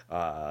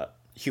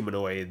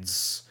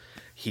humanoids.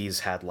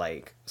 He's had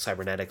like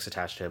cybernetics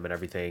attached to him and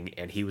everything,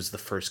 and he was the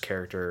first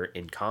character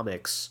in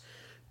comics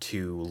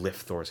to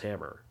lift Thor's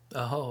hammer.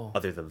 Oh.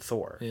 Other than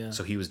Thor. Yeah.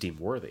 So he was deemed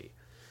worthy.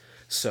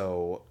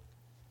 So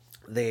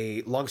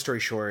long story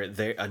short,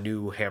 a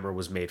new hammer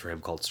was made for him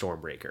called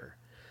Stormbreaker.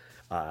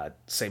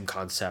 Same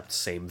concept,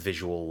 same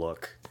visual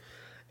look.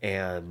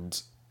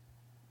 And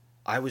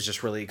I was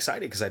just really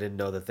excited because I didn't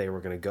know that they were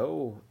going to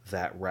go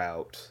that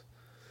route.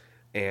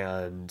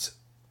 And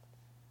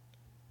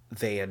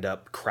they end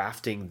up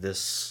crafting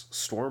this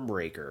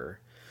Stormbreaker,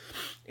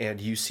 and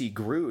you see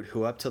Groot,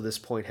 who up to this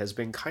point has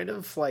been kind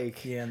of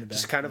like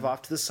just kind of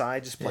off to the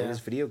side, just playing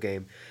his video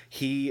game.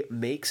 He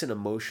makes an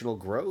emotional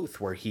growth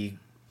where he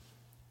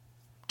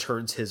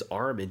turns his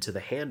arm into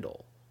the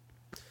handle.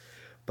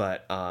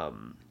 But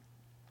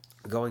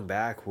going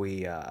back,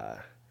 we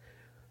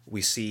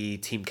see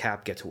Team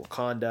Cap get to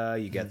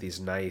Wakanda. You get these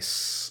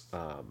nice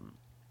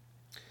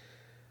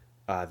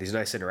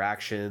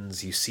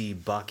interactions. You see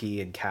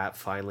Bucky and Cap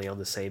finally on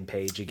the same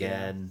page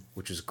again,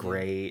 which is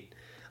great.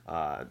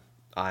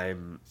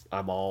 I'm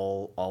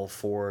all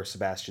for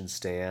Sebastian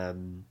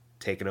Stan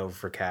taking over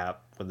for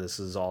Cap when this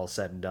is all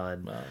said and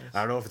done. Nice.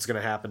 I don't know if it's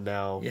going to happen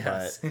now,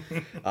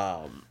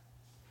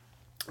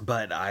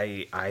 but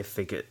I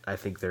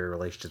think their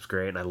relationship's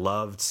great, and I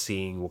loved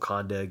seeing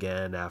Wakanda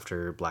again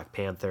after Black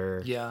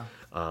Panther. Yeah.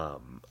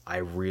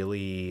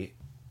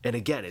 And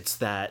again, it's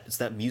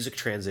that music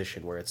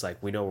transition where it's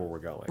like we know where we're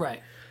going,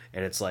 right?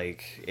 And it's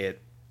like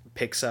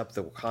picks up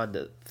the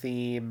Wakanda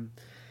theme,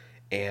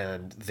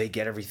 and they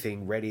get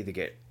everything ready. They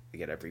get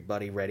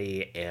everybody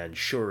ready, and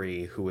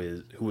Shuri,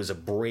 who was a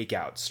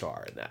breakout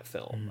star in that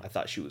film, I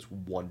thought she was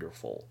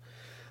wonderful,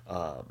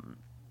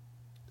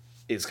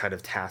 is kind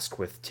of tasked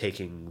with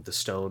taking the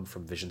stone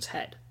from Vision's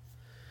head.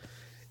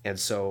 And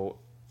so,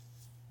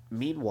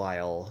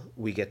 meanwhile,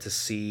 we get to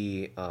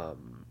see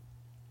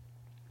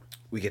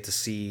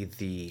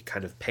the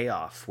kind of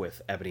payoff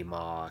with Ebony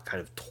Maw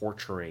kind of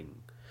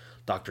torturing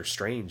Doctor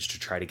Strange to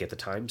try to get the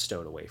Time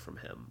Stone away from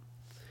him.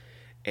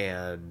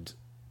 And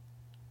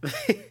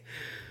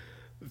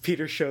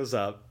Peter shows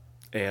up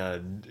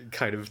and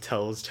kind of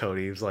tells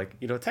Tony, he's like,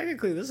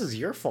 technically this is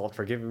your fault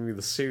for giving me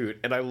the suit.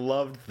 And I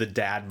loved the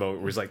dad moment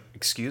where he's like,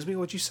 excuse me,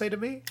 what'd you say to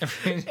me?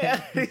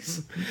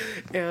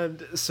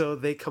 and so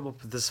they come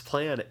up with this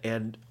plan,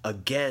 and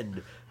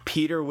again,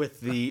 Peter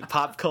with the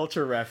pop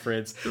culture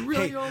reference. The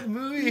really old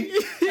movie.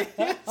 You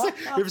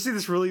ever see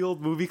this really old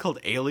movie called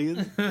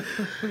Alien?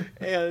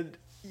 And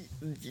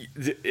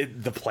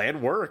the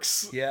plan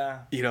works. Yeah.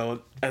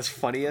 As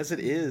funny as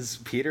it is,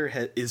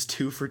 Peter is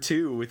 2 for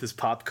 2 with his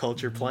pop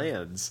culture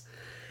plans.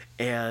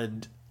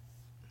 And,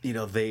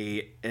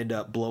 they end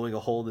up blowing a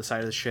hole in the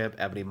side of the ship.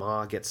 Ebony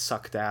Maw gets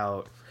sucked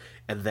out.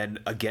 And then,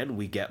 again,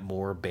 we get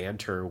more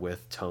banter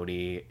with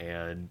Tony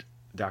and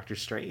Doctor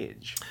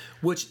Strange.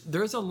 Which,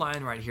 there's a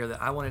line right here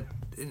that I wanted,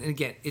 and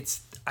again,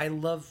 I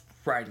love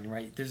writing,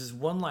 right? There's this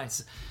one line,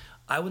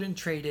 I wouldn't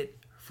trade it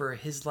for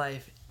his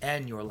life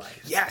and your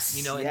life. Yes.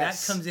 And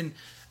that comes in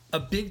a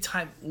big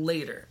time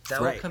later.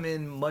 That will come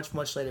in much,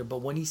 much later.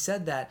 But when he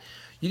said that,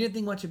 you didn't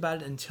think much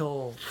about it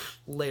until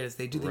later.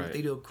 They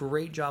do a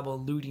great job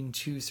alluding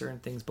to certain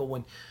things. But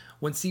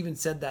when Steven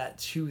said that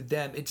to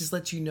them, it just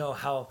lets you know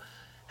how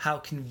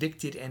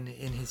convicted and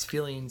in his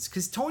feelings,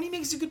 because Tony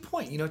makes a good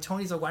point.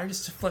 Tony's like, why don't you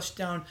just flush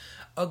down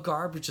a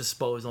garbage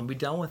disposal and be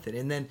done with it?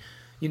 And then,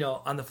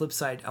 on the flip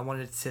side, I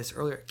wanted to say this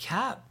earlier,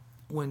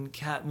 when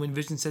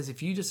Vision says,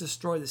 if you just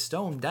destroy the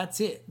stone, that's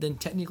it, then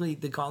technically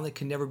the gauntlet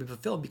can never be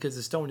fulfilled because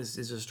the stone is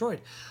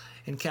destroyed.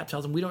 And Cap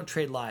tells him, we don't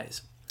trade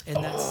lives. And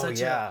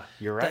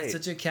you're right. That's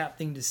such a Cap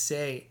thing to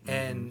say.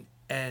 And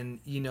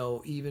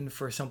even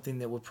for something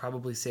that would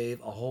probably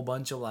save a whole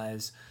bunch of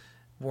lives,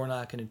 we're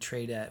not going to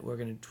trade at. We're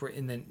going to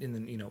and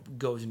then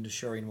goes into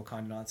Shuri and Wakanda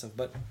and all that stuff.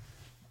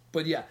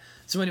 But yeah.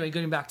 So anyway,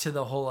 going back to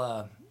the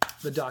whole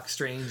the Doc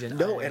Strange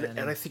and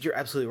I think you're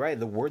absolutely right.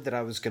 The word that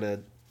I was gonna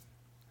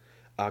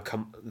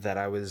that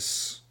I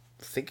was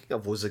thinking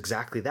of was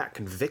exactly that,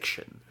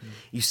 conviction.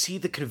 You see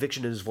the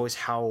conviction in his voice,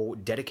 how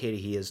dedicated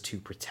he is to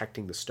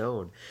protecting the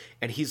stone,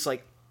 and he's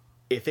like,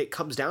 if it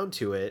comes down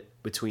to it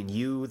between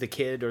you, the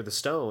kid, or the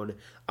stone,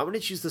 I'm going to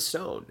choose the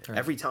stone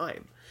every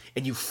time.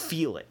 And you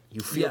feel it.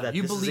 You feel that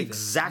you this believe is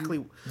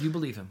exactly... You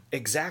believe him.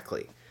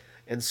 Exactly.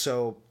 And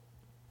so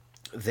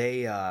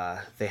they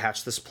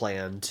hatch this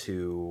plan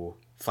to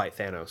fight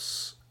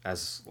Thanos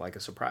as like a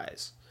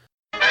surprise.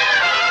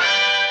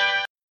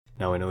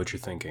 Now I know what you're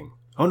thinking.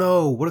 Oh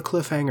no, what a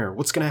cliffhanger.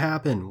 What's going to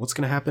happen? What's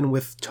going to happen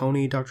with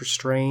Tony, Doctor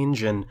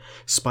Strange, and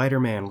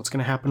Spider-Man? What's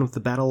going to happen with the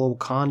Battle of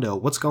Wakanda?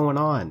 What's going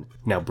on?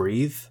 Now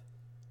breathe.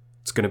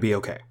 It's going to be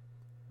okay.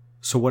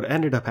 So what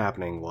ended up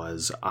happening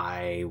was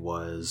I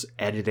was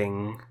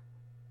editing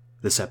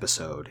this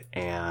episode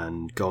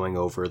and going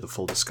over the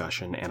full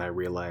discussion, and I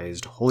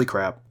realized, holy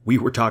crap, we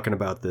were talking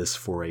about this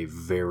for a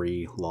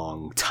very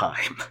long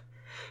time.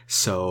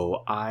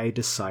 So I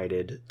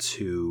decided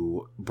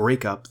to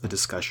break up the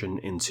discussion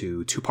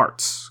into 2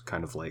 parts,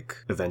 kind of like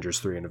Avengers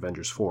 3 and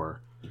Avengers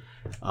 4,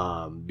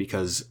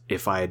 because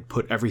if I had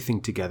put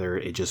everything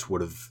together,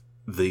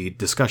 the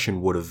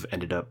discussion would have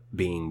ended up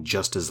being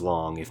just as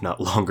long, if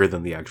not longer,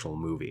 than the actual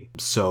movie.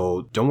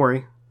 So don't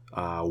worry,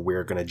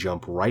 we're going to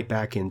jump right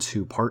back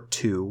into part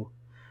 2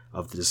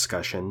 of the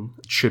discussion.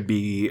 It should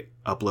be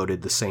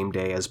uploaded the same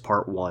day as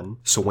part 1.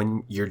 So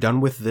when you're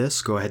done with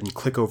this, go ahead and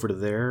click over to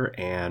there,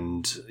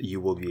 and you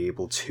will be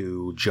able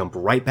to jump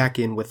right back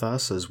in with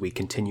us as we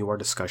continue our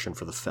discussion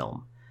for the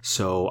film.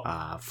 So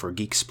for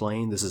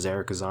Geeksplain, this is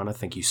Eric Azana.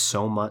 Thank you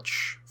so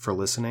much for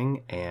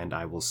listening, and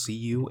I will see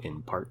you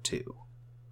in part 2.